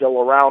is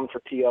still around for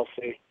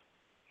TLC.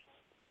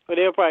 But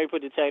they'll probably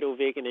put the title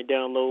vacant and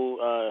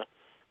download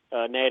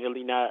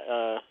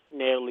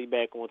Natalie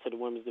back onto the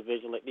women's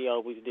division like they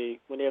always do.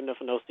 When they have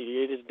nothing else to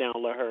do, they just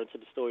download her into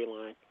the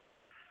storyline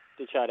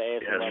to try to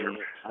add somebody in.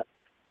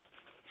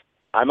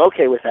 I'm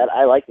okay with that.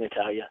 I like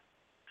Natalia.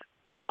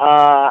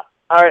 All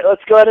right,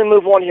 let's go ahead and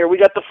move on here. We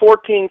got the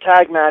 14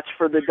 tag match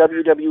for the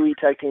WWE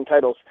Tag Team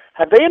titles.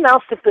 Have they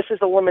announced if this is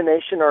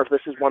elimination or if this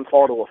is one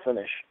fall to a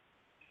finish?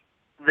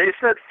 They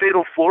said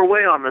Fatal 4-Way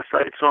on the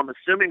site, so I'm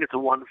assuming it's a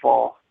one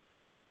fall.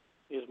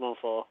 It's one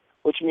fall.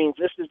 Which means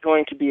this is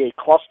going to be a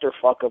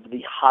clusterfuck of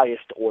the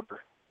highest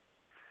order.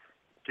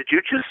 Did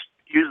you just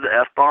use the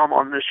F-bomb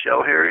on this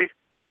show, Harry?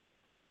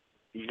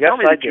 Yes, Tell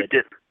me I that you did.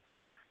 didn't.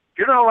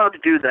 You're not allowed to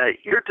do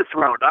that. You're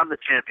dethroned. I'm the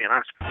champion.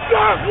 That's what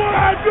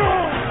I do!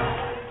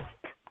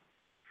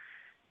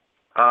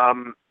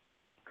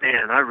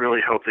 Man, I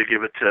really hope they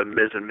give it to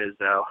Miz and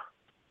Mizdow.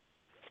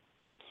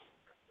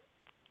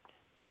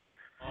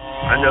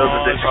 I know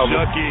that they probably...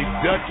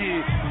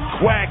 Ducky,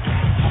 quack,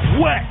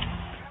 quack!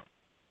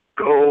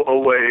 Go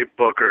away,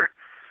 Booker.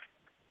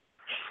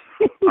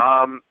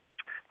 I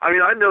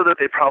mean, I know that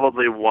they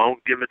probably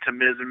won't give it to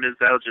Miz and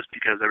Mizdow just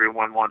because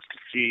everyone wants to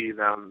see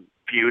them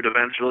feud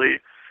eventually.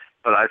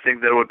 But I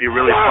think that it would be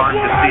really fun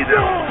to see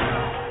them.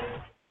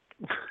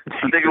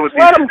 I think it would be...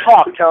 Let them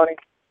talk, Tony.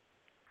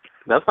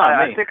 That's not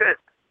me. I think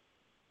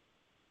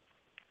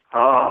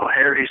Oh,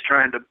 Harry's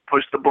trying to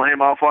push the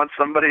blame off on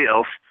somebody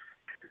else.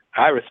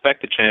 I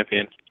respect the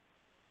champion.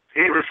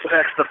 He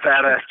respects the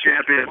fat-ass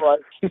champion.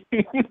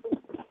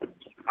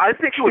 I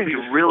think it would be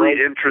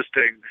really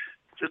interesting,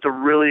 just a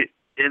really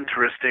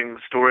interesting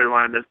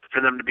storyline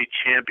for them to be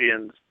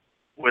champions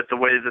with the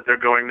way that they're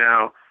going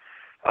now.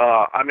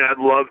 I mean,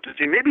 I'd love to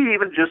see, maybe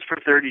even just for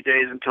 30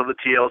 days until the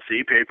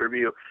TLC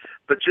pay-per-view,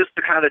 but just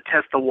to kind of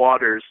test the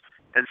waters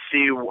and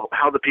see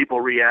how the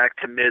people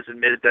react to Miz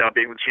and Mizdow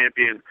being the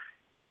champion,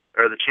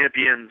 or the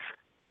champions,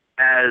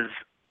 as,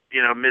 you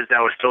know,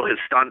 Mizdow is still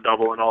his stunt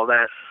double and all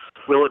that.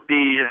 Will it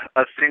be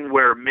a thing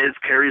where Miz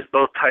carries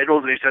both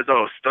titles and he says,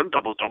 oh, stunt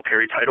doubles don't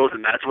carry titles,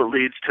 and that's what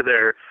leads to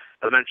their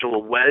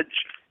eventual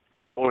wedge,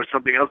 or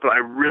something else? But I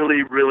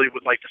really, really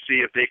would like to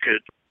see if they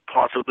could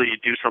possibly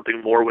do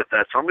something more with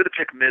that. So I'm going to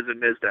pick Miz and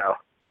Mizdow.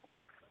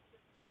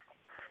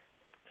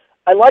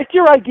 I like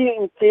your idea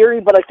in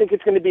theory, but I think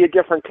it's going to be a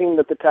different team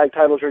that the tag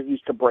titles are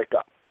used to break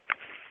up.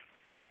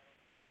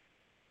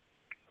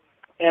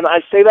 And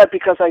I say that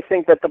because I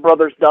think that the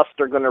Brothers Dust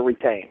are going to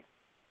retain.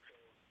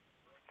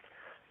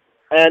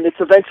 And it's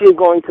eventually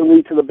going to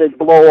lead to the big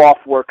blow-off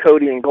where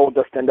Cody and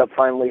Goldust end up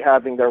finally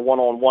having their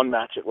one-on-one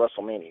match at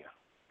WrestleMania.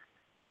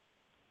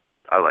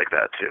 I like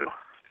that, too.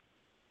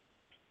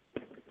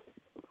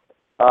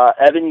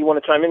 Evan, you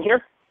want to chime in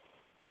here?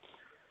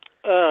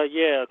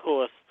 Yeah, of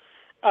course.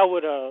 I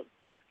would,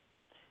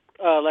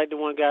 like the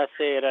one guy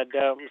said, I'm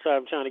sorry,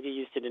 I'm trying to get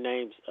used to the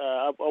names.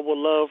 I would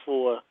love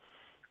for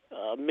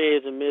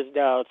Miz and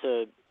Mizdow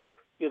to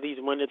at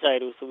least win the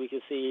title so we can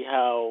see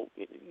how,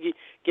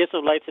 get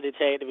some light to the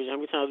tag division. How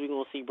many times are we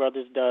going to see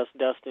Brothers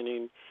Dustin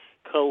and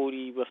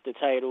Cody with the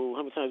title?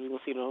 How many times are we going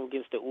to see them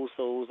against the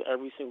Usos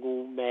every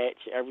single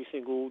match, every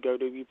single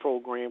WWE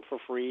program for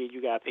free? You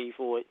got to pay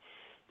for it.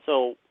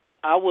 So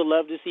I would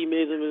love to see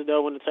Miz and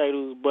Mizdow win the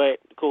titles,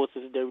 but of course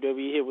it's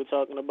WWE here we're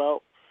talking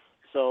about.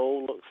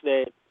 So looks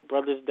that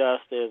Brothers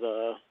Dust is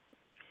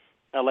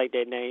I like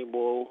that name,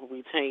 will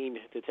retain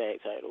the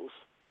tag titles.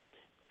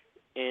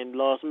 And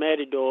Los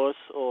Matadors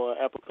or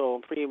Epico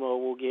and Primo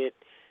will get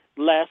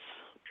less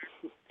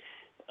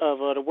of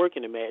the work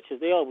in the match, as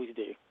they always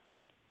do.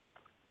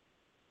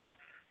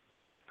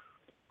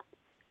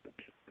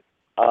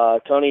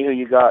 Tony, who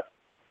you got?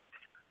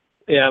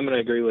 Yeah, I'm gonna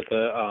agree with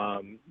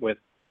with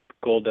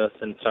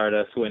Goldust and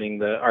Stardust keeping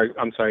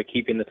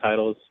the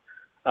titles.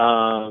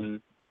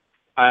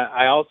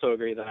 I also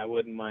agree that I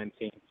wouldn't mind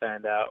seeing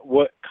Sandow.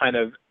 What kind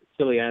of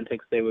silly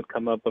antics they would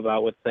come up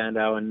about with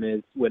Sandow and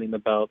Miz winning the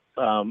belts.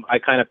 I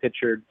kind of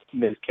pictured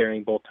Miz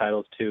carrying both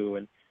titles too,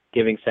 and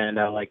giving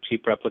Sandow like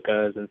cheap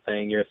replicas and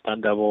saying you're a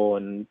stunt double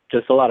and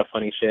just a lot of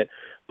funny shit.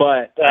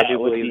 But I do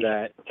believe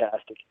that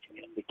fantastic.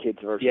 The kids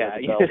version. Yeah,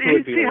 of the belt.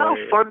 See how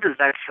fun does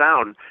that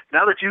sound?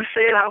 Now that you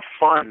say it, how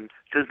fun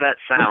does that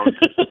sound?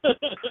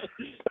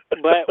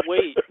 But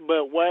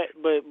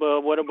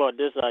what about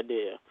this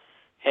idea?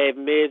 Have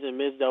Miz and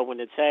Mizdow win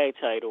the tag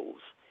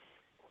titles,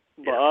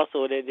 but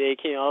also that they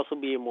can also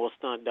be a more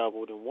stunt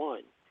double than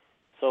one.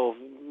 So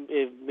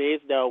if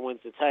Mizdow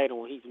wins the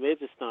title and he's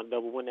Miz's stunt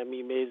double, wouldn't that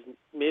mean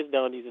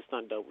Mizdow needs a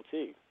stunt double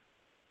too?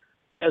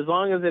 As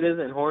long as it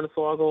isn't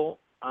Hornswoggle,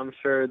 I'm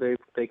sure they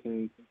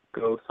can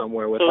go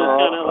somewhere with so that. It's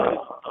kind of like,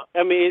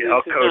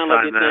 it's kind of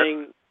like the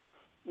thing.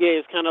 Yeah,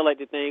 it's kind of like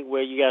the thing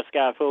where you got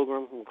Scott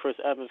Pilgrim, who Chris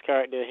Evans'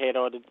 character had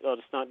all the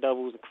stunt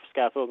doubles, and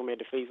Scott Pilgrim had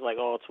to face like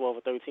all 12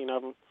 or 13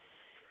 of them.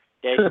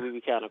 That would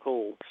be kind of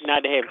cool.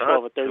 Not to have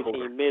 12 or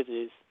 13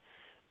 Miz's,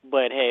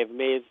 but have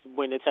Miz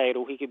win the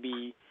title. He could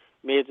be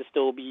Miz to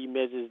still be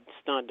Miz's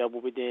stunt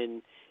double, but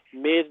then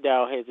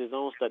Mizdow has his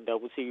own stunt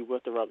double too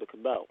with the replica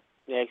belt.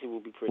 It actually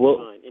would be pretty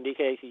fun, and they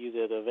can actually use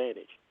it as an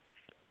advantage.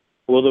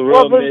 Will the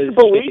real Miz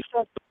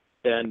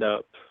stand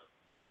up?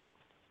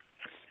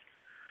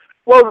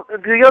 Well,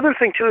 the other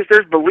thing too is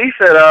there's belief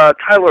that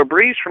Tyler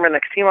Breeze from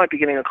NXT might be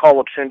getting a call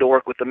up soon to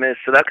work with the Miz,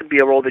 so that could be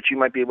a role that you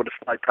might be able to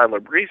slide Tyler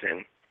Breeze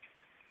in.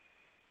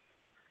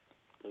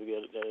 That's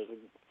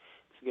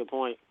a good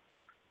point.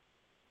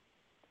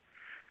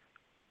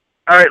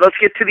 All right, let's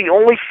get to the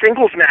only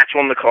singles match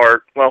on the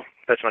card. Well,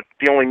 that's not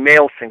the only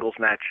male singles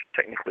match,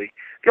 technically.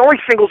 The only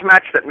singles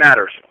match that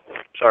matters.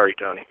 Sorry,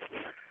 Tony.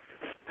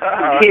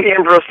 Dean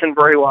Ambrose and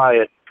Bray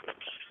Wyatt.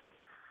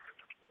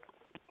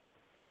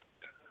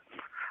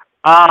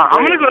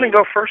 I'm going to go ahead and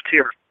go first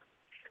here.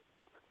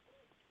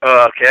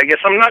 Okay, I guess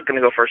I'm not going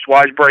to go first.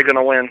 Why is Bray going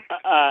to win?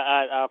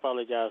 I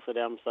apologize for that.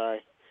 I'm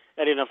sorry.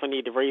 I didn't know if I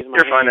need to raise my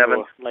You're hand fine,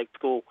 Evan. like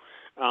school.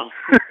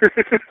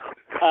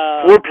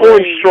 We're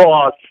pulling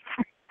straws.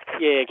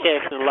 Yeah,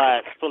 casting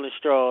lots, pulling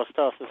straws,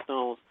 tossing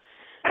stones.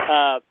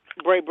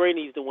 Bray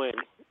needs to win.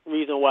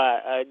 Reason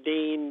why.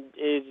 Dean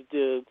is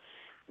the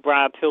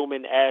Brian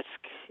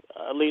Pillman-esque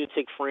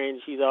lunatic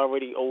fringe. He's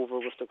already over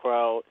with the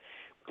crowd.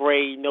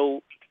 Bray,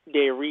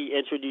 they're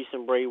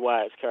reintroducing Bray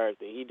Wyatt's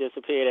character. He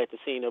disappeared at the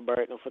scene of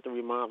Burton for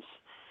 3 months.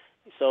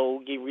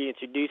 So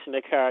reintroducing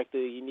the character,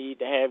 you need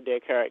to have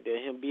that character,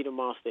 him be the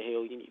Monster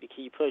Hill. You need to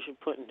keep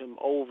putting him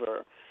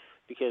over,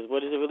 because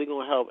what is it really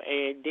going to help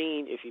Aaron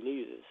Dean if he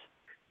loses?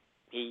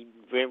 He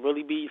didn't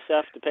really beat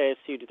Seth the past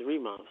 2 to 3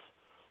 months.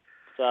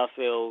 So I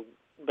feel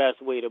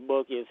best way to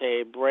book is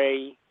have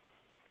Bray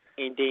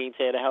and Dean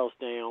tear the house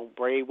down,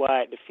 Bray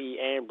Wyatt defeat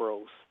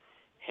Ambrose.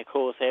 Of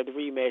course, have the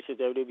rematches.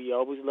 WWE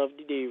always love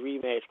to do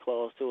rematch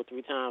clause 2 or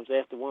 3 times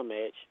after one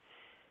match.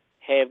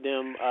 Have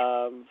them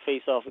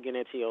face off again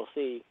at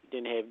TLC.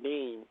 Then have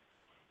Dean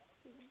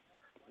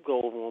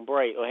go over on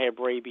Bray, or have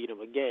Bray beat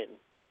him again.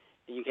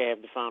 Then you can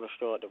have the final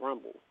straw at the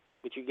Rumble.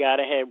 But you got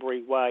to have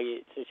Bray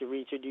Wyatt, since you're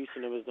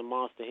reintroducing him as the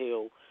Monster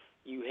Hill,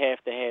 you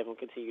have to have him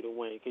continue to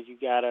win, because you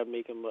got to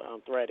make him a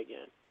threat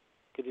again,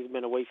 because he's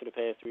been away for the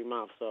past 3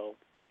 months. So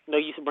no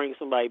use to bring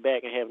somebody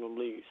back and having them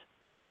lose.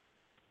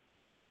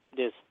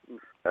 This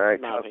all right,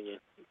 my opinion.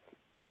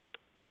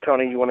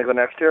 Tony, you want to go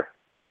next here?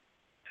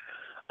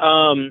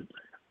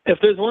 If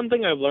there's one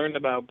thing I've learned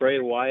about Bray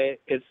Wyatt,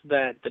 it's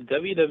that the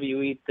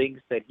WWE thinks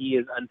that he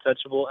is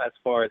untouchable as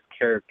far as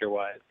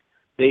character-wise.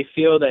 They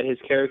feel that his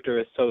character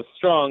is so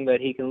strong that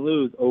he can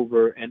lose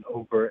over and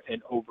over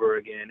and over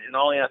again. And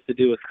all he has to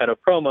do is cut a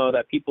promo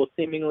that people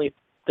seemingly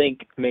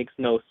think makes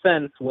no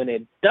sense. When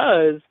it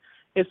does,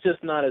 it's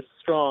just not as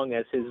strong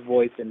as his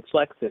voice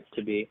inflects it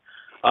to be.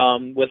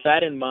 With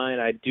that in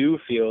mind, I do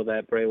feel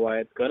that Bray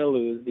Wyatt's going to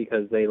lose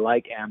because they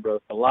like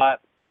Ambrose a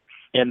lot,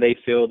 and they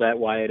feel that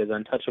Wyatt is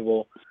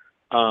untouchable.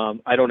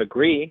 I don't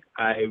agree.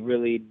 I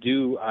really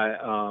do.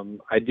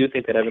 I do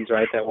think that Evan's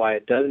right, that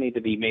Wyatt does need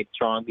to be made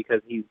strong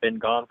because he's been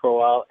gone for a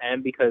while,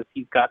 and because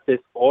he's got this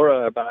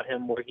aura about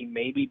him where he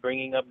may be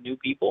bringing up new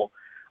people.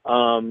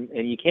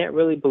 And you can't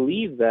really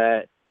believe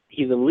that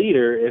he's a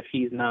leader if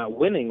he's not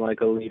winning like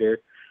a leader.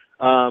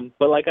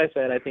 But like I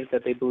said, I think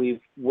that they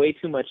believe way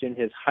too much in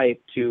his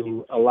hype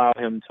to allow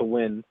him to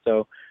win.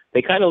 So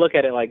they kind of look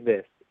at it like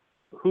this.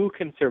 Who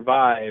can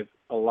survive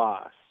a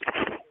loss?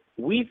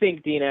 We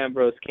think Dean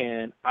Ambrose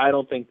can. I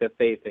don't think that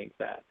they think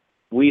that.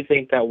 We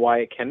think that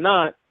Wyatt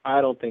cannot.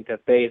 I don't think that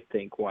they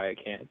think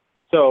Wyatt can.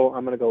 So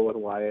I'm going to go with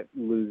Wyatt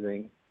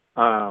losing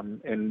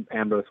and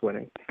Ambrose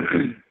winning.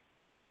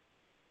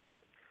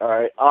 All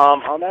right.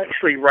 I'm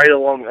actually right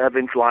along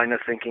Evan's line of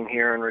thinking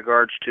here in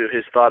regards to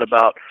his thought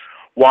about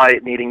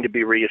Wyatt needing to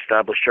be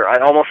reestablished here.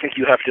 I almost think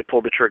you have to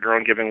pull the trigger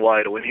on giving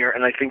Wyatt a win here,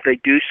 and I think they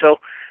do so,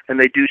 and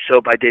they do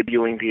so by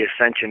debuting the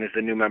Ascension as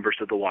the new members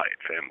of the Wyatt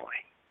family.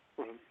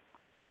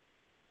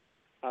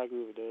 I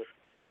agree with that.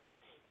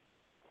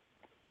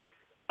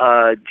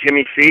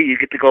 Jimmy C, you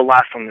get to go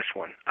last on this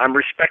one. I'm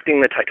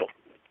respecting the title.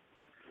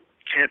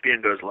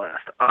 Champion goes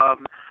last.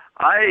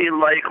 I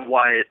like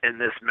Wyatt in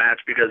this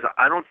match because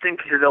I don't think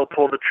they'll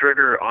pull the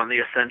trigger on the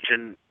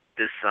Ascension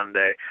this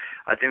Sunday.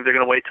 I think they're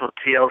going to wait till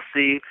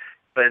TLC,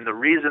 and the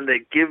reason they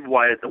give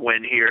Wyatt the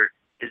win here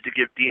is to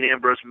give Dean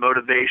Ambrose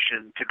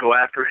motivation to go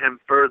after him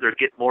further,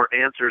 get more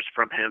answers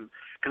from him,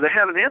 because they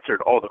haven't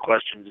answered all the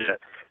questions yet.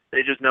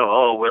 They just know,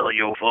 oh, well,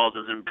 your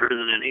father's in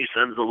prison and he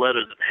sends the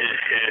letters.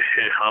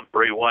 I'm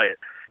Bray Wyatt.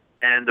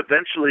 And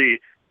eventually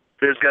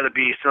there's got to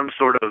be some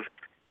sort of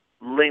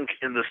link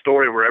in the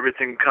story where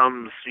everything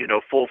comes,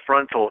 full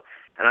frontal.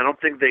 And I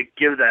don't think they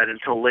give that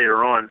until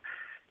later on.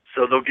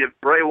 So they'll give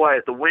Bray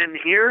Wyatt the win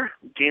here.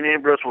 Dean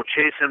Ambrose will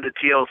chase him to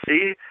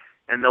TLC,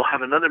 and they'll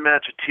have another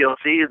match at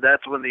TLC.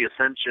 That's when the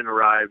Ascension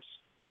arrives,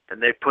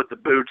 and they put the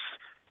boots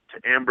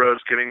to Ambrose,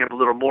 giving him a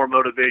little more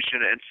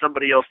motivation and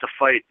somebody else to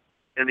fight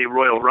in the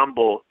Royal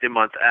Rumble the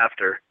month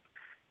after.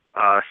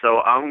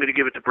 So I'm going to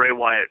give it to Bray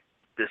Wyatt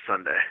this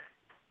Sunday.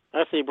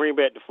 I say bring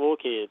back the 4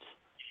 Kids.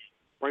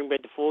 Bring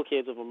back the 4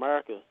 Kids of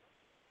America.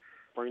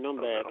 Bring them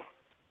back.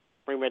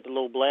 Bring back the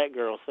little black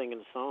girl singing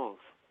the songs.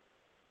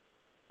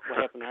 What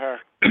happened to her?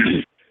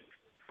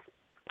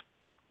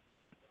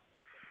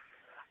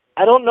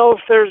 I don't know if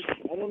there's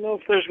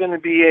going to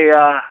be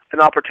an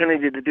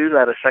opportunity to do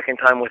that a second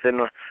time within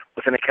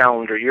a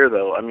calendar year,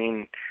 though. I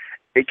mean,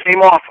 it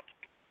came off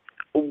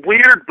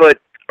weird but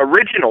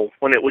original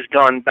when it was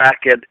done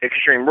back at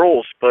Extreme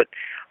Rules, but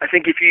I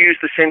think if you use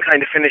the same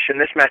kind of finish in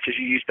this match as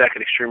you used back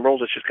at Extreme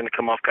Rules, it's just going to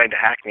come off kind of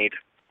hackneyed,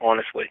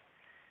 honestly.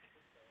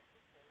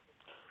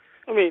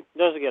 I mean,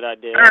 that's a good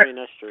idea. All right. I mean,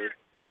 that's true.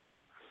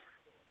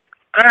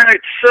 All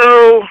right,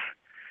 so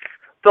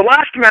the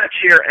last match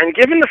here, and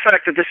given the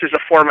fact that this is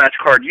a 4-match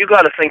card, you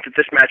got to think that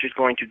this match is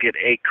going to get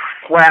a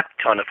crap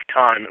ton of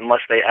time unless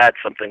they add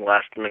something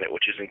last minute,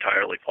 which is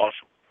entirely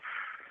possible.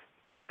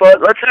 But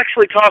let's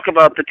actually talk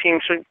about the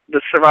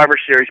Survivor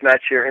Series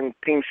match here in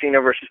Team Cena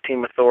versus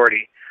Team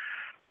Authority.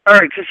 All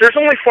right, since there's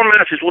only 4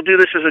 matches, we'll do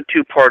this as a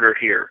 2-parter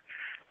here.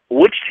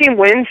 Which team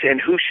wins and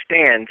who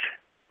stands?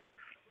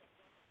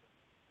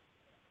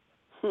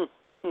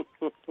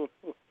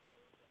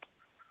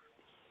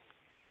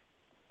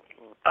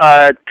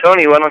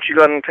 Tony, why don't you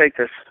go ahead and take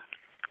this?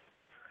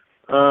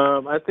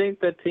 I think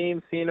that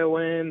Team Cena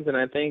wins, and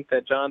I think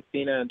that John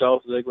Cena and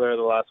Dolph Ziggler are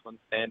the last ones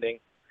standing.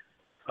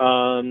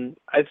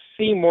 I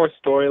see more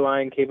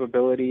storyline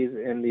capabilities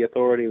in the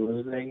Authority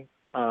losing.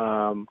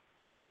 I'm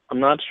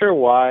not sure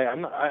why.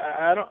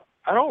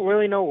 I don't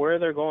really know where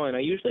they're going. I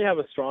usually have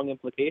a strong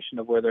implication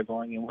of where they're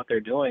going and what they're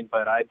doing,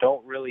 but I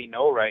don't really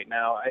know right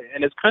now.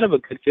 And it's kind of a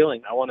good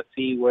feeling. I want to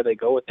see where they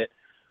go with it.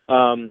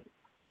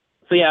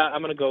 So yeah,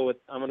 I'm gonna go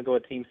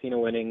with Team Cena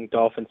winning,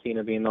 Dolph and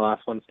Cena being the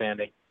last one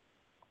standing.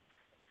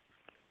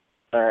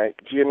 All right,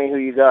 Jimmy, who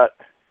you got?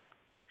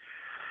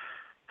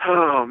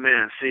 Oh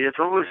man, see, it's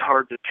always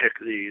hard to pick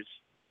these.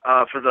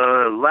 For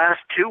the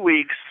last 2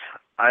 weeks,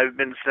 I've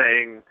been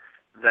saying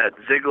that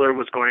Ziggler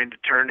was going to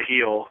turn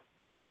heel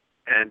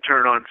and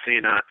turn on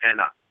Cena,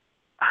 and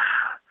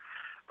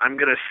I'm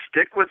gonna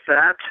stick with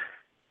that.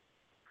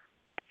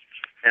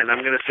 And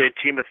I'm gonna say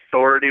Team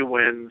Authority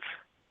wins,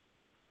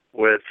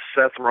 with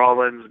Seth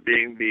Rollins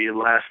being the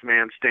last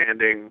man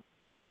standing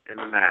in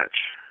the match.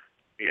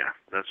 Yeah,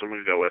 that's what I'm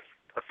going to go with.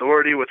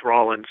 Authority with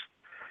Rollins.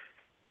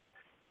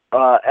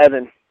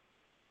 Evan.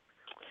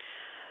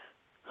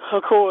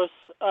 Of course,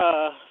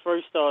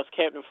 first off,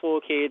 Captain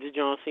 4 Kids,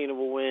 John Cena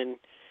will win.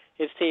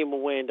 His team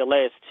will win. The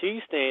last 2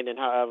 standing,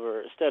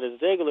 however, instead of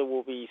Ziggler,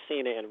 will be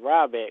Cena and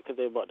Ryback because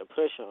they're about to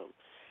push him.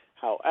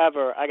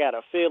 However, I got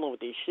a feeling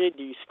what they should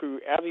do, screw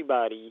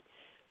everybody,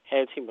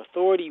 have Team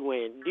Authority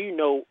win. Do you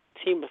know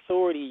Team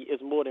Authority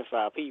is more than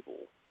 5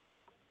 people?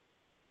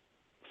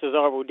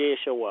 Cesaro did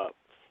show up.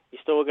 You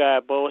still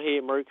got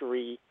Bullhead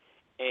Mercury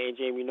and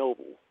Jamie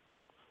Noble.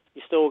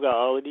 You still got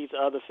all of these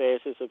other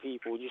facets of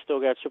people. You still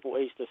got Triple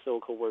H that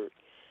still could work.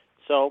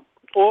 So,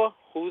 or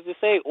who's to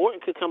say Orton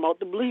could come out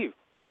the blue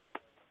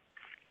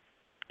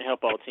and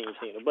help out Team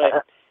Cena.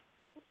 But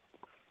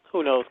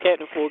who knows?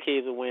 Captain 4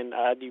 Kids will win.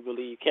 I do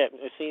believe Captain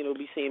Cena will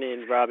be Cena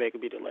and Ryback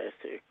will be the last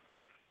 2.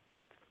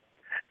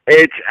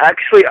 It's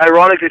actually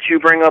ironic that you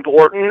bring up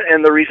Orton,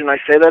 and the reason I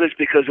say that is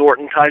because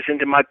Orton ties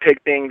into my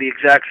pick being the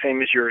exact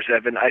same as yours,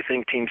 Evan. I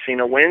think Team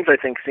Cena wins. I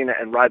think Cena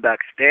and Ryback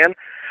stand.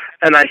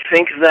 And I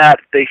think that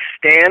they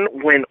stand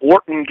when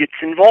Orton gets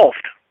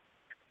involved.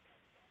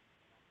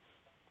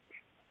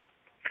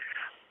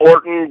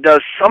 Orton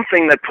does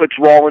something that puts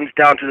Rollins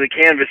down to the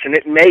canvas, and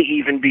it may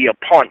even be a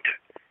punt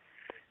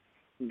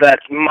that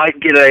might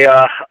get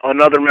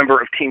another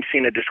member of Team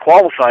Cena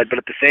disqualified, but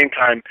at the same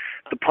time,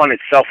 the punt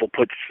itself will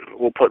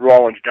put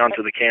Rollins down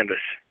to the canvas.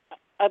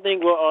 I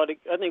think we'll all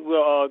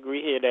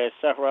agree here that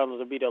Seth Rollins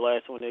will be the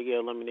last one to get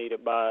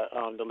eliminated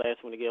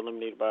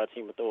by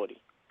Team Authority.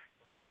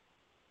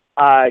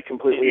 I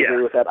completely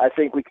agree with that. I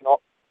think we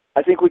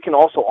can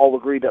also all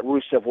agree that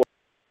Rusev will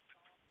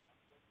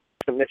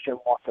submission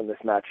loss in this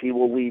match. He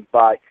will leave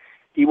by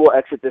he will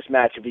exit this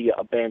match via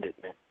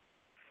abandonment.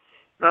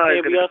 No,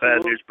 he's going to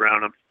bad news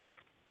brown him.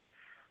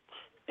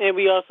 And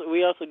we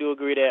also do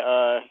agree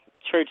that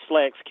Church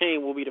Slacks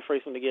Kane will be the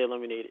first one to get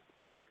eliminated.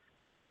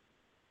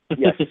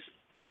 Yes.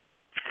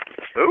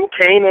 Who?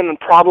 Kane and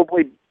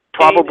probably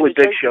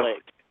Big Show.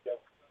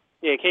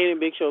 Yeah, Kane and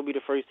Big Show will be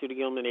the first two to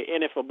get eliminated.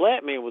 And if a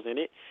black man was in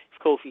it, if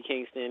Kofi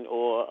Kingston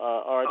or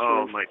R-Truth,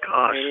 oh my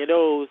gosh, any of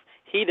those,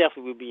 he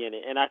definitely would be in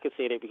it. And I could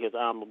say that because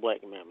I'm a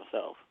black man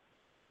myself.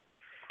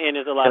 And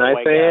there's a lot of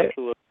white guys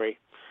who agree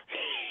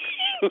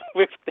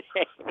with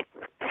that.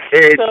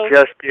 It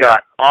just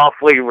got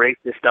awfully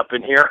racist up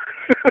in here.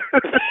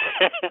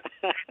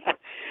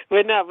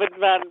 But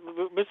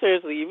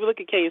seriously, if you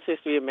look at Kane's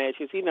history of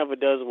matches, he never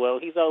does well.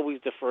 He's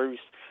always the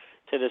first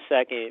to the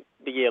second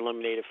to get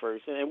eliminated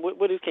first. And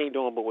what is Kane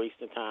doing but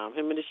wasting time?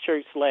 Him and his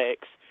church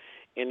slacks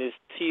and his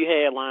two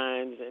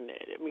headlines. And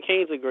I mean,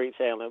 Kane's a great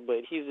talent,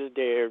 but he's just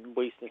there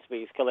wasting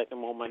space, collecting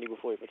more money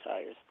before he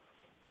retires.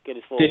 Get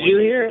his full. Did you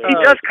hear? He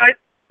does kind.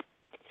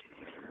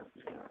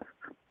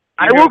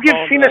 I will give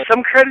Cena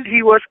some credit.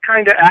 He was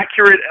kind of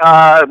accurate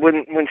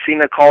when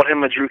Cena called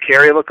him a Drew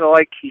Carey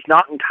lookalike. He's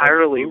not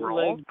entirely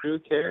wrong. Drew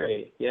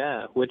Carey,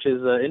 yeah, which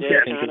is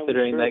interesting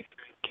considering that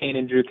Kane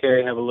and Drew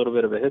Carey have a little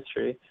bit of a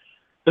history.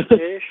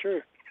 Yeah,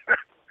 sure.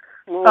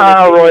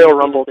 Royal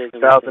Rumble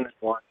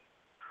 2001.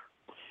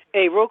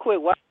 Hey, real quick,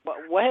 what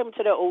happened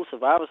to that old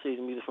Survivor Series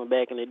music from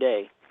back in the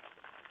day?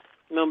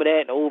 Remember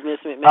that, the old Miss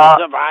McMahon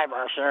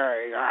Survivor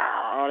Series,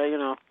 all that, you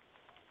know.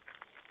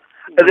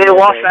 They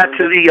lost that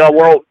to the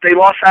world. They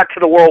lost that to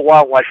the World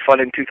Wildlife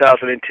Fund in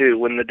 2002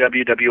 when the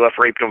WWF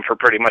raped them for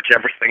pretty much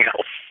everything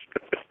else.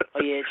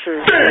 Oh yeah,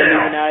 true.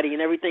 Illuminati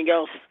and everything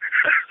else.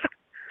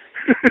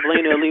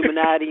 Blame the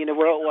Illuminati and the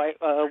World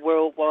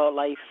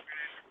Wildlife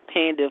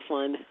Panda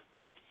Fund.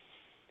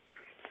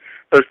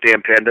 Those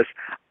damn pandas.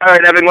 All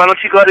right, Evan, why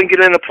don't you go ahead and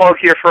get in a plug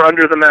here for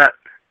Under the Mat?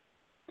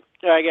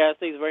 All right, guys,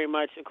 thanks very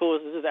much. Of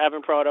course, this is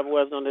Evan Proud of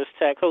West on this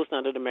tech, host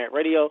Under the Mat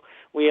Radio.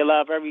 We are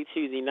live every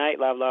Tuesday night,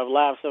 live,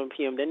 7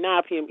 p.m. to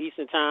 9 p.m.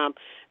 Eastern Time.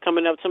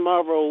 Coming up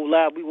tomorrow,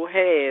 live, we will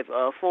have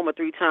former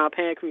three-time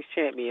Pancrase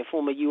champion,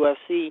 former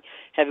UFC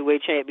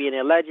heavyweight champion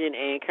and legend,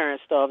 and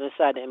current star of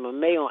Inside the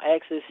MMA on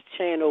Access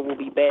Channel will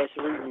be Bass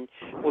Rutten.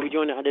 We'll be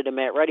joining Under the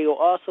Mat Radio.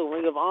 Also,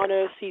 Ring of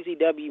Honor,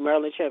 CZW,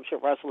 Maryland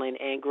Championship Wrestling,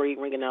 and great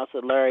ring announcer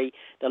Larry,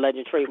 the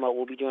Legend Trademark,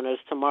 will be joining us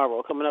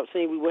tomorrow. Coming up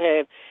soon, we will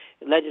have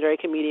legendary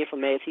comedian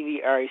from Mad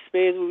TV, Ari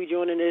Spears, will be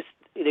joining us.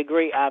 The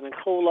great Ivan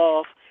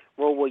Koloff,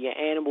 Road Warrior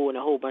Animal, and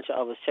a whole bunch of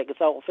others. Check us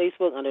out on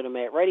Facebook, Under the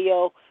Mat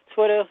Radio,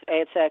 Twitter,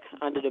 @tech,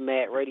 Under the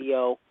Mat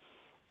Radio,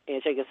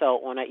 and check us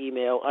out on our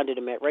email,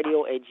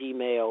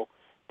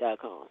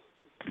 underthematradio@gmail.com.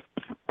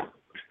 All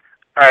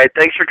right,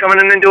 thanks for coming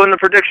in and doing the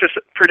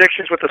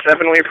predictions with us,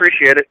 Evan. We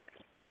appreciate it.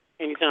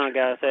 Anytime,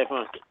 guys. Have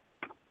fun.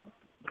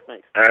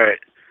 Thanks. All right.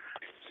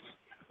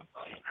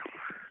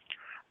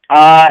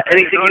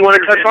 Anything you want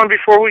to touch on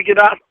before we get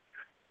out?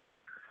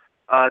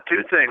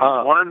 Two things.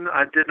 One,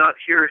 I did not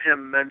hear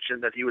him mention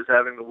that he was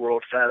having the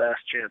World Fat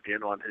Ass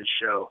Champion on his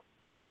show.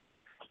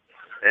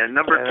 And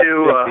number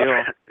two,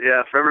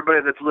 for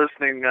everybody that's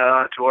listening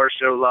to our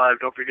show live,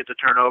 don't forget to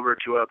turn over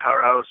to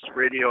Powerhouse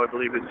Radio. I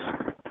believe it's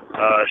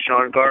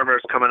Sean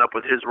Garmer's coming up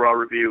with his Raw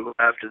review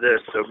after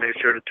this, so make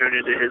sure to tune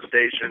into his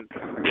station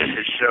and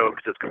his show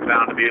because it's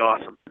bound to be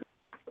awesome.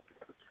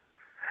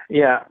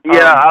 Yeah.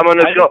 I'm going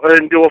to go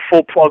and do a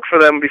full plug for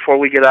them before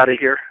we get out of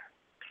here.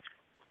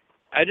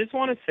 I just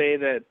want to say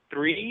that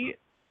 3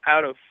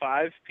 out of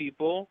 5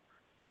 people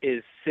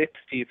is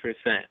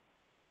 60%,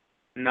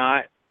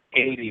 not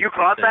 80%. You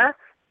caught that?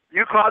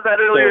 You caught that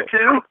earlier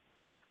too?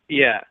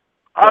 Yeah.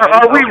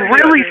 Are we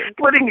really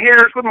splitting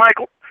hairs with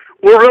Michael?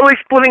 We're really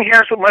splitting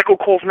hairs with Michael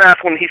Cole's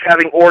math when he's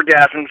having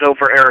orgasms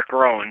over Eric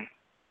Rowan.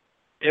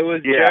 It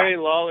was Jerry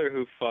Lawler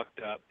who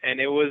fucked up,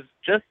 and it was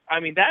just, I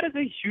mean, that is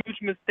a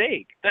huge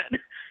mistake.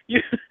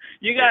 You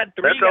got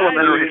 3 That's guys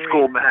elementary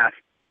school math.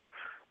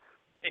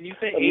 And you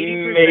say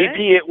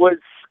 80%?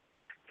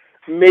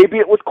 Maybe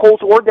it was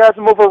Cole's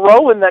orgasm over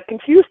Rowan that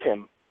confused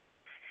him.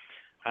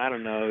 I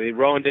don't know.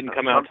 Rowan didn't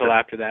come out until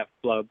after that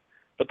flub.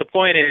 But the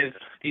point is,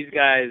 these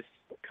guys,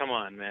 come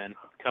on, man.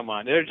 Come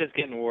on. They're just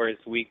getting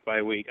worse week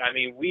by week. I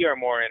mean, we are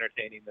more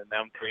entertaining than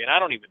them 3, and I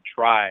don't even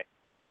try.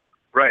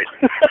 Right.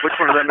 Which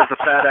one of them is the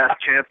fat-ass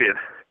champion?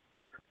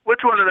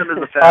 Which one of them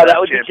is the fat-ass that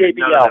would champion?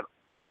 be JBL.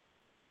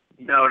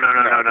 No.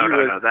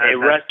 That a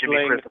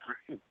wrestling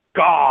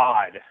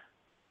god.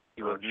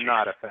 He was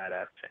not a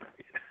fat-ass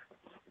champion.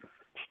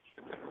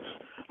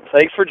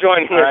 Thanks for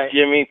joining us,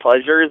 Jimmy.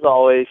 Pleasure as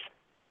always.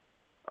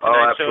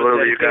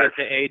 Absolutely, you guys.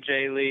 To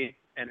AJ Lee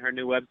and her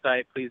new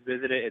website. Please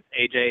visit it.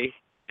 It's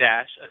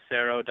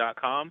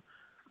aj-acero.com.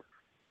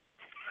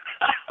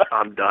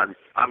 I'm done.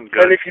 I'm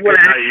good. And if you want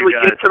to actually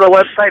get to the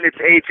website, it's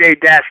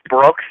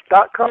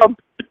aj-brooks.com.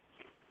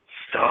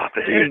 Stop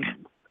it.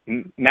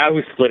 Now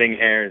who's splitting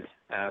hairs,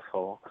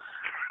 asshole?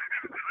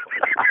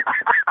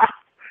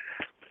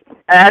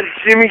 As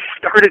Jimmy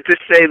started to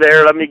say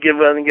there, let me give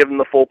him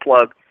the full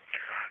plug.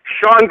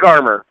 Sean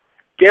Garmer,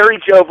 Gary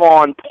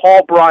Jovan,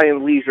 Paul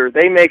Brian Leeser,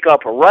 they make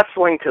up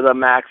Wrestling to the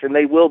Max, and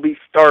they will be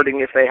starting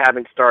if they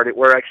haven't started.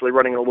 We're actually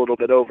running a little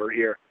bit over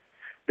here.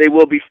 They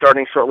will be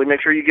starting shortly.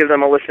 Make sure you give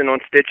them a listen on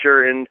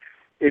Stitcher, and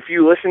if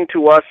you listen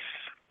to us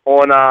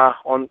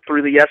on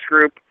through the Yes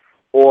Group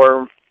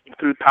or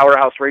through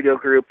Powerhouse Radio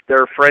Group,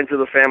 they're friends of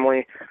the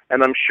family,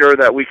 and I'm sure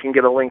that we can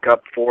get a link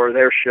up for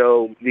their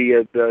show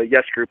via the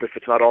Yes Group if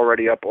it's not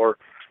already up, or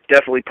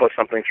definitely post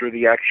something through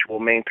the actual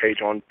main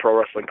page on Pro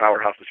Wrestling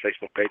Powerhouse's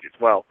Facebook page as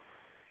well.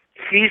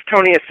 He's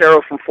Tony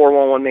Acero from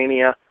 411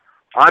 Mania.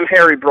 I'm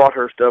Harry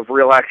Broadhurst of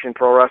Real Action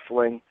Pro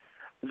Wrestling.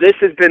 This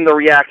has been the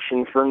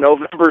reaction for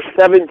November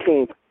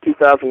 17th,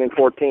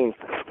 2014.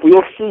 We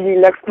will see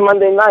you next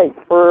Monday night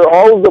for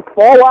all of the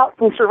fallout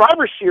from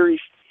Survivor Series,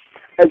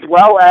 as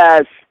well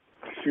as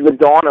the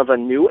dawn of a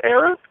new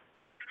era.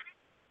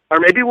 Or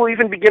maybe we'll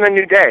even begin a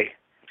new day.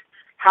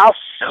 How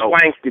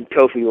swank did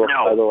Kofi look,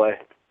 by the way?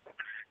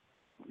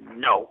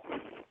 No.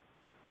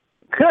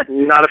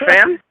 Not a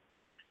fan?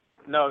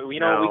 No, we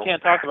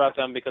can't talk about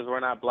them because we're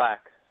not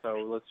black.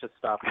 So let's just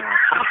stop now.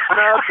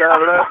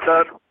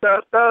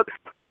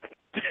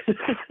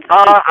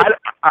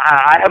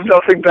 I have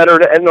nothing better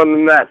to end on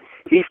than that.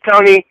 He's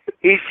Tony.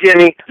 He's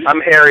Jimmy. I'm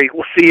Harry.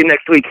 We'll see you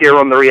next week here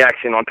on The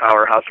Reaction on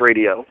Powerhouse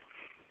Radio.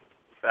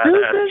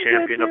 Badass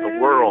champion of the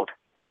world.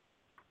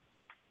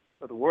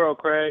 Of the world,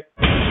 Craig.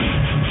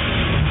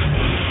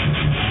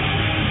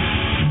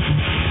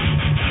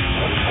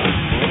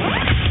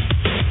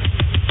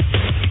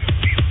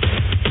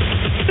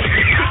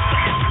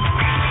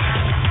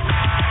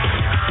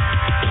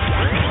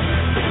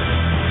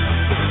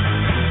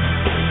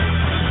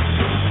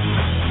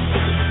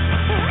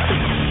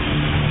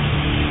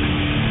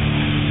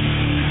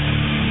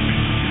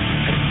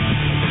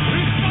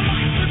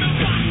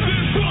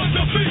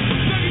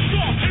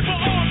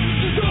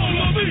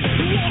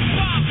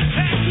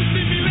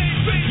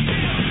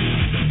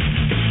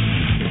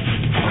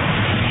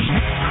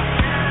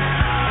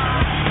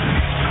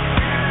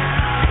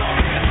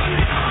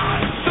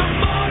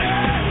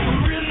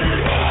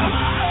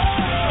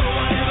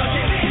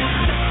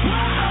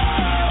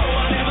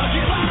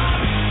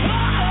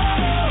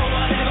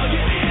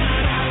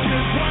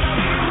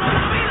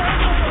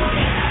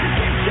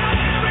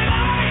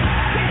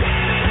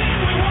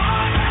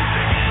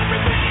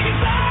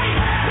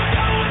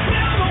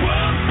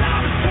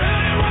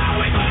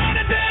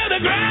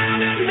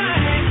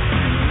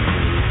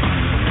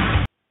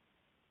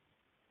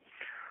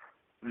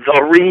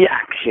 The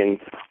reaction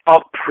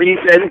of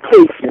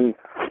presentation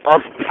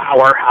of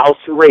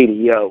Powerhouse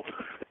Radio.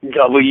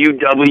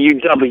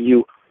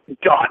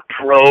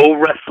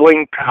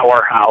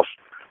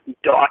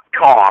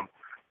 www.prowrestlingpowerhouse.com.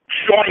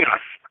 Join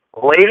us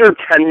later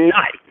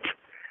tonight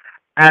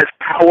as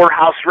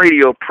Powerhouse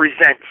Radio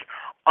presents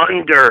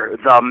Under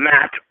the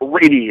Mat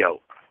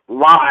Radio,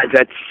 live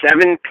at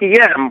 7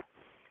 p.m.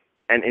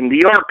 and in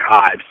the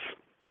archives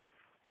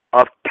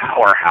of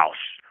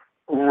Powerhouse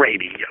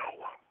Radio.